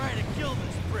not try to kill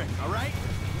this prick, all right?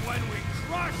 When we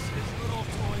crush his little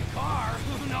toy car,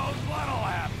 who knows what'll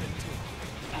happen to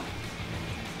him.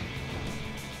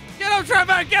 Get up,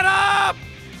 Trevor! Get up!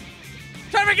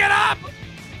 Trevor, get up!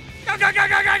 Go, go, go,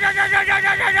 go, go, go, go, go, go,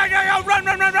 go, go, go, go, go! Run,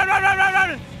 run, run, run, run, run, run,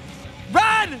 run!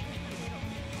 Run!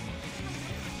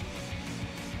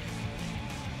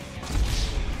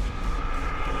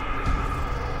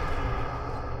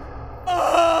 Oh!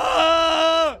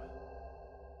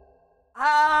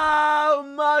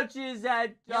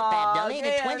 cat Nope, I've dog.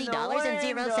 donated Hey, $20.00.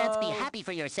 Be window. happy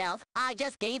for yourself. I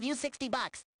just gave you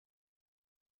 $60.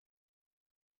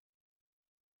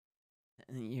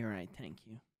 You're right. Thank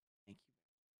you. Thank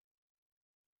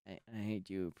you. I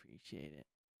do appreciate it.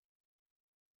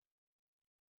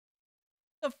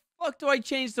 The fuck do I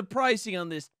change the pricing on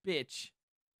this bitch?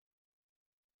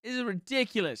 This is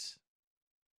ridiculous.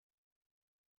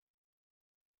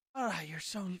 Alright, you're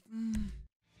so...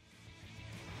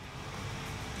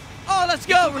 Oh, let's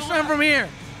go! We're starting from here.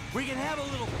 We can have a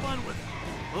little fun with it.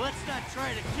 Well, let's not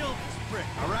try to kill this prick,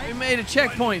 all right? We made a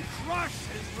checkpoint. Crush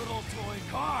his little toy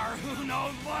car. Who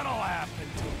knows what'll happen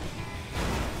to him?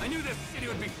 I knew this city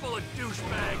would be full of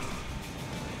douchebags.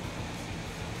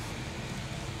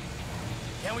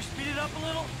 Can we speed it up a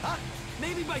little? Huh?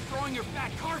 Maybe by throwing your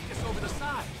fat carcass over the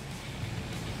side.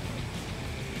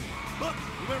 Look,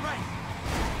 you went right.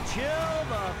 Chill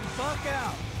the fuck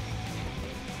out.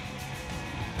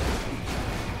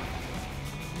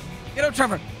 Get up,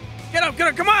 Trevor. Get up,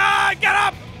 come on, get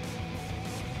up!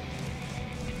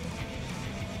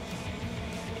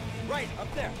 Right,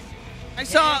 up there. I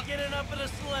saw. Can't get enough of the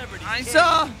celebrities. I can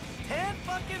saw. you? 10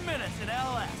 fucking minutes in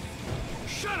LS.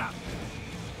 Shut up!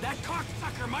 That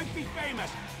cocksucker might be famous,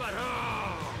 but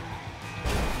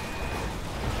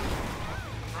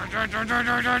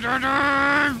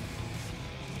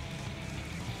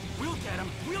we'll get him!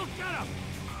 We'll get him!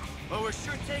 Well, we're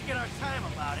sure taking our time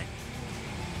about it.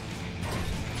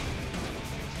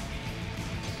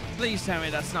 Please tell me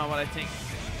that's not what I think.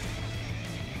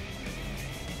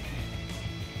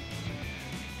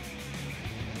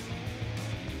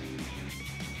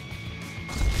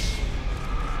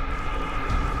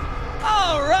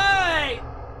 All right,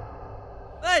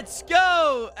 let's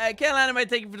go. Ken Anime,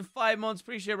 thank you for the 5 months.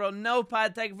 Appreciate it, bro.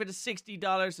 Notepad, thank you for the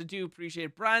 $60. I do appreciate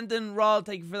it. Brandon Rawl,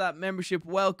 thank you for that membership.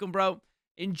 Welcome, bro.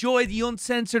 Enjoy the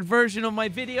uncensored version of my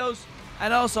videos.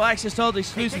 And also access to all the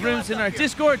exclusive rooms in our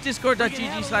Discord,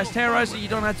 discord.gg/Terroriser. You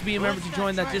don't have to be a member to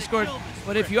join that Discord.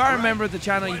 But if you are a member of the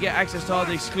channel, you get access to all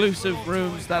the exclusive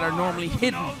rooms that are normally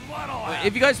hidden.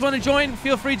 If you guys want to join,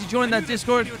 feel free to join that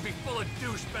Discord.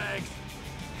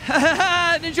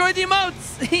 And enjoy the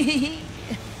emotes.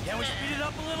 Can we speed it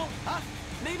up a little? Huh?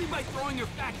 maybe by throwing your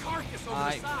fat carcass over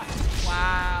the side.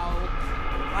 Wow.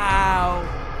 Wow.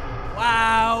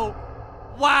 Wow.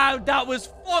 Wow, that was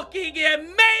fucking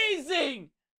amazing!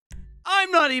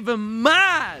 I'm not even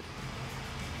mad!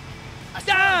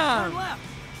 Damn! Left.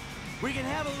 We can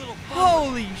have a little fun.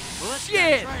 Holy let's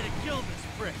shit! not try to kill this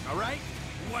prick, all right?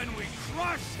 When we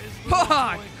crush his little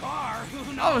Fuck! toy car,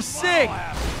 who knows That was sick! what'll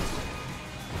happen.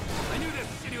 I knew this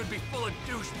city would be full of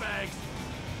douchebags.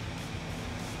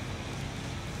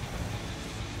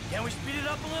 Can we speed it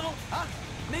up a little? Huh?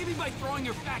 Maybe by throwing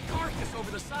your fat carcass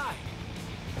over the side.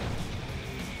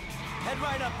 Head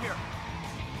right up here.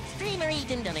 Streamer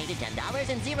Ethan donated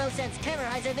 $10.00.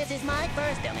 Terroriser, this is my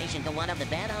first donation to one of the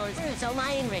bandos. So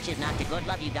my English is not too good.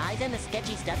 Love you guys, and the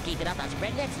sketchy stuff, keep it up. Us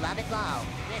rednecks love it low.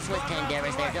 This was $10.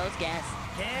 There goes gas.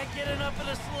 Can't get enough of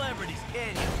the celebrities,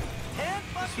 can you? 10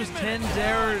 fucking This was minutes.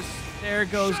 $10. There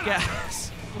goes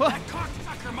gas. What? That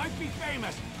cocksucker might be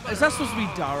famous. Is that supposed to be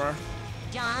Dara?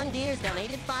 John Deere's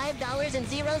donated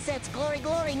 $5.00. Glory,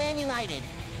 glory, Man United.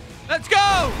 Let's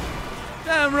go!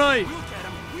 Damn right. We'll get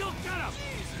him. We'll get him.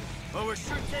 Well, we're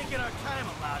sure taking our time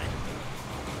about it.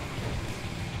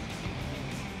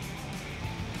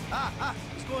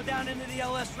 He's going down into the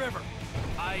LS River.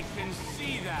 I can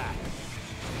see that.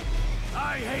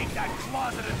 I hate that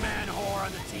closeted man whore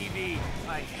on the TV.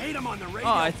 I hate him on the radio.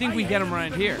 Oh, I think we hate get him around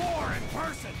even here. more in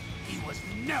person. He was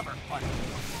never funny.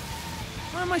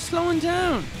 Why am I slowing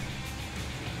down?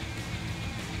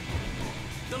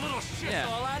 The little shit's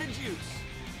all out of juice.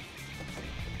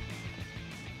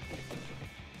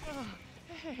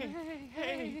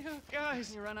 Hey,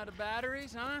 guys. You run out of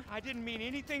batteries, huh? I didn't mean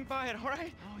anything by it, all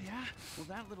right? Oh, yeah? Well,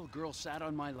 that little girl sat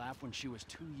on my lap when she was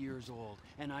 2 years old,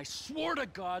 and I swore to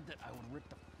God that I would rip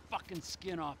the fucking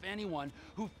skin off anyone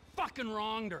who fucking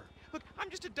wronged her. Look, I'm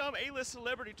just a dumb A-list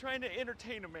celebrity trying to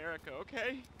entertain America,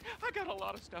 okay? I got a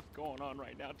lot of stuff going on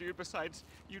right now, dude, besides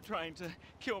you trying to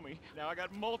kill me. Now, I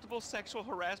got multiple sexual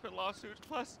harassment lawsuits,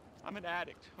 plus I'm an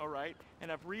addict, all right?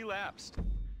 And I've relapsed.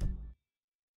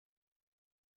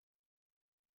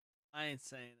 I ain't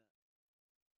saying it.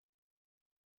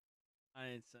 I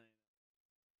ain't saying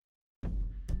it.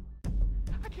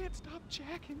 I can't stop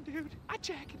jacking, dude. I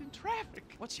jack it in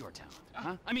traffic. What's your talent,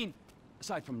 huh? I mean,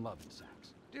 aside from love and sex.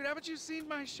 Dude, haven't you seen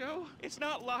my show? It's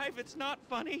not live, it's not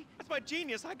funny. That's my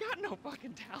genius. I got no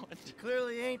fucking talent. You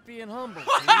clearly ain't being humble.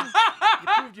 You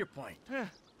proved your point.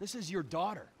 This is your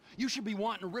daughter. You should be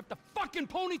wanting to rip the fucking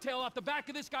ponytail off the back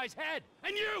of this guy's head.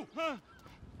 And you!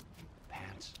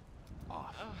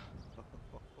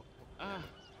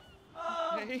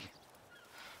 okay?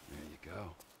 There you go.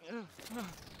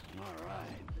 All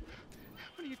right.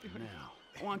 What are you doing? Now,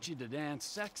 I want you to dance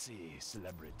sexy,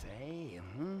 celebrity.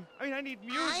 I mean, I need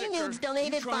music. I or- Noobs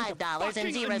donated $5 and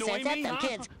fucking 0 annoy cents. F me, them huh?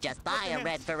 kids. Just buy a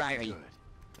red Ferrari.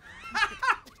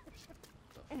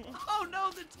 Oh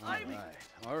no, the timing.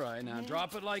 All right, now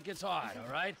drop it like it's hot,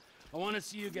 all right? I want to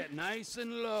see you get nice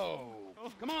and low.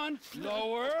 Come on,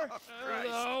 lower,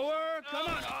 lower, come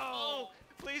on. Oh,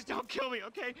 please don't kill me,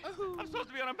 okay? I'm supposed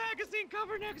to be on a magazine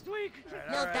cover next week.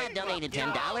 Notepad donated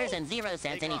 $10 and 0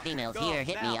 cents. Any females here,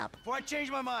 hit me up. Before I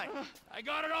change my mind. I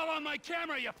got it all on my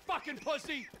camera, you fucking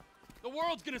pussy! The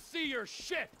world's gonna see your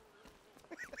shit!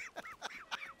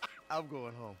 I'm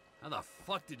going home. How the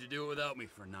fuck did you do it without me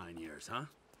for 9 years, huh?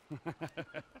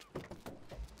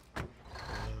 Oh,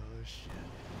 shit.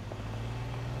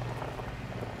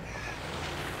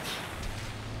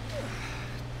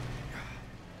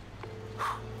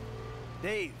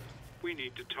 Dave, We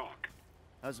need to talk.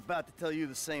 I was about to tell you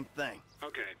the same thing.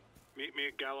 Okay. Meet me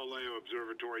at Galileo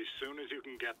Observatory as soon as you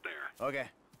can get there. Okay.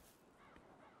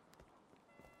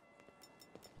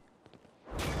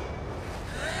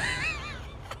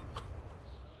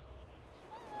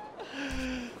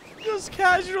 Just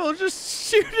casual, just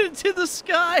shoot into the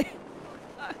sky.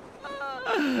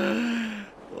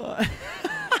 What?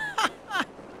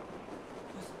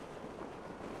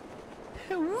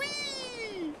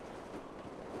 Whee!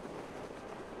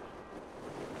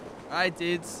 Alright,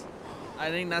 dudes. I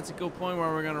think that's a good point where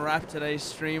we're going to wrap today's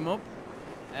stream up.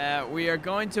 We are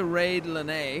going to raid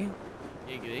Lene.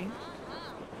 Giggity.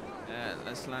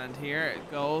 Let's land here.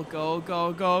 Go, go,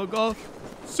 go, go, go.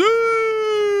 See!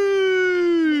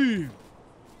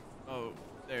 Oh,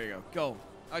 there you go. Go.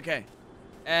 Okay.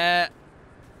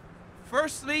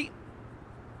 Firstly,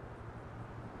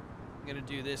 I'm going to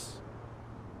do this.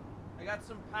 I got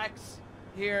some packs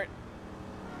here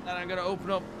that I'm going to open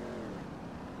up.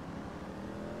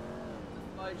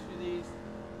 Fly through these.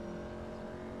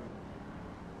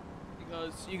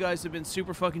 Because you guys have been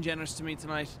super fucking generous to me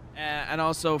tonight. And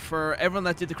also for everyone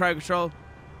that did the crowd control.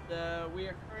 We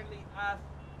are currently at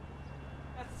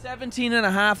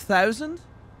 17,500.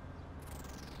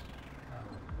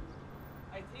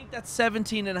 I think that's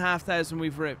 17,500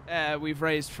 we've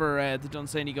raised for the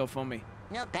Dunsany GoFundMe.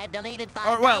 Notepad donated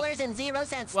 $5 and 0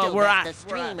 cents. Well, Still we're best at. the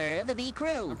streamer of the V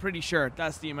crew. I'm pretty sure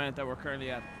that's the amount that we're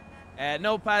currently at.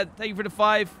 Notepad, thank you for the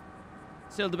 5.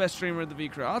 Still the best streamer of the V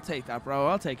crew. I'll take that, bro.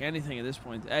 I'll take anything at this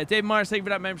point. Dave Mars, thank you for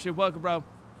that membership. Welcome, bro.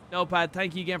 Notepad,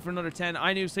 thank you again for another 10.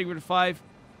 I knew, thank you for the 5.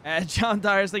 John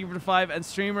Dyers, thank you for the 5. And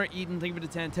streamer Eden, thank you for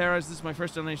the 10. Terroriser, this is my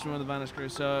first donation with the Vanish crew,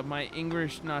 so my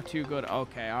English not too good.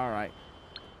 Okay, all right.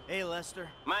 Hey, Lester.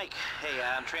 Mike, hey,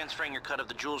 I'm transferring your cut of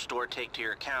the jewel store take to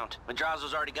your account.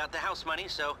 Madrazo's already got the house money,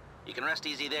 so you can rest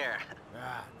easy there.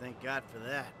 Ah, thank God for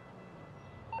that.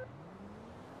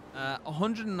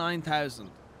 109,000.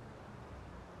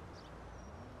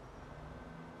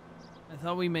 I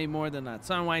thought we made more than that.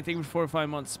 Son Wang, thank you for 4 or 5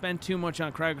 months. Spent too much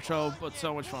on crowd control, but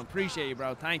so much fun. Appreciate you,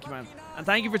 bro. Thank you, man. And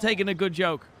thank you for taking a good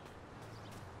joke.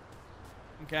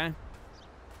 Okay.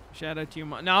 Shout out to you.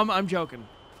 No, I'm joking.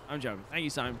 I'm joking. Thank you,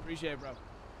 Simon. Appreciate it, bro.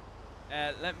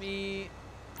 Let me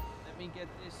get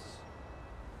this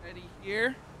ready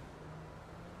here.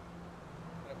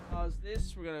 I'm gonna pause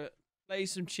this. We're gonna play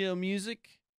some chill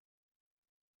music.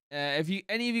 If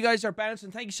any of you guys are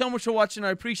bouncing, thank you so much for watching. I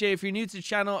appreciate it. If you're new to the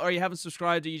channel or you haven't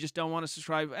subscribed or you just don't want to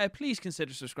subscribe, please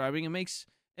consider subscribing. It makes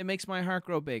my heart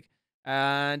grow big.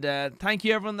 And thank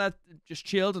you everyone that just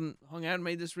chilled and hung out and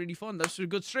made this really fun. This was a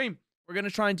good stream. We're gonna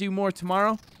try and do more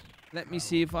tomorrow. Let me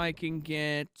see if I can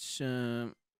get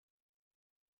some.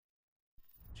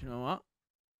 Do you know what?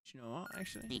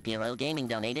 Actually? Deep Hero Gaming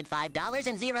donated $5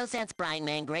 and 0 cents. Brian,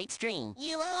 man, great stream.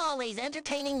 You are always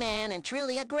entertaining, man, and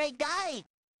truly a great guy.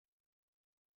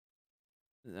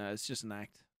 No, it's just an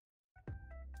act.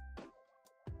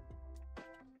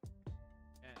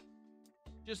 Yeah.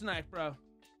 Just an act, bro.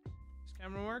 Does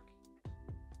camera work?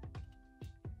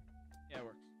 Yeah, it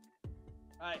works.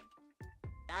 Alright.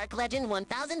 Dark Legend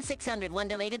 1601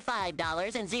 donated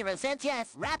 $5 and 0 cents.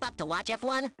 Yes. Wrap up to watch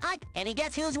F1. Hike. Any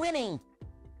guess who's winning?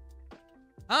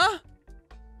 Huh?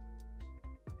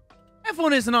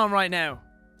 F1 isn't on right now.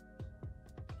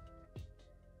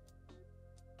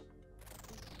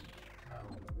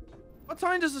 What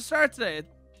time does it start today?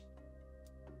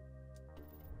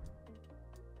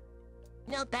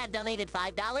 Notepad donated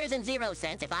 $5 and 0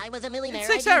 cents. If I was a millionaire, It's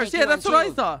 6 I'd hours. make Yeah, you that's one what I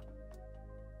too. thought.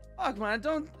 Fuck, man,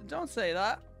 don't say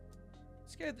that.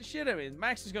 Scared the shit out of me.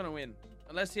 Max is gonna win,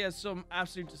 unless he has some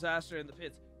absolute disaster in the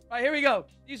pits. Right, here we go.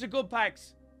 These are good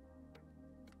packs.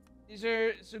 These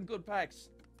are some good packs.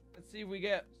 Let's see if we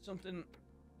get something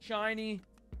shiny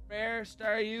Fair,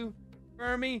 Staryu,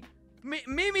 Fermi,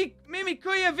 Mimi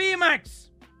Kuya VMAX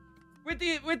with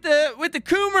the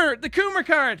Coomer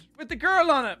card with the girl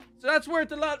on it. So that's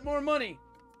worth a lot more money.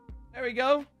 There we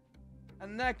go.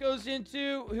 And that goes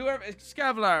into whoever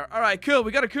Scavalar. All right, cool.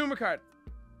 We got a Coomer card.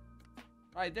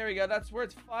 All right, there we go. That's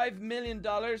worth $5 million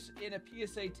in a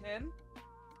PSA 10.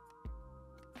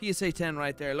 PSA 10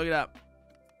 right there. Look at that.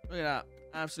 Look at that.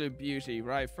 Absolute beauty.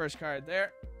 Right, first card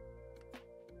there.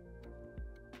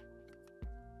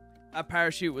 That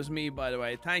parachute was me, by the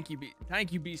way. Thank you,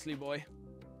 Beastly Boy.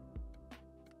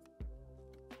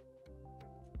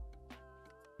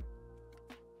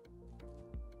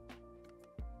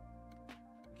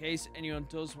 In case anyone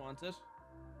does want it.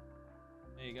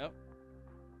 There you go.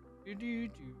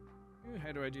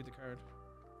 How do I do the card?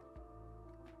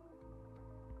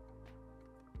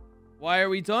 Why are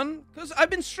we done? Because I've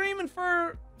been streaming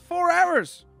for 4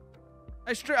 hours.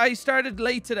 I started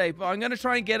late today, but I'm gonna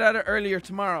try and get at it earlier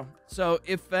tomorrow. So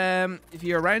if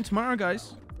you're around tomorrow,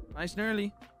 guys, nice and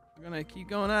early, we're gonna keep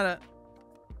going at it.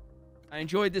 I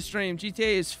enjoyed the stream.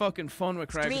 GTA is fucking fun with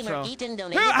crowd control. Eaton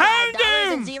donated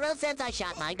 $5.00. I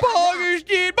shot my dog. Boggers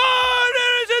did.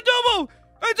 Oh, it's a double.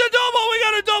 It's a double. We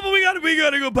got a double. We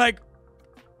gotta go back.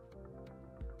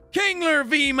 Kingler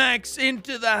VMAX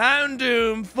into the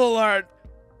Houndoom full art.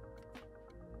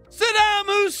 Saddam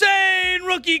Hussein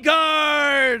rookie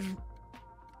card.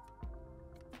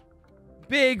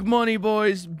 Big money,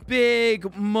 boys.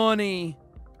 Big money.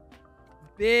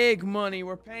 Big money.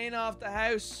 We're paying off the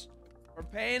house. We're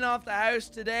paying off the house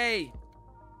today.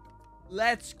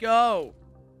 Let's go.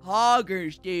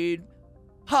 Hoggers, dude.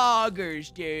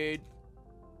 Hoggers, dude.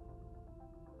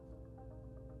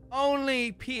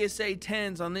 Only PSA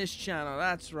 10s on this channel.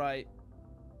 That's right.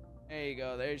 There you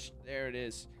go. There it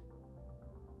is.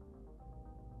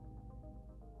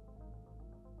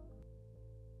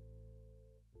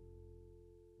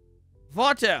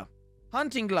 Vota.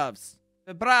 Hunting gloves.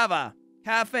 Vibrava.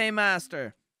 Cafe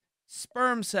Master.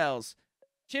 Sperm cells.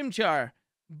 Chimchar.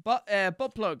 Butt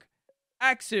plug.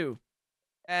 Axu.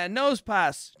 Nose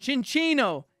pass.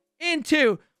 Chinchino.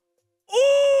 Into.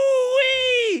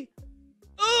 Ooh-wee!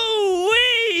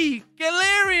 Ooh-wee!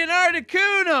 Galarian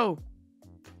Articuno!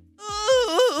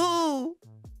 Ooh!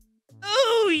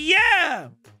 Ooh, yeah!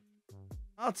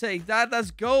 I'll take that.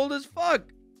 That's gold as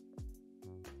fuck.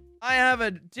 I have a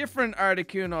different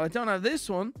Articuno. I don't have this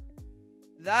one.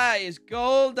 That is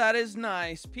gold. That is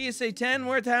nice. PSA 10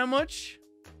 worth how much?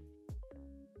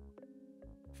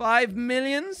 5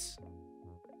 millions?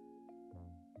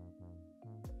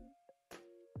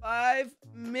 5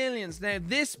 millions. Now,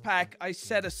 this pack I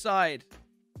set aside.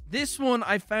 This one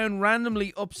I found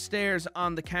randomly upstairs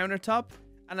on the countertop,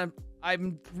 and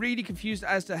I'm really confused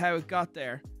as to how it got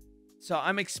there. So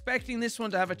I'm expecting this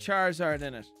one to have a Charizard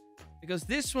in it, because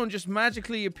this one just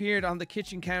magically appeared on the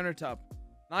kitchen countertop.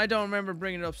 And I don't remember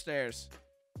bringing it upstairs.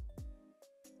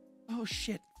 Oh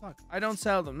shit, fuck. I don't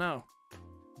sell them, no.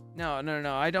 No,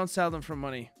 I don't sell them for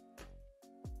money.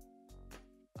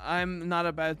 I'm not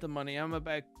about the money. I'm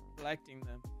about collecting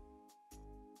them.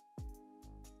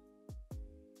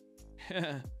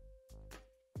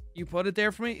 You put it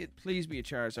there for me? Please be a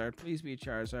Charizard. Please be a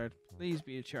Charizard. Please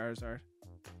be a Charizard.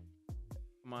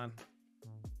 Come on.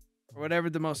 Or whatever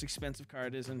the most expensive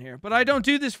card is in here. But I don't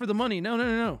do this for the money.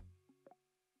 No.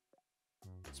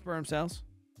 Sperm cells.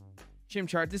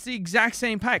 Chimchar. This is the exact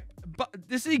same pack.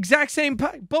 This is the exact same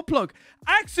pack. Butt plug.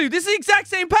 Axu. This is the exact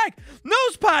same pack.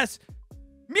 Nose pass.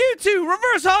 Mewtwo.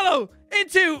 Reverse holo.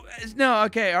 Into. No,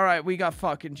 okay. All right. We got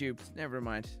fucking duped. Never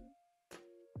mind.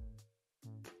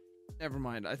 Never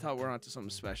mind. I thought we were onto something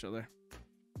special there.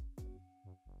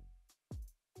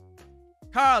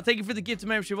 Carl, thank you for the gift of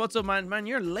membership. What's up, man? Man,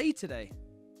 you're late today.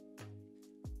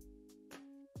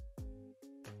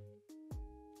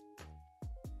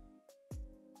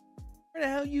 Where the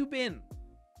hell you been?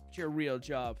 It's your real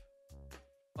job.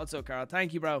 What's up, Carl?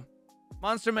 Thank you, bro.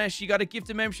 Monster Mesh, you got a gift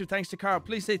of membership thanks to Carl.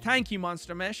 Please say thank you,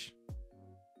 Monster Mesh.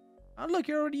 Oh, look,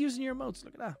 you're already using your emotes.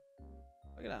 Look at that.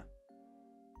 Look at that.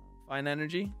 Fine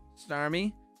Energy.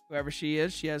 Starmie. Whoever she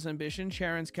is, she has ambition.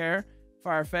 Sharon's Care.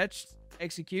 Farfetch'd.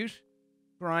 Execute.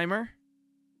 Grimer.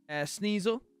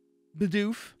 Sneasel.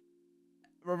 Bidoof.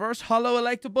 Reverse Hollow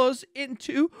Electabuzz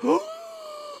into.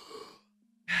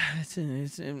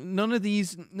 None of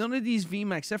these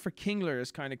VMAX except for Kingler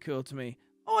is kind of cool to me.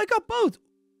 Oh, I got both.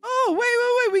 Oh,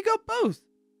 wait, we got both.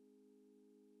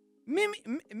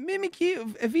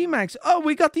 Mimikyu VMAX. Oh,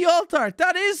 we got the Altart.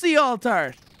 That is the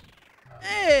Altart.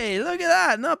 Hey, look at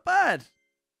that. Not bad.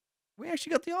 We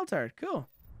actually got the Altart. Cool.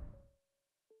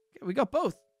 Okay, we got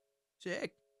both.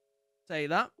 Sick. Say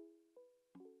that.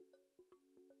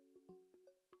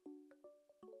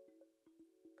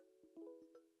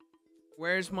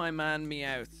 Where's my man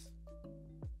Meowth?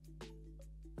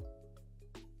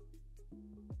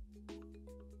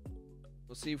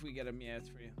 We'll see if we get a Meowth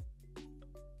for you.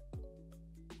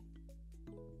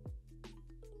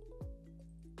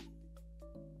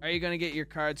 Are you gonna get your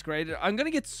cards graded? I'm gonna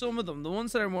get some of them, the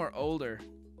ones that are more older.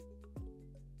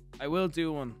 I will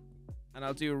do one, and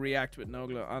I'll do a react with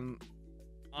Nogla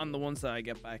on the ones that I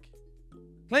get back.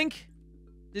 Clink,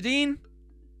 Dadine,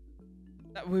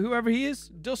 whoever he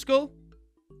is, Duskull,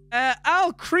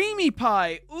 Al Creamy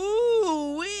Pie.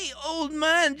 Ooh, wee, old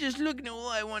man, just looking at. Oh,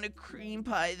 I want a cream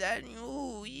pie. That.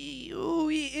 Ooh,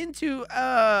 into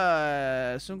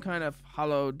some kind of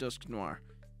hollow dusk noir.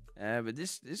 But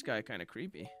this guy kind of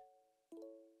creepy.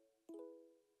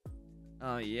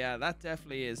 Oh yeah, that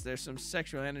definitely is. There's some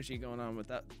sexual energy going on with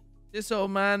that. This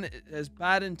old man has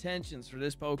bad intentions for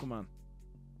this Pokemon.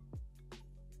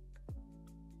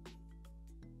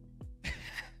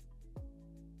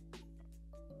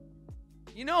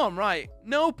 You know I'm right.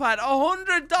 Notepad,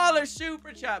 $100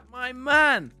 super chat, my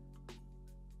man.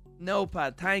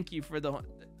 Notepad, thank you for the...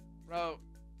 Bro,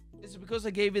 is it because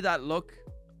I gave you that look?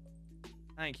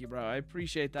 Thank you, bro. I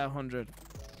appreciate that 100.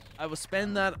 I will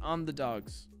spend that on the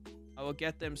dogs. I will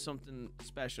get them something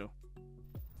special.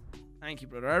 Thank you,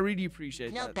 brother. I really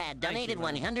appreciate that. Notepad donated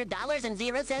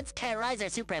 $100.00 Terroriser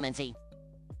Supremacy.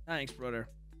 Thanks, brother.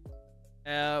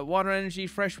 Water Energy,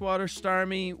 Freshwater,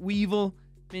 Starmie, Weevil,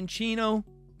 Minchino,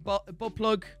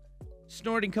 Buttplug,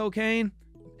 Snorting Cocaine,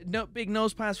 Big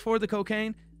Nose Pass for the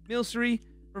Cocaine, Milcery,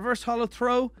 Reverse Hollow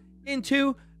Throw,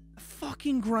 into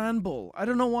fucking Granbull. I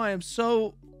don't know why I'm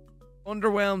so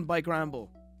underwhelmed by Granbull.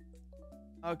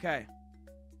 Okay.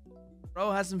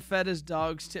 Bro hasn't fed his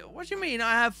dogs. What do you mean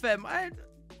I have fed my...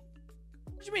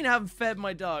 What do you mean I haven't fed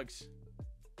my dogs?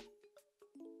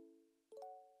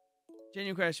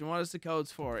 Genuine question. What is the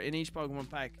codes for in each Pokemon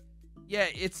pack? Yeah,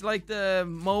 it's like the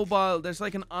mobile... There's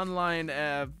like an online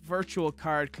virtual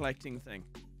card collecting thing.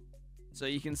 So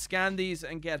you can scan these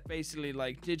and get basically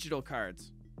like digital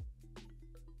cards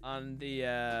on the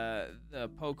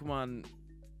Pokemon...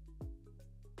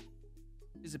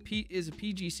 Is a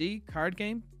PGC card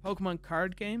game?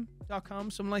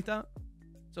 PokemonCardGame.com, something like that.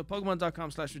 So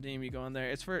Pokemon.com/redeem, you go on there.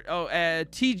 It's for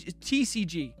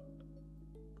TCG.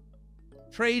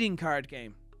 Trading card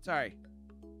game. Sorry.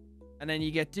 And then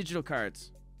you get digital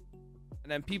cards.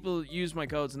 And then people use my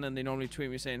codes and then they normally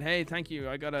tweet me saying, hey, thank you,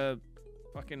 I got a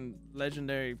fucking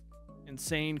legendary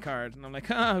insane card. And I'm like,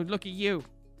 oh, look at you.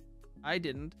 I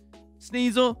didn't.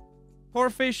 Sneasel,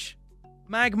 Corphish,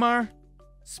 Magmar,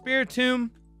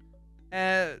 Spiritomb,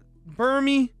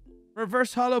 Burmy,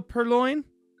 Reverse Hollow Purloin.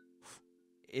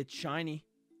 It's shiny.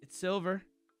 It's silver.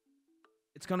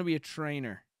 It's gonna be a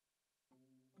trainer.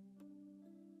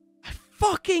 I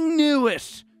fucking knew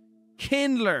it!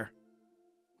 Kindler.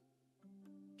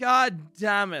 God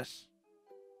damn it.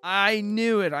 I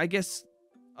knew it. I guess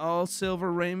all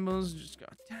silver rainbows just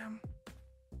got damn.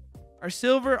 Are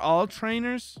silver all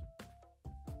trainers?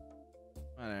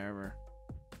 Whatever.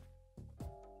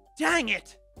 Dang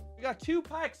it! We got 2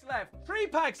 packs left. 3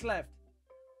 packs left.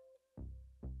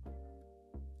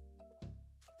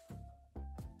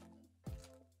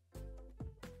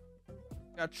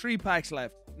 Got 3 packs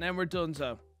left. And then we're done,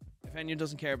 so. If anyone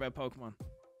doesn't care about Pokemon.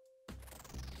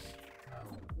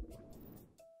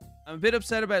 I'm a bit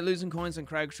upset about losing coins on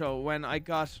Crowd Control when I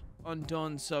got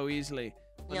undone so easily.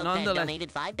 But nonetheless,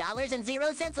 donated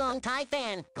 $5.00 long Thai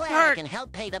fan. Glad I can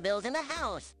help pay the bills in the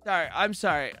house. Sorry, I'm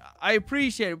sorry. I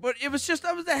appreciate it, but it was just,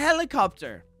 I was a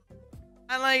helicopter.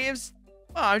 And like, it was,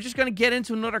 oh, I was just gonna get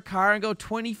into another car and go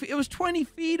 20 feet. It was 20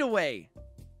 feet away.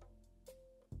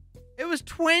 It was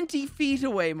 20 feet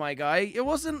away, my guy. It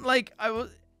wasn't like I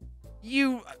was,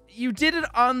 you did it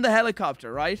on the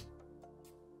helicopter, right?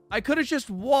 I could have just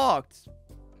walked.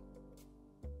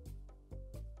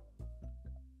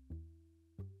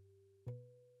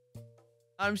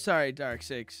 I'm sorry, Dark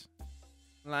Six.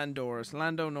 Lando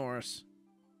Norris.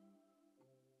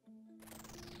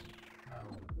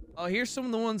 Oh, here's some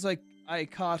of the ones I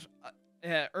caught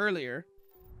earlier.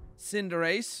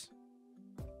 Cinderace.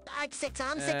 Dark 6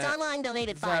 on 6 online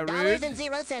donated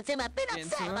 $5.00 I'm a bit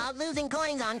upset about losing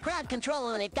coins on Crowd Control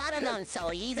and it got undone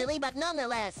so easily, but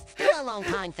nonetheless, still a long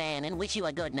time fan and wish you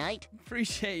a good night.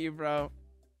 Appreciate you, bro.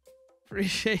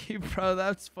 Appreciate you, bro.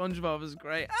 That SpongeBob was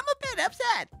great. I'm a bit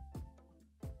upset.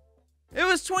 It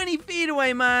was 20 feet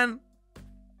away, man.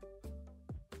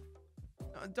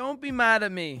 Don't be mad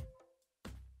at me.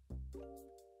 I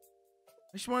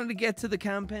just wanted to get to the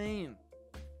campaign.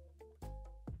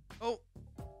 Oh.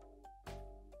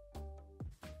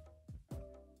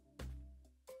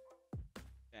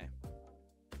 Okay.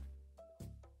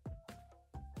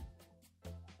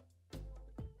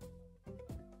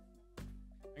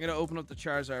 I'm gonna open up the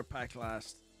Charizard pack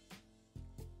last.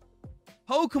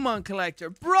 Pokemon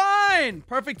collector. Brian!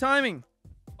 Perfect timing.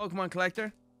 Pokemon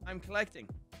collector. I'm collecting.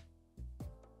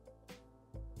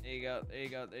 There you go. There you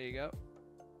go. There you go.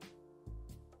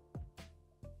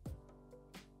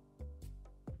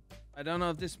 I don't know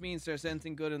if this means there's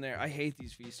anything good in there. I hate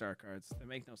these V-Star cards. They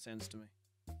make no sense to me.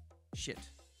 Shit.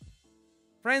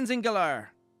 Friends in Galar.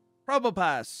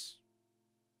 Probopass.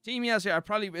 Team Yasser. I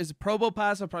probably... Is it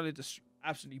Probopass? I probably just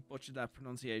absolutely butchered that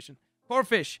pronunciation.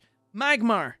 Corfish.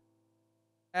 Magmar.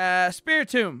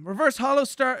 Spiritomb. Reverse Hollow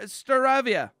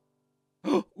Staravia.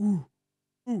 Ooh.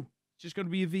 Ooh. Just gonna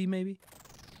be a V, maybe?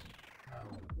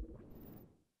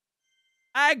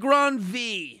 Agron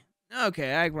V. Okay,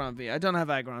 Agron V. I don't have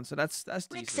Agron, so that's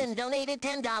decent. Rickson donated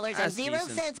 $10 and 0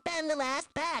 cents. Spend the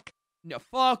last pack. No,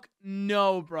 fuck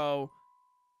no, bro.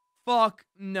 Fuck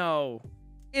no.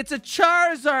 It's a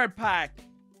Charizard pack.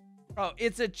 Bro,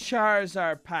 it's a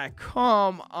Charizard pack.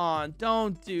 Come on.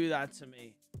 Don't do that to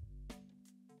me.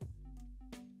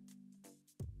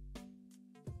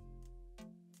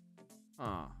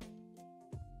 Huh.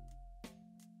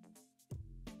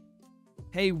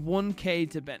 Hey, 1K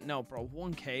to bet. No, bro.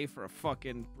 1K for a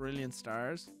fucking Brilliant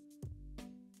Stars.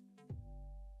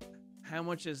 How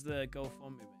much is the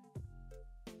GoFundMe?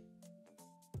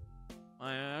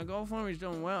 GoFundMe's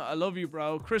doing well. I love you,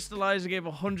 bro. Crystallizer gave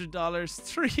 $100.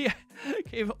 3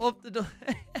 gave up the...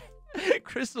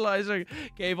 Crystallizer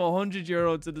gave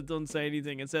 €100 to the Don't Say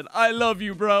Anything and said, I love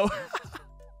you, bro.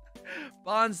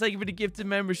 Bonds, thank you for the gifted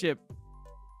membership.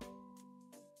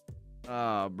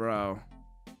 Oh, bro.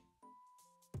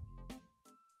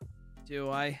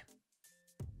 Do I?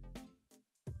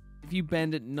 If you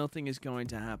bend it, nothing is going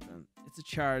to happen. It's a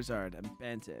Charizard and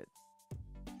bent it.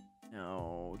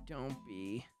 No, don't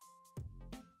be.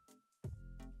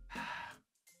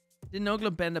 Didn't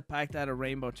Nogla bend a pack that had a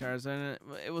rainbow Charizard?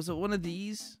 It was one of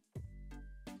these.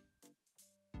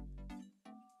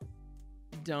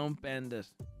 Don't bend it.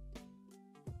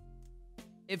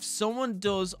 If someone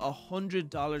does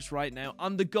 $100 right now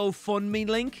on the GoFundMe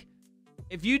link,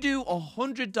 if you do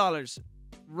 $100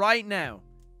 right now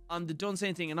on the Don't Say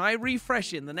Anything, and I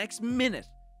refresh it in the next minute,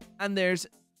 and there's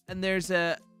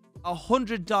a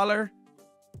 $100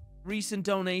 recent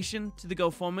donation to the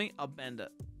GoFundMe, I'll bend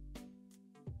it.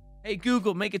 Hey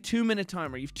Google, make a 2-minute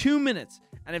timer. You have 2 minutes,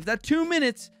 and if that 2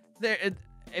 minutes there,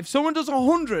 if someone does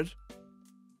 100,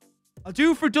 I'll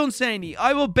do it for Dunsany.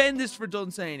 I will bend this for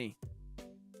Dunsany.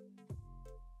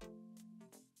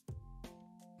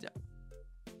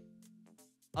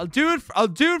 I'll do it for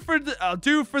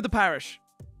the parish.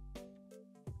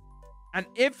 And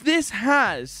if this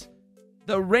has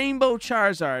the Rainbow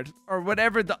Charizard or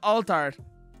whatever the alt art,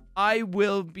 I'll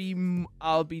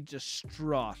be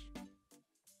distraught.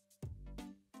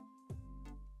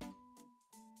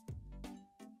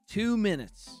 Two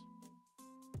minutes.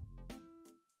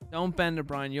 Don't bend it,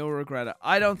 Brian. You'll regret it.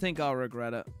 I don't think I'll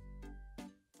regret it.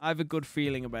 I have a good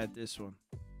feeling about this one.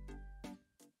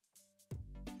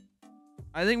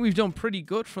 I think we've done pretty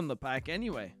good from the pack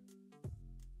anyway.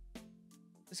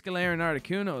 This Galarian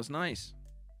Articuno is nice.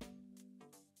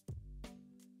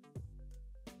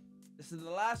 This is the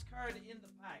last card in the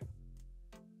pack.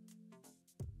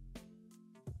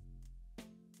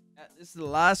 This is the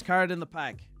last card in the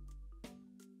pack.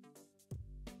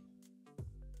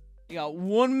 You got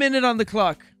 1 minute on the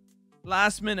clock.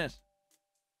 Last minute.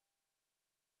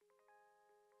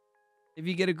 If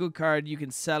you get a good card, you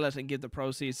can sell it and give the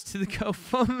proceeds to the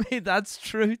GoFundMe. That's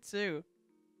true too.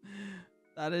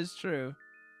 That is true.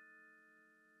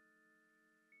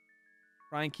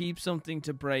 Brian, keep something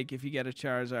to break if you get a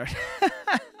Charizard.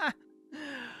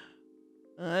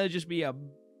 It'll just be a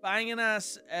banging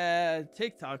ass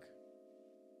TikTok.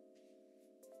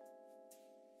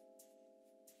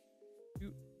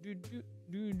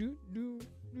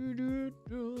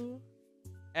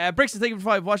 Brixton, thank you for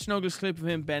 5. Watch Nogla's clip of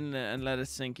him bending it and let it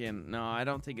sink in. No, I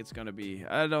don't think it's gonna be.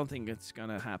 I don't think it's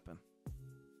gonna happen.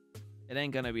 It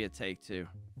ain't gonna be a take two.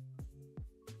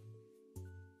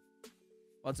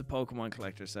 What's a Pokemon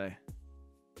collector say?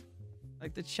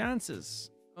 Like the chances.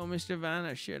 Oh, Mr.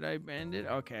 Vanna, should I bend it?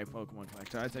 Okay, Pokemon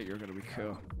collector. I thought you were gonna be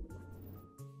cool.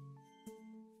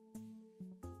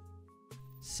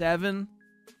 7,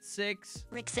 6,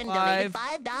 Rickson 5, donated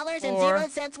 $5 and 4, 0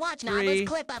 cents. Watch 3, Nogla's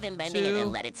clip of him bending it 2,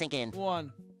 and let it sink in.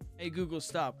 1. Hey Google,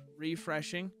 stop.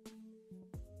 Refreshing.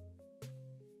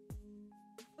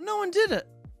 No one did it.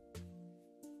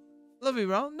 Love you,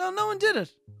 bro. No one did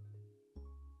it.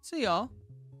 See y'all.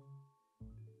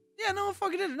 Yeah, no one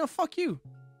fucking did it. No, fuck you.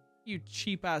 You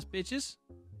cheap ass bitches.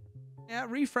 Yeah,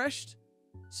 refreshed.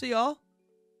 See y'all.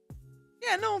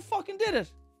 Yeah, no one fucking did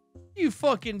it. You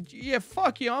fucking... Yeah,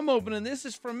 fuck you. I'm opening this.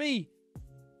 Is for me.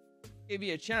 Give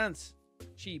you a chance.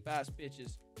 Cheap ass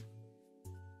bitches.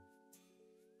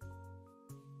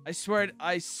 I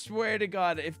swear to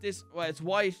God, if this... Well, it's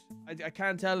white. I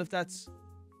can't tell if that's...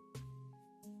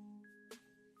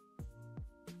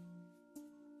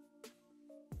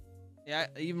 Yeah,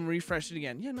 I even refreshed it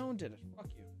again. Yeah, no one did it. Fuck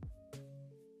you.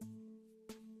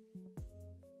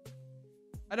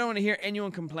 I don't want to hear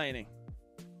anyone complaining.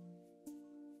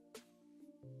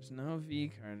 There's no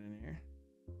V card in here.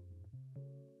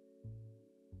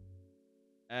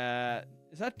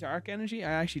 Is that Dark Energy?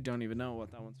 I actually don't even know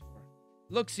what that one's for.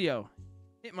 Luxio.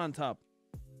 Hitman Top.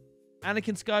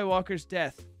 Anakin Skywalker's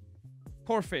death.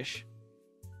 Poor fish.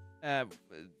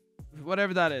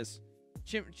 Whatever that is.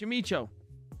 Chimicho.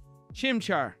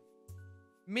 Chimchar.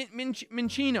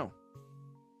 Minchino.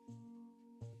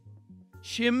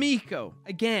 Chimico.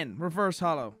 Again, reverse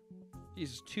hollow.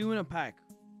 Jesus, 2 in a pack.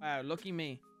 Wow, lucky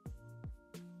me.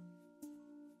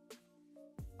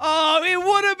 Oh, it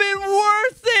would have been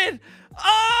worth it!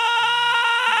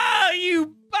 Oh,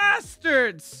 you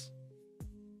bastards!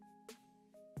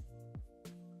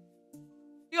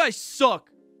 You guys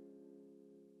suck.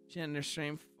 Gender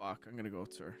stream. Fuck, I'm gonna go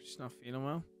to her. She's not feeling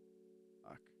well.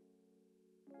 Fuck.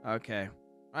 Okay.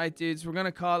 Alright, dudes, we're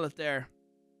gonna call it there.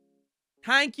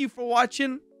 Thank you for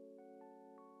watching.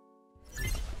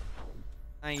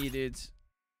 Thank you, dudes.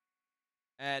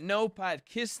 Notepad,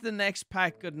 kiss the next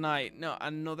pack goodnight. No,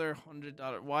 another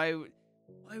 $100. Why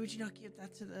would you not give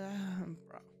that to the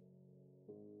bro?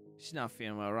 She's not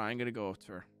feeling well, right? I'm gonna go up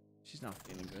to her. She's not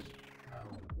feeling good.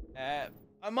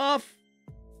 I'm off.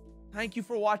 Thank you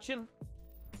for watching.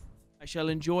 I shall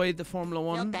enjoy the Formula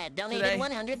 1 Notepad donated today.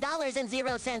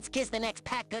 $100.00. Kiss the next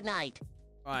pack goodnight.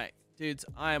 All right, dudes,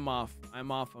 I am off.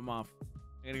 I'm off. I'm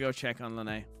gonna go check on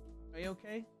Lene. Are you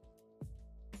okay?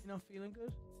 You not feeling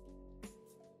good?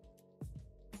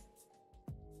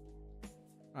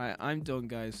 Alright, I'm done,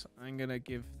 guys. I'm gonna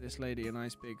give this lady a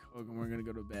nice big hug and we're gonna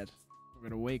go to bed. We're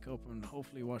gonna wake up and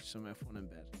hopefully watch some F1 in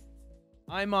bed.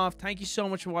 I'm off. Thank you so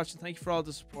much for watching. Thank you for all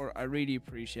the support. I really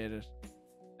appreciate it.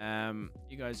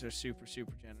 You guys are super,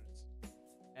 super generous.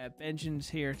 Benjamin's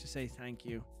here to say thank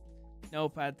you.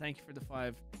 Notepad, thank you for the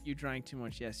 5. You drank too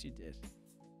much. Yes, you did.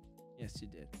 Yes, you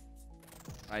did.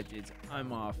 Alright, dudes.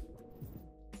 I'm off.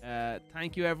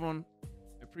 Thank you, everyone.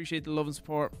 I appreciate the love and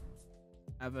support.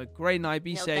 Have a great night.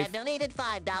 Be safe. Notepad donated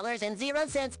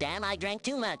 $5.00. Damn, I drank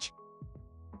too much.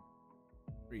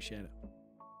 Appreciate it.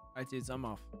 Alright, dudes. I'm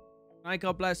off. Alright,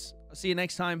 God bless. I'll see you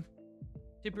next time.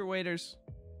 Tip your waiters.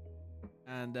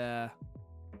 And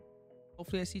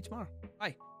hopefully I see you tomorrow.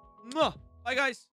 Bye. Mwah. Bye, guys.